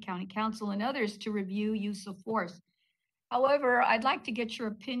 OIG, county council, and others to review use of force. However, I'd like to get your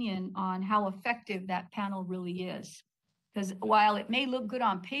opinion on how effective that panel really is. Because while it may look good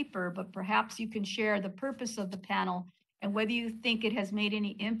on paper, but perhaps you can share the purpose of the panel and whether you think it has made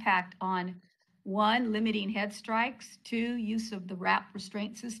any impact on 1, limiting head strikes, 2, use of the RAP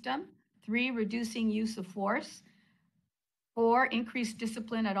restraint system, 3, reducing use of force, 4, increased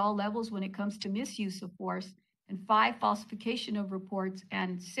discipline at all levels when it comes to misuse of force, and 5, falsification of reports,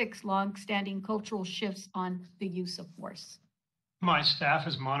 and 6, long-standing cultural shifts on the use of force. My staff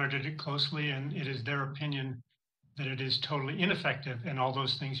has monitored it closely, and it is their opinion that it is totally ineffective in all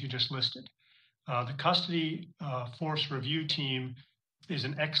those things you just listed. The custody force review team is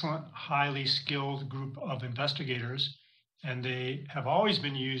an excellent, highly skilled group of investigators, and they have always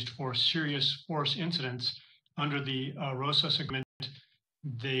been used for serious force incidents. Under the Rosas Agreement,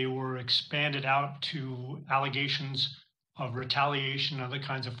 they were expanded out to allegations of retaliation, other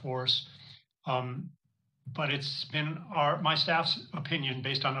kinds of force. But it's been my staff's opinion,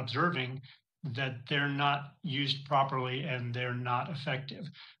 based on observing, that they're not used properly and they're not effective.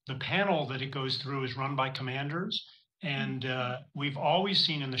 The panel that it goes through is run by commanders, and we've always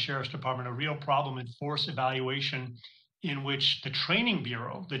seen in the Sheriff's Department a real problem in force evaluation, in which the training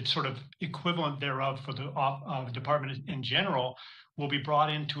bureau, the sort of equivalent thereof for the department in general, will be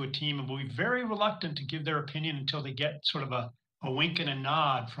brought into a team and will be very reluctant to give their opinion until they get sort of a wink and a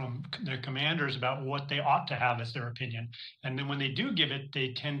nod from their commanders about what they ought to have as their opinion. And then when they do give it,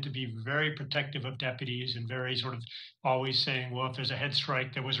 they tend to be very protective of deputies and very sort of always saying, well, if there's a head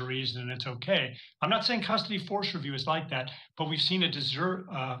strike, there was a reason and it's okay. I'm not saying custody force review is like that, but we've seen a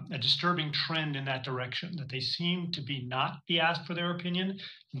disturbing trend in that direction, that they seem to not be asked for their opinion,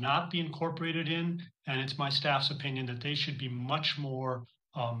 not be incorporated in. And it's my staff's opinion that they should be much more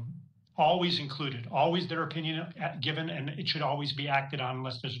always included, always their opinion given, and it should always be acted on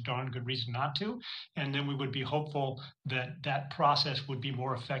unless there's a darn good reason not to. And then we would be hopeful that that process would be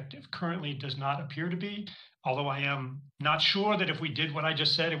more effective. Currently, it does not appear to be, although I am not sure that if we did what I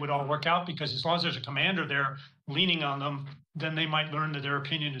just said, it would all work out, because as long as there's a commander there leaning on them, then they might learn that their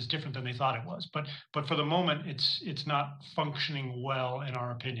opinion is different than they thought it was. But for the moment, it's not functioning well, in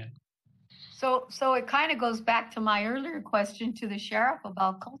our opinion. So it kind of goes back to my earlier question to the sheriff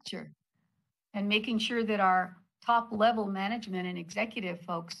about culture, and making sure that our top level management and executive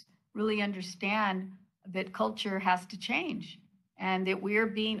folks really understand that culture has to change, and that we're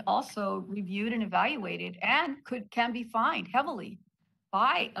being also reviewed and evaluated and can be fined heavily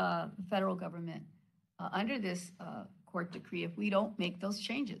by the federal government under this court decree if we don't make those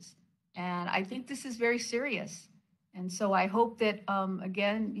changes. And I think this is very serious. And so I hope that,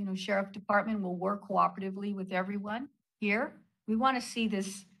 again, you know, Sheriff Department will work cooperatively with everyone here. We want to see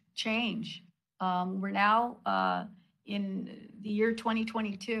this change. We're now in the year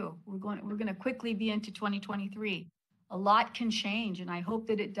 2022. We're going to quickly be into 2023. A lot can change, and I hope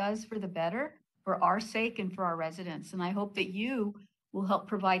that it does for the better, for our sake and for our residents. And I hope that you will help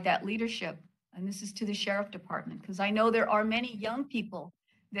provide that leadership. And this is to the Sheriff Department, because I know there are many young people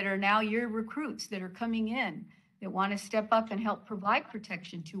that are now your recruits that are coming in that want to step up and help provide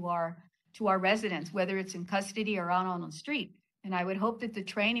protection to our residents, whether it's in custody or out on the street. And I would hope that the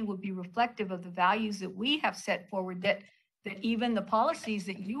training would be reflective of the values that we have set forward, that even the policies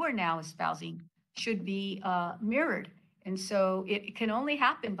that you are now espousing should be mirrored. And so it can only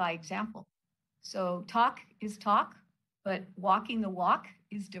happen by example. So talk is talk, but walking the walk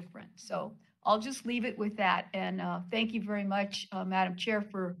is different. So I'll just leave it with that. And thank you very much, Madam Chair,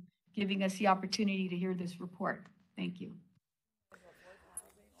 for giving us the opportunity to hear this report. Thank you.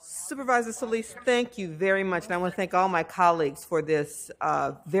 Supervisor Solis, thank you very much. And I want to thank all my colleagues for this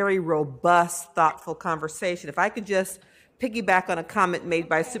very robust, thoughtful conversation. If I could just piggyback on a comment made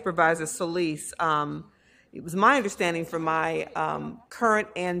by Supervisor Solis, it was my understanding from my current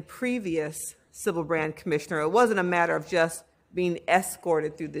and previous civil brand commissioner, it wasn't a matter of just being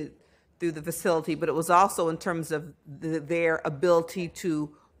escorted through the facility, but it was also in terms of their ability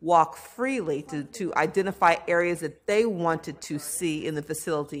to walk freely, to identify areas that they wanted to see in the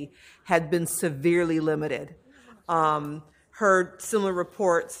facility had been severely limited. Heard similar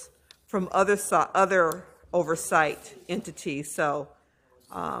reports from other oversight entities. So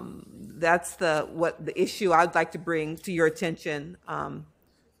that's the issue I'd like to bring to your attention,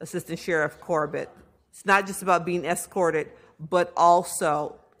 Assistant Sheriff Corbett. It's not just about being escorted, but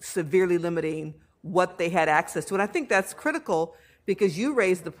also severely limiting what they had access to. And I think that's critical because you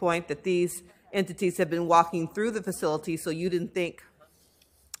raised the point that these entities have been walking through the facility, so you didn't think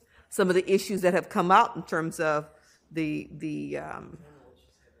some of the issues that have come out in terms of the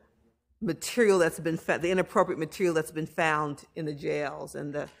material that's been found, the inappropriate material that's been found in the jails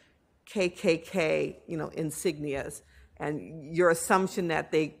and the KKK, insignias, and your assumption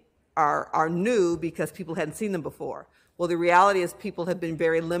that they are new because people hadn't seen them before. Well, the reality is people have been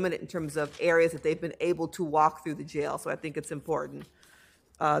very limited in terms of areas that they've been able to walk through the jail. So I think it's important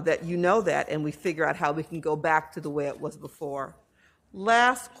that you know that and we figure out how we can go back to the way it was before.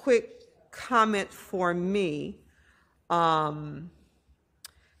 Last quick comment for me has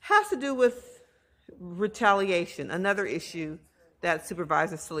to do with retaliation, another issue that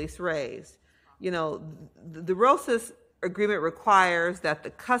Supervisor Solis raised. The ROSAS agreement requires that the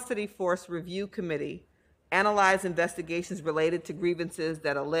Custody Force Review Committee analyze investigations related to grievances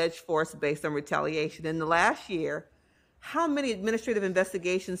that allege force based on retaliation. In the last year, how many administrative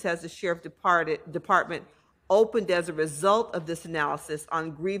investigations has the Sheriff Department opened as a result of this analysis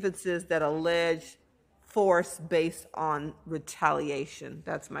on grievances that allege force based on retaliation?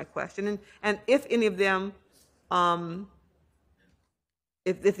 That's my question. And if any of them,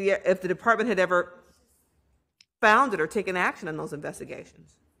 if the department had ever found it or taken action on those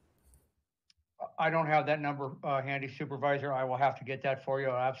investigations. I don't have that number handy, Supervisor. I will have to get that for you.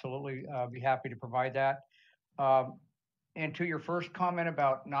 I'll absolutely be happy to provide that. And to your first comment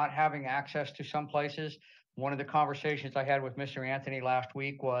about not having access to some places, one of the conversations I had with Mr. Anthony last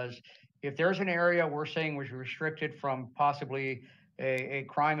week was, if there's an area we're saying was restricted from possibly a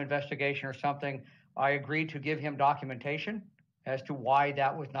crime investigation or something, I agreed to give him documentation as to why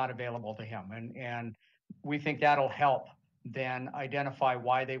that was not available to him. And we think that'll help then identify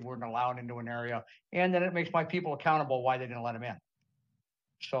why they weren't allowed into an area. And then it makes my people accountable why they didn't let them in.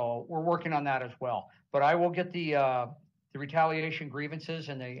 So we're working on that as well. But I will get the retaliation grievances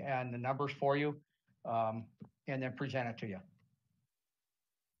and the numbers for you and then present it to you.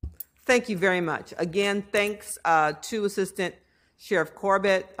 Thank you very much. Again, thanks to Assistant Sheriff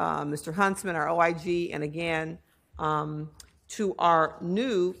Corbett, Mr. Huntsman, our OIG, and again, to our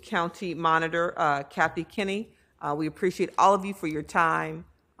new county monitor, Kathy Kinney. We appreciate all of you for your time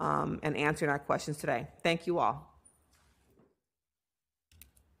and answering our questions today. Thank you all.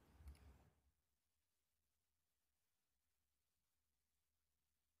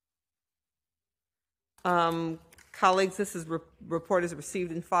 Colleagues, this report is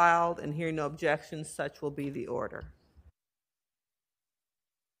received and filed, and hearing no objections, such will be the order.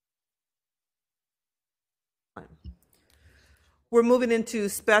 We're moving into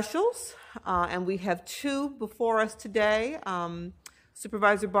specials, and we have two before us today.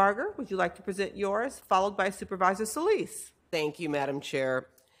 Supervisor Barger, would you like to present yours, followed by Supervisor Solis? Thank you, Madam Chair.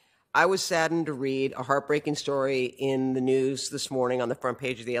 I was saddened to read a heartbreaking story in the news this morning on the front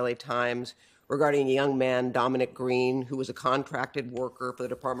page of the LA Times regarding a young man, Dominic Green, who was a contracted worker for the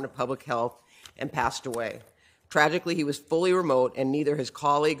Department of Public Health and passed away. Tragically, he was fully remote, and neither his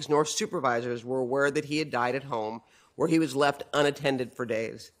colleagues nor supervisors were aware that he had died at home, where he was left unattended for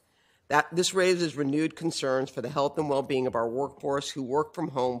days. This raises renewed concerns for the health and well-being of our workforce who work from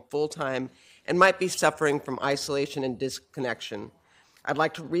home full-time and might be suffering from isolation and disconnection. I'd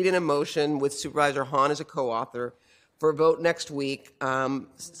like to read in a motion with Supervisor Hahn as a co-author for a vote next week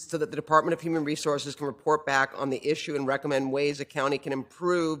so that the Department of Human Resources can report back on the issue and recommend ways the county can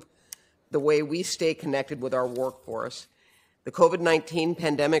improve the way we stay connected with our workforce. The COVID-19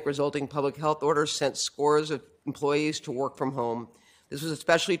 pandemic resulting public health orders sent scores of employees to work from home. This was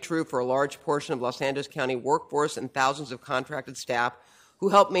especially true for a large portion of Los Angeles County workforce and thousands of contracted staff who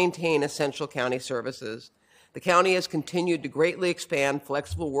help maintain essential county services. The county has continued to greatly expand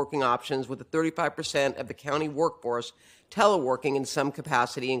flexible working options with 35% of the county workforce teleworking in some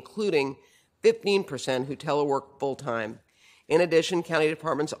capacity, including 15% who telework full-time. In addition, county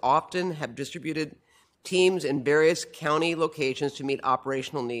departments often have distributed teams in various county locations to meet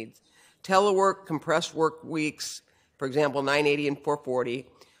operational needs. Telework, compressed work weeks, for example, 980 and 440,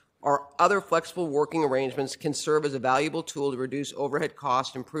 or other flexible working arrangements can serve as a valuable tool to reduce overhead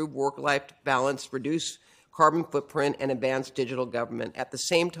costs, improve work-life balance, reduce carbon footprint, and advance digital government. At the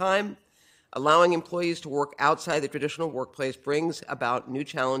same time, allowing employees to work outside the traditional workplace brings about new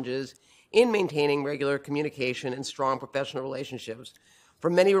challenges in maintaining regular communication and strong professional relationships. For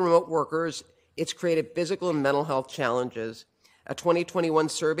many remote workers, it's created physical and mental health challenges. A 2021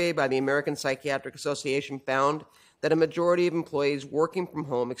 survey by the American Psychiatric Association found that a majority of employees working from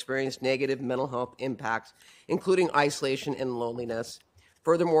home experience negative mental health impacts, including isolation and loneliness.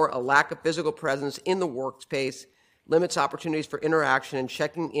 Furthermore, a lack of physical presence in the workspace limits opportunities for interaction and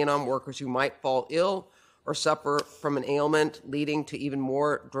checking in on workers who might fall ill or suffer from an ailment, leading to even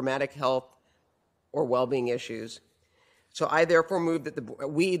more dramatic health or well-being issues. So we therefore move that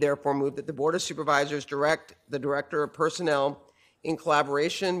the Board of Supervisors direct the Director of Personnel in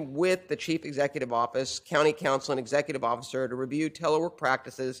collaboration with the Chief Executive Office, County Council, and Executive Officer to review telework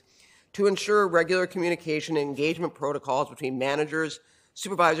practices to ensure regular communication and engagement protocols between managers,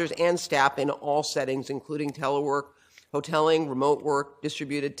 supervisors, and staff in all settings, including telework, hoteling, remote work,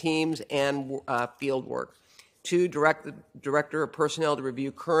 distributed teams, and field work. 2, direct the Director of Personnel to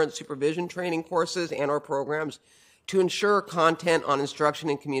review current supervision training courses and/or programs to ensure content on instruction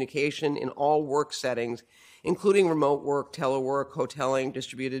and communication in all work settings, including remote work, telework, hoteling,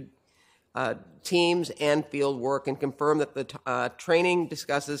 distributed teams, and field work, and confirm that the training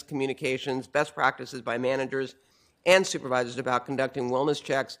discusses communications, best practices by managers and supervisors about conducting wellness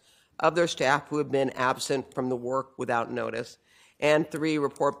checks of their staff who have been absent from the work without notice. And 3,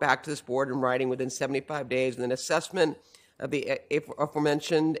 report back to this board in writing within 75 days with an assessment of the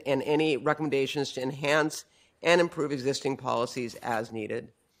aforementioned and any recommendations to enhance and improve existing policies as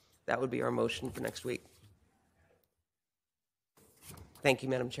needed. That would be our motion for next week. Thank you,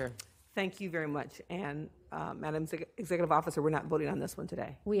 Madam Chair. Thank you very much. And Madam Executive Officer, we're not voting on this one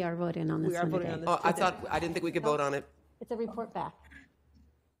today. We are voting on this one today. Oh, I didn't think we could vote on it. It's a report back.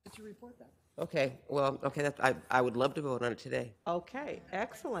 Okay, well, okay, I would love to vote on it today. Okay,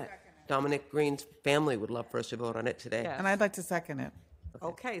 excellent. Dominic Green's family would love for us to vote on it today. Yes. And I'd like to second it.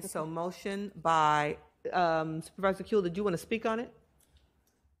 Okay, so motion by Supervisor Kuehl. Did you want to speak on it?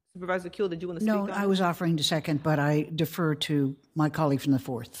 Supervisor Kuehl, did you want to speak on it? No, I was offering to second, but I defer to my colleague from the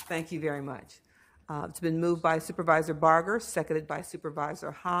 4th. Thank you very much. It's been moved by Supervisor Barger, seconded by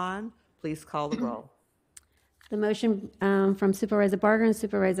Supervisor Hahn. Please call the roll. The motion from Supervisor Barger and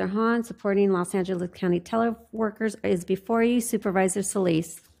Supervisor Hahn supporting Los Angeles County teleworkers is before you. Supervisor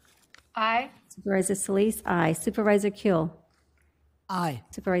Solis. Aye. Supervisor Solis, aye. Supervisor Kuehl. Aye.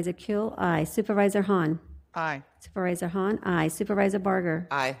 Supervisor Kuehl, aye. Supervisor Hahn. Aye. Supervisor Hahn, aye. Supervisor Barger.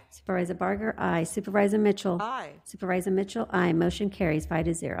 Aye. Supervisor Barger, aye. Supervisor Mitchell. Aye. Supervisor Mitchell, aye. Motion carries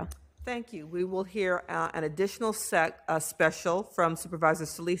 5-0. Thank you. We will hear an additional special from Supervisor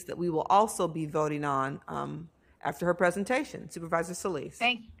Solis that we will also be voting on after her presentation. Supervisor Solis.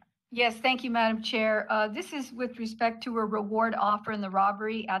 Yes, thank you, Madam Chair. This is with respect to a reward offer in the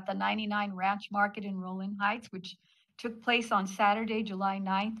robbery at the 99 Ranch Market in Rowland Heights, which took place on Saturday, July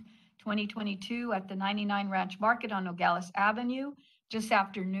 9th, 2022 at the 99 Ranch Market on Nogales Avenue, just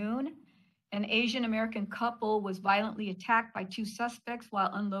after noon. An Asian American couple was violently attacked by 2 suspects while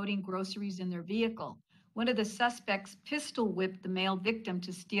unloading groceries in their vehicle. One of the suspects pistol whipped the male victim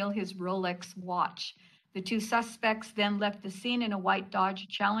to steal his Rolex watch. The 2 suspects then left the scene in a white Dodge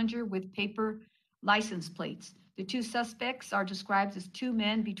Challenger with paper license plates. The 2 suspects are described as 2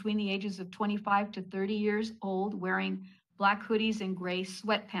 men between the ages of 25 to 30 years old wearing black hoodies and gray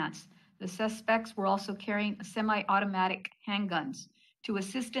sweatpants. The suspects were also carrying semi-automatic handguns. To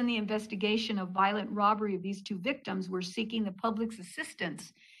assist in the investigation of violent robbery of these 2 victims, we're seeking the public's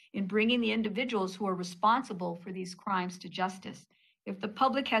assistance in bringing the individuals who are responsible for these crimes to justice. If the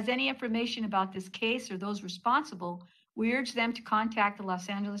public has any information about this case or those responsible, we urge them to contact the Los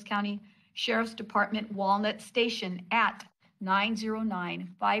Angeles County Sheriff's Department Walnut Station at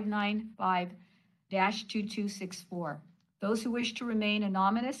 909-595-2264. Those who wish to remain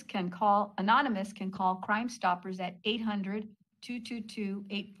anonymous can call Crime Stoppers at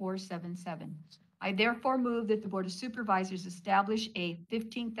 800-222-8477. I therefore move that the Board of Supervisors establish a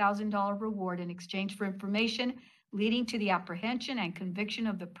 $15,000 reward in exchange for information leading to the apprehension and conviction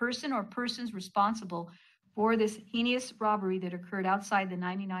of the person or persons responsible for this heinous robbery that occurred outside the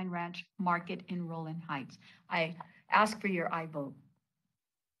 99 Ranch Market in Rowland Heights. I ask for your aye vote.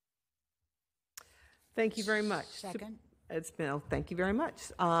 Thank you very much. Second. Thank you very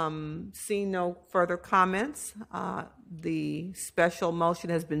much. Seeing no further comments, the special motion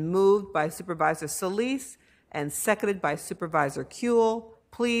has been moved by Supervisor Solis and seconded by Supervisor Kuehl.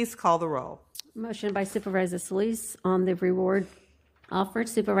 Please call the roll. Motion by Supervisor Solis on the reward offered.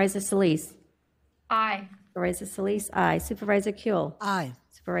 Supervisor Solis. Aye. Supervisor Solis, aye. Supervisor Kuehl. Aye.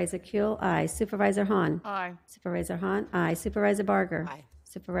 Supervisor Kuehl, aye. Supervisor Hahn. Aye. Supervisor Hahn, aye. Supervisor Barger. Aye.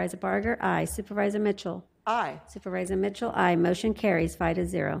 Supervisor Barger, aye. Supervisor Mitchell. Aye. Supervisor Mitchell, aye. Motion carries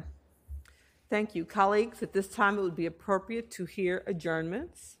 5-0. Thank you. Colleagues, at this time it would be appropriate to hear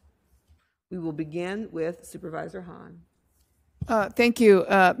adjournments. We will begin with Supervisor Hahn. Thank you,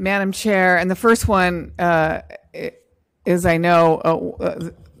 Madam Chair. And the first one is, I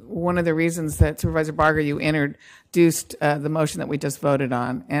know, one of the reasons that Supervisor Barger, you introduced the motion that we just voted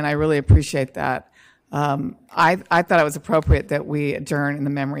on, and I really appreciate that. I thought it was appropriate that we adjourn in the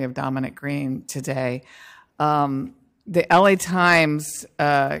memory of Dominic Green today. The LA Times,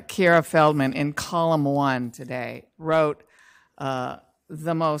 Kiera Feldman, in column 1 today, wrote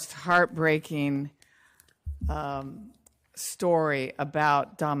the most heartbreaking story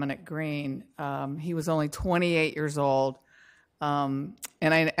about Dominic Green. He was only 28 years old. And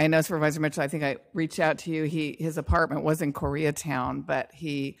I know, Supervisor Mitchell, I think I reached out to you. His apartment was in Koreatown, but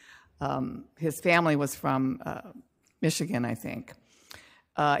his family was from Michigan, I think.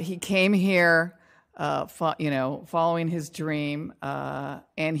 He came here, following his dream,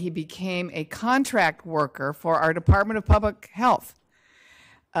 and he became a contract worker for our Department of Public Health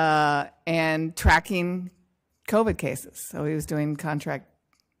and tracking COVID cases. So he was doing contract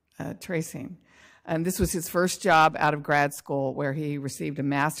tracing. And this was his first job out of grad school, where he received a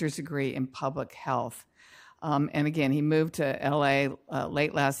master's degree in public health. And again, he moved to LA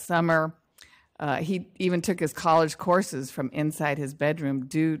late last summer. He even took his college courses from inside his bedroom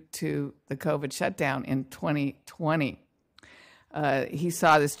due to the COVID shutdown in 2020. He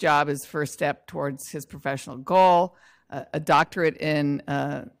saw this job as first step towards his professional goal, a doctorate in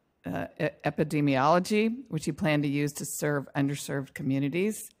epidemiology, which he planned to use to serve underserved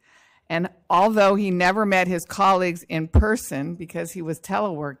communities. And although he never met his colleagues in person because he was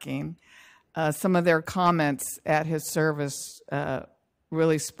teleworking, some of their comments at his service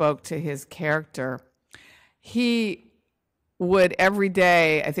really spoke to his character. He would every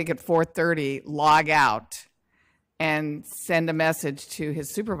day, I think at 4:30, log out and send a message to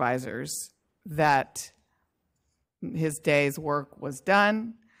his supervisors that his day's work was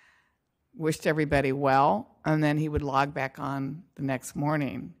done, wished everybody well, and then he would log back on the next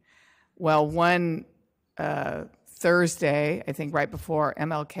morning. Well, one Thursday, I think right before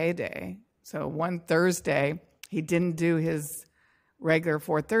MLK Day, so one Thursday, he didn't do his regular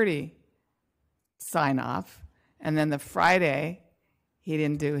 4:30 sign off, and then the Friday, he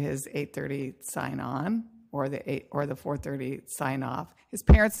didn't do his 8:30 sign on or the 4:30 sign off. His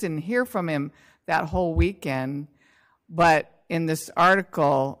parents didn't hear from him that whole weekend, but in this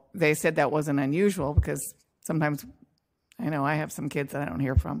article, they said that wasn't unusual because sometimes, I know I have some kids that I don't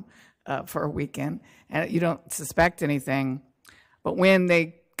hear from for a weekend, and you don't suspect anything. But when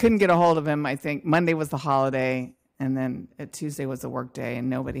they couldn't get a hold of him, I think Monday was the holiday, and then Tuesday was the work day, and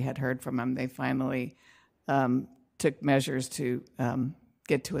nobody had heard from him. They finally took measures to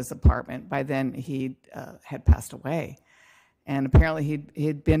get to his apartment. By then, he had passed away. And apparently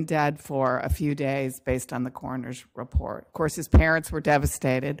he'd been dead for a few days based on the coroner's report. Of course, his parents were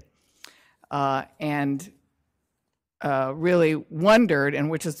devastated and really wondered, and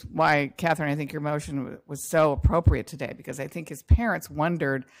which is why, Catherine, I think your motion was so appropriate today, because I think his parents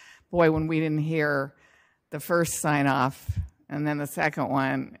wondered, boy, when we didn't hear the first sign off and then the second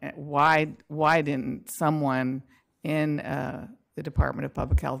one, why didn't someone in the Department of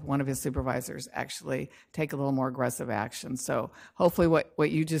Public Health, one of his supervisors, actually take a little more aggressive action? So hopefully what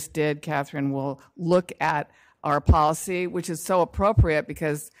you just did, Catherine, will look at our policy, which is so appropriate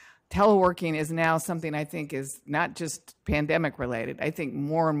because teleworking is now something I think is not just pandemic related. I think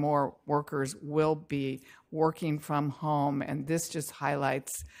more and more workers will be working from home, and this just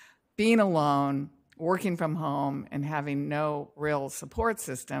highlights being alone, working from home, and having no real support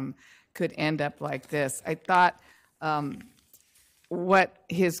system could end up like this. I thought what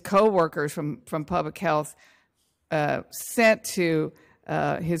his coworkers from public health sent to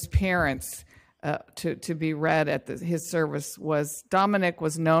his parents to be read at his service was, Dominic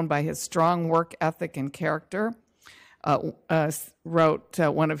was known by his strong work ethic and character. Wrote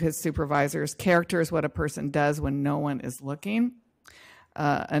one of his supervisors, character is what a person does when no one is looking.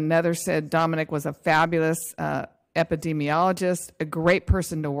 Another said Dominic was a fabulous epidemiologist, a great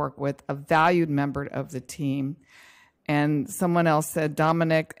person to work with, a valued member of the team. And someone else said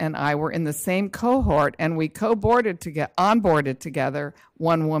Dominic and I were in the same cohort, and we onboarded together,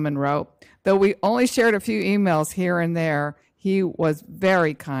 one woman wrote. Though we only shared a few emails here and there, he was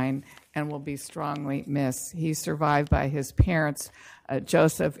very kind and will be strongly missed. He's survived by his parents,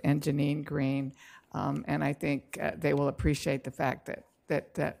 Joseph and Janine Green, and I think they will appreciate the fact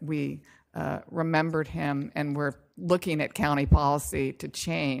that we remembered him, and we're looking at county policy to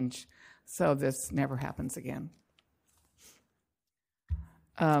change so this never happens again.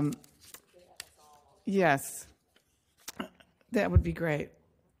 Yes, that would be great.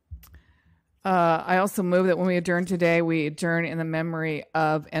 I also move that when we adjourn today, we adjourn in the memory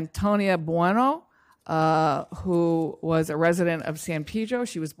of Antonia Bueno, who was a resident of San Pedro.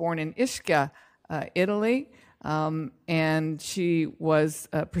 She was born in Ischia, Italy, and she was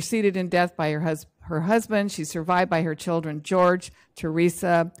preceded in death by her husband. She's survived by her children, George,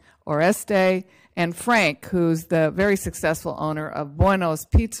 Teresa, Oreste, and Frank, who's the very successful owner of Bueno's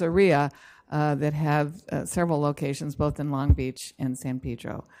Pizzeria that have several locations both in Long Beach and San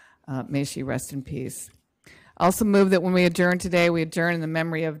Pedro. May she rest in peace. I also move that when we adjourn today, we adjourn in the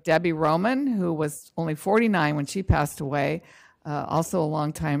memory of Debbie Roman, who was only 49 when she passed away, also a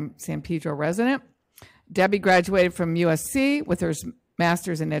longtime San Pedro resident. Debbie graduated from USC with her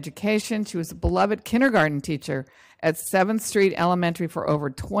master's in education. She was a beloved kindergarten teacher at 7th Street Elementary for over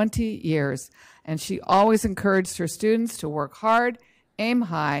 20 years, and she always encouraged her students to work hard, aim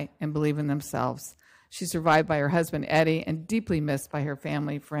high, and believe in themselves. She's survived by her husband, Eddie, and deeply missed by her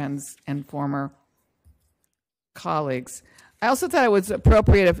family, friends, and former colleagues. I also thought it was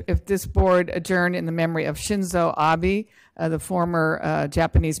appropriate if this board adjourned in the memory of Shinzo Abe, the former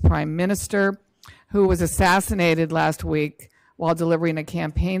Japanese prime minister, who was assassinated last week while delivering a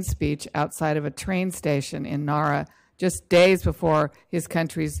campaign speech outside of a train station in Nara just days before his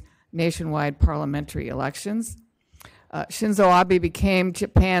country's nationwide parliamentary elections. Shinzo Abe became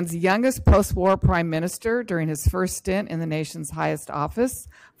Japan's youngest post-war prime minister during his first stint in the nation's highest office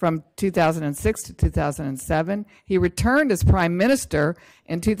from 2006 to 2007. He returned as prime minister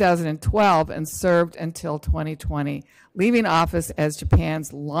in 2012 and served until 2020, leaving office as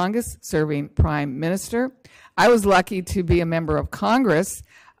Japan's longest-serving prime minister. I was lucky to be a member of Congress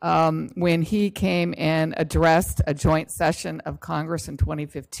when he came and addressed a joint session of Congress in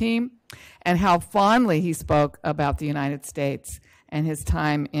 2015, and how fondly he spoke about the United States and his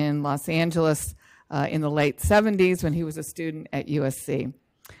time in Los Angeles in the late 70s when he was a student at USC.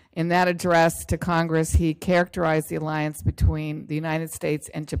 In that address to Congress, he characterized the alliance between the United States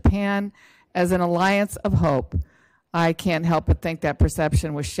and Japan as an alliance of hope. I can't help but think that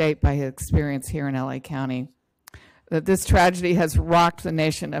perception was shaped by his experience here in LA County. That this tragedy has rocked the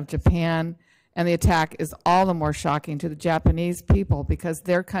nation of Japan, and the attack is all the more shocking to the Japanese people because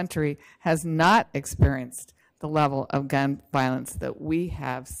their country has not experienced the level of gun violence that we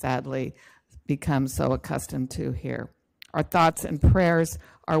have sadly become so accustomed to here. Our thoughts and prayers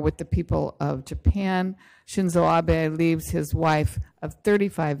are with the people of Japan. Shinzo Abe leaves his wife of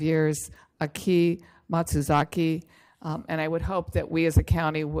 35 years, Aki Matsuzaki, and I would hope that we as a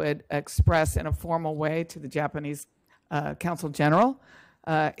county would express in a formal way to the Japanese Consul General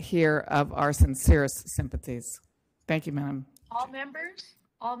here of our sincerest sympathies. Thank you, Madam. All members?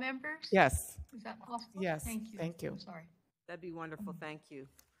 All members? Yes. Is that possible? Yes. Thank you. Thank you. I'm sorry. That'd be wonderful. Thank you.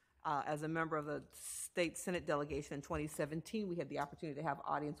 As a member of the State Senate delegation in 2017, we had the opportunity to have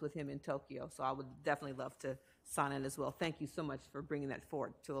audience with him in Tokyo. So I would definitely love to sign in as well. Thank you so much for bringing that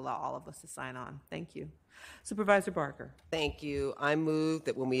forward to allow all of us to sign on. Thank you. Supervisor Barker. Thank you. I move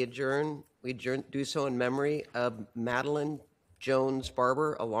that when we adjourn, do so in memory of Madeline Jones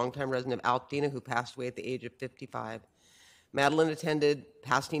Barber, a longtime resident of Altadena who passed away at the age of 55. Madeline attended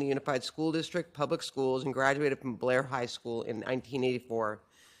Pasadena Unified School District public schools and graduated from Blair High School in 1984.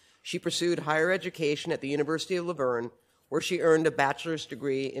 She pursued higher education at the University of Laverne, where she earned a bachelor's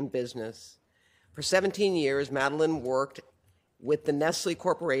degree in business. For 17 years, Madeline worked with the Nestle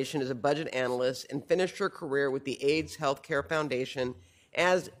Corporation as a budget analyst and finished her career with the AIDS Healthcare Foundation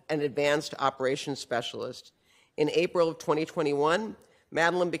as an advanced operations specialist. In April of 2021,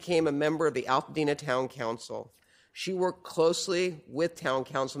 Madeline became a member of the Altadena Town Council. She worked closely with town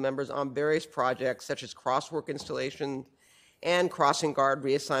council members on various projects such as crosswalk installation and crossing guard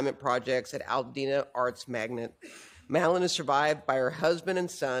reassignment projects at Altadena Arts Magnet. Madeline is survived by her husband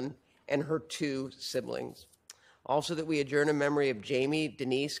and son and her 2 siblings. Also that we adjourn in memory of Jamie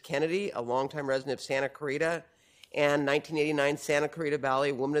Denise Kennedy, a longtime resident of Santa Clarita and 1989 Santa Clarita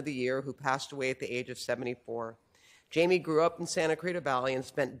Valley Woman of the Year who passed away at the age of 74. Jamie grew up in Santa Clarita Valley and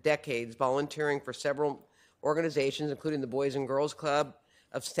spent decades volunteering for several organizations, including the Boys and Girls Club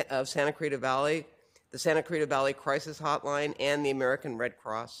of Santa Clarita Valley, the Santa Clarita Valley Crisis Hotline, and the American Red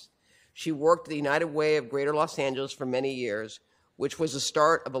Cross. She worked at the United Way of Greater Los Angeles for many years, which was the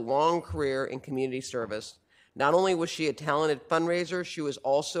start of a long career in community service. Not only was she a talented fundraiser, she was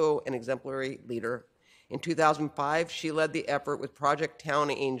also an exemplary leader. In 2005, she led the effort with Project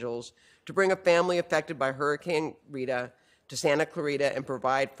Town Angels to bring a family affected by Hurricane Rita to Santa Clarita and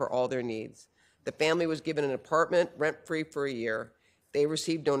provide for all their needs. The family was given an apartment rent-free for a year. They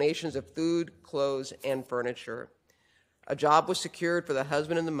received donations of food, clothes, and furniture. A job was secured for the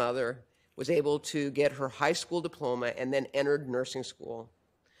husband, and the mother was able to get her high school diploma and then entered nursing school.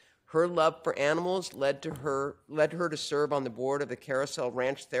 Her love for animals led her to serve on the board of the Carousel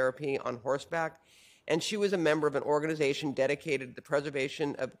Ranch Therapy on Horseback, and she was a member of an organization dedicated to the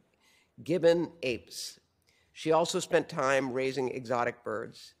preservation of gibbon apes. She also spent time raising exotic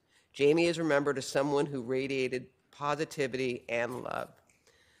birds. Jamie is remembered as someone who radiated positivity and love.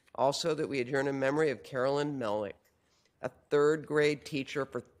 Also, that we adjourn in memory of Carolyn Melnick, a third grade teacher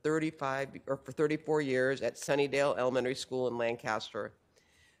for 34 years at Sunnydale Elementary School in Lancaster.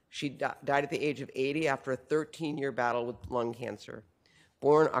 She died at the age of 80 after a 13-year battle with lung cancer.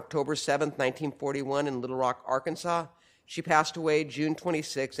 Born October 7, 1941 in Little Rock, Arkansas, she passed away June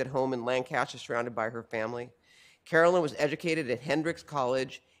 26 at home in Lancaster, surrounded by her family. Carolyn was educated at Hendrix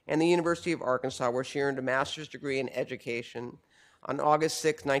College and the University of Arkansas, where she earned a master's degree in education. On August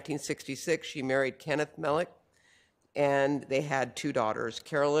 6, 1966, she married Kenneth Melnick, and they had 2 daughters.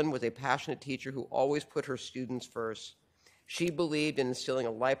 Carolyn was a passionate teacher who always put her students first. She believed in instilling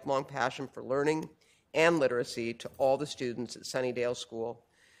a lifelong passion for learning and literacy to all the students at Sunnydale School.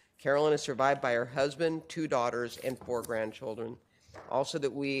 Carolyn is survived by her husband, 2 daughters, and 4 grandchildren. Also,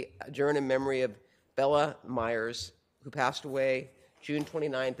 that we adjourn in memory of Bella Myers, who passed away June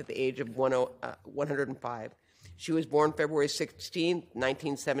 29th at the age of 105. She was born February 16,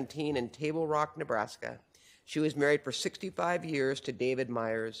 1917 in Table Rock, Nebraska. She was married for 65 years to David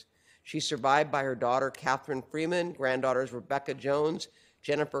Myers. She's survived by her daughter, Catherine Freeman, granddaughters Rebecca Jones,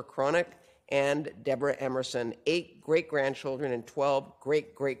 Jennifer Cronick, and Deborah Emerson, 8 great-grandchildren and 12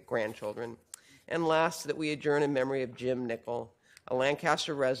 great-great-grandchildren. And last, that we adjourn in memory of Jim Nickel, a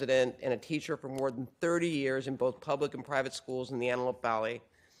Lancaster resident and a teacher for more than 30 years in both public and private schools in the Antelope Valley.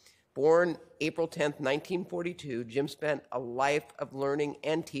 Born April 10, 1942, Jim spent a life of learning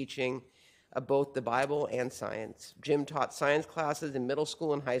and teaching of both the Bible and science. Jim taught science classes in middle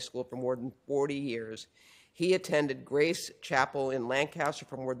school and high school for more than 40 years. He attended Grace Chapel in Lancaster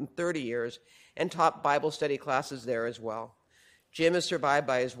for more than 30 years and taught Bible study classes there as well. Jim is survived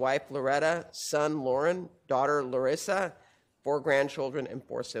by his wife, Loretta, son, Lauren, daughter, Larissa, 4 grandchildren, and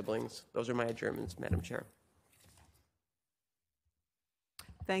 4 siblings. Those are my adjournments, Madam Chair.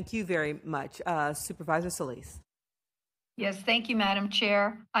 Thank you very much. Supervisor Solis. Yes, thank you, Madam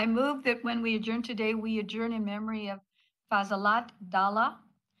Chair. I move that when we adjourn today, we adjourn in memory of Fazalat Dalla,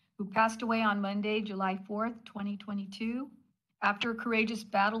 who passed away on Monday, July 4th, 2022, after a courageous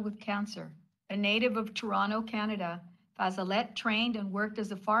battle with cancer. A native of Toronto, Canada, Fazalet trained and worked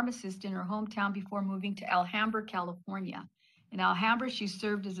as a pharmacist in her hometown before moving to Alhambra, California. In Alhambra, she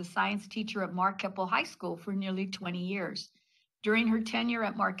served as a science teacher at Mark Keppel High School for nearly 20 years. During her tenure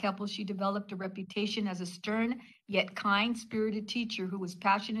at Mark Keppel, she developed a reputation as a stern yet kind-spirited teacher who was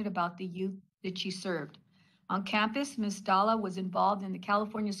passionate about the youth that she served. On campus, Ms. Dalla was involved in the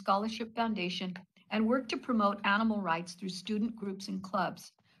California Scholarship Foundation and worked to promote animal rights through student groups and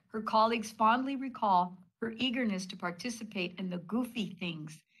clubs. Her colleagues fondly recall her eagerness to participate in the goofy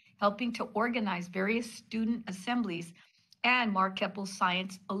things, helping to organize various student assemblies and Mark Keppel's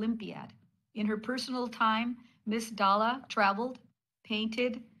Science Olympiad. In her personal time, Ms. Dalla traveled,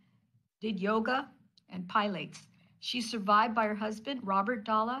 painted, did yoga, and pilates. She's survived by her husband, Robert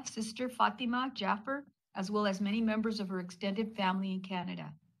Dalla, sister Fatima Jaffer, as well as many members of her extended family in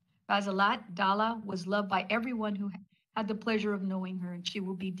Canada. Fazalat Dalla was loved by everyone who had the pleasure of knowing her, and she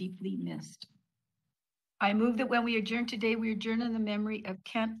will be deeply missed. I move that when we adjourn today, we adjourn in the memory of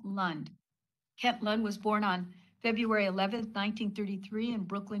Kent Lund. Kent Lund was born on February 11, 1933 in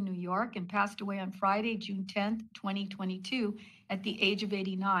Brooklyn, New York, and passed away on Friday, June 10, 2022, at the age of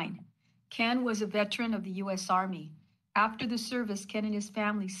 89. Ken was a veteran of the U.S. Army. After the service, Ken and his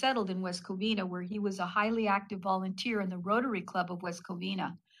family settled in West Covina, where he was a highly active volunteer in the Rotary Club of West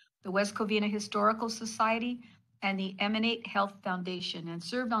Covina, the West Covina Historical Society, and the Emanate Health Foundation, and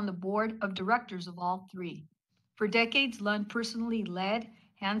served on the board of directors of all 3. For decades, Lund personally led,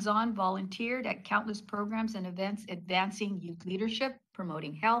 hands-on volunteered at countless programs and events advancing youth leadership,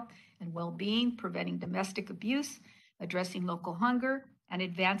 promoting health and well-being, preventing domestic abuse, addressing local hunger, and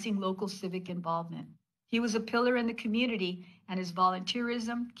advancing local civic involvement. He was a pillar in the community and his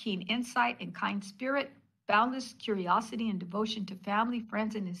volunteerism, keen insight, and kind spirit, boundless curiosity and devotion to family,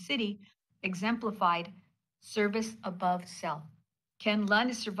 friends, and his city exemplified service above self. Ken Lund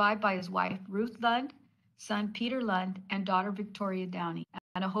is survived by his wife, Ruth Lund, son, Peter Lund, and daughter, Victoria Downey,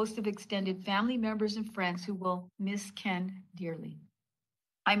 and a host of extended family members and friends who will miss Ken dearly.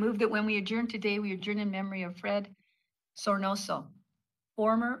 I move that when we adjourn today, we adjourn in memory of Fred Sornoso.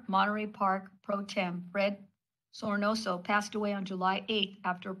 Former Monterey Park Pro Tem Fred Sornoso passed away on July 8th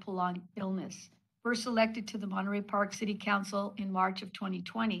after a prolonged illness. First elected to the Monterey Park City Council in March of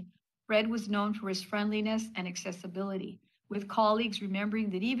 2020, Fred was known for his friendliness and accessibility, with colleagues remembering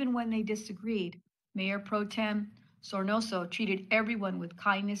that even when they disagreed, Mayor Pro Tem Sornoso treated everyone with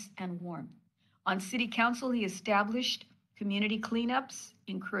kindness and warmth. On City Council, he established community cleanups,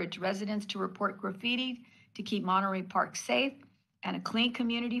 encouraged residents to report graffiti to keep Monterey Park safe, and a clean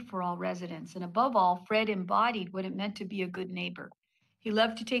community for all residents. And above all, Fred embodied what it meant to be a good neighbor. He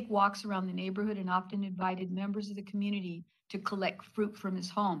loved to take walks around the neighborhood and often invited members of the community to collect fruit from his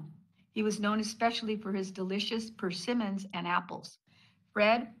home. He was known especially for his delicious persimmons and apples.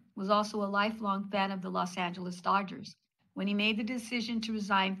 Fred was also a lifelong fan of the Los Angeles Dodgers. When he made the decision to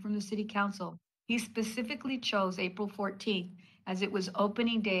resign from the city council, he specifically chose April 14th as it was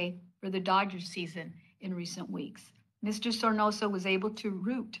opening day for the Dodgers season in recent weeks. Mr. Sornoso was able to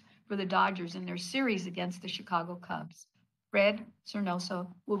root for the Dodgers in their series against the Chicago Cubs. Fred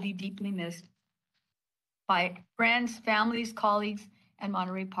Sornoso will be deeply missed by friends, families, colleagues, and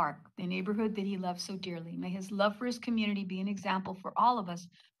Monterey Park, the neighborhood that he loved so dearly. May his love for his community be an example for all of us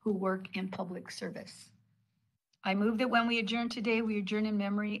who work in public service. I move that when we adjourn today, we adjourn in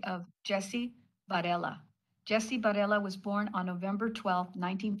memory of Jesse Varela. Jesse Varela was born on November 12,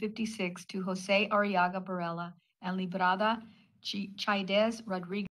 1956, to Jose Arriaga Varela and Librada Chaidez Rodriguez.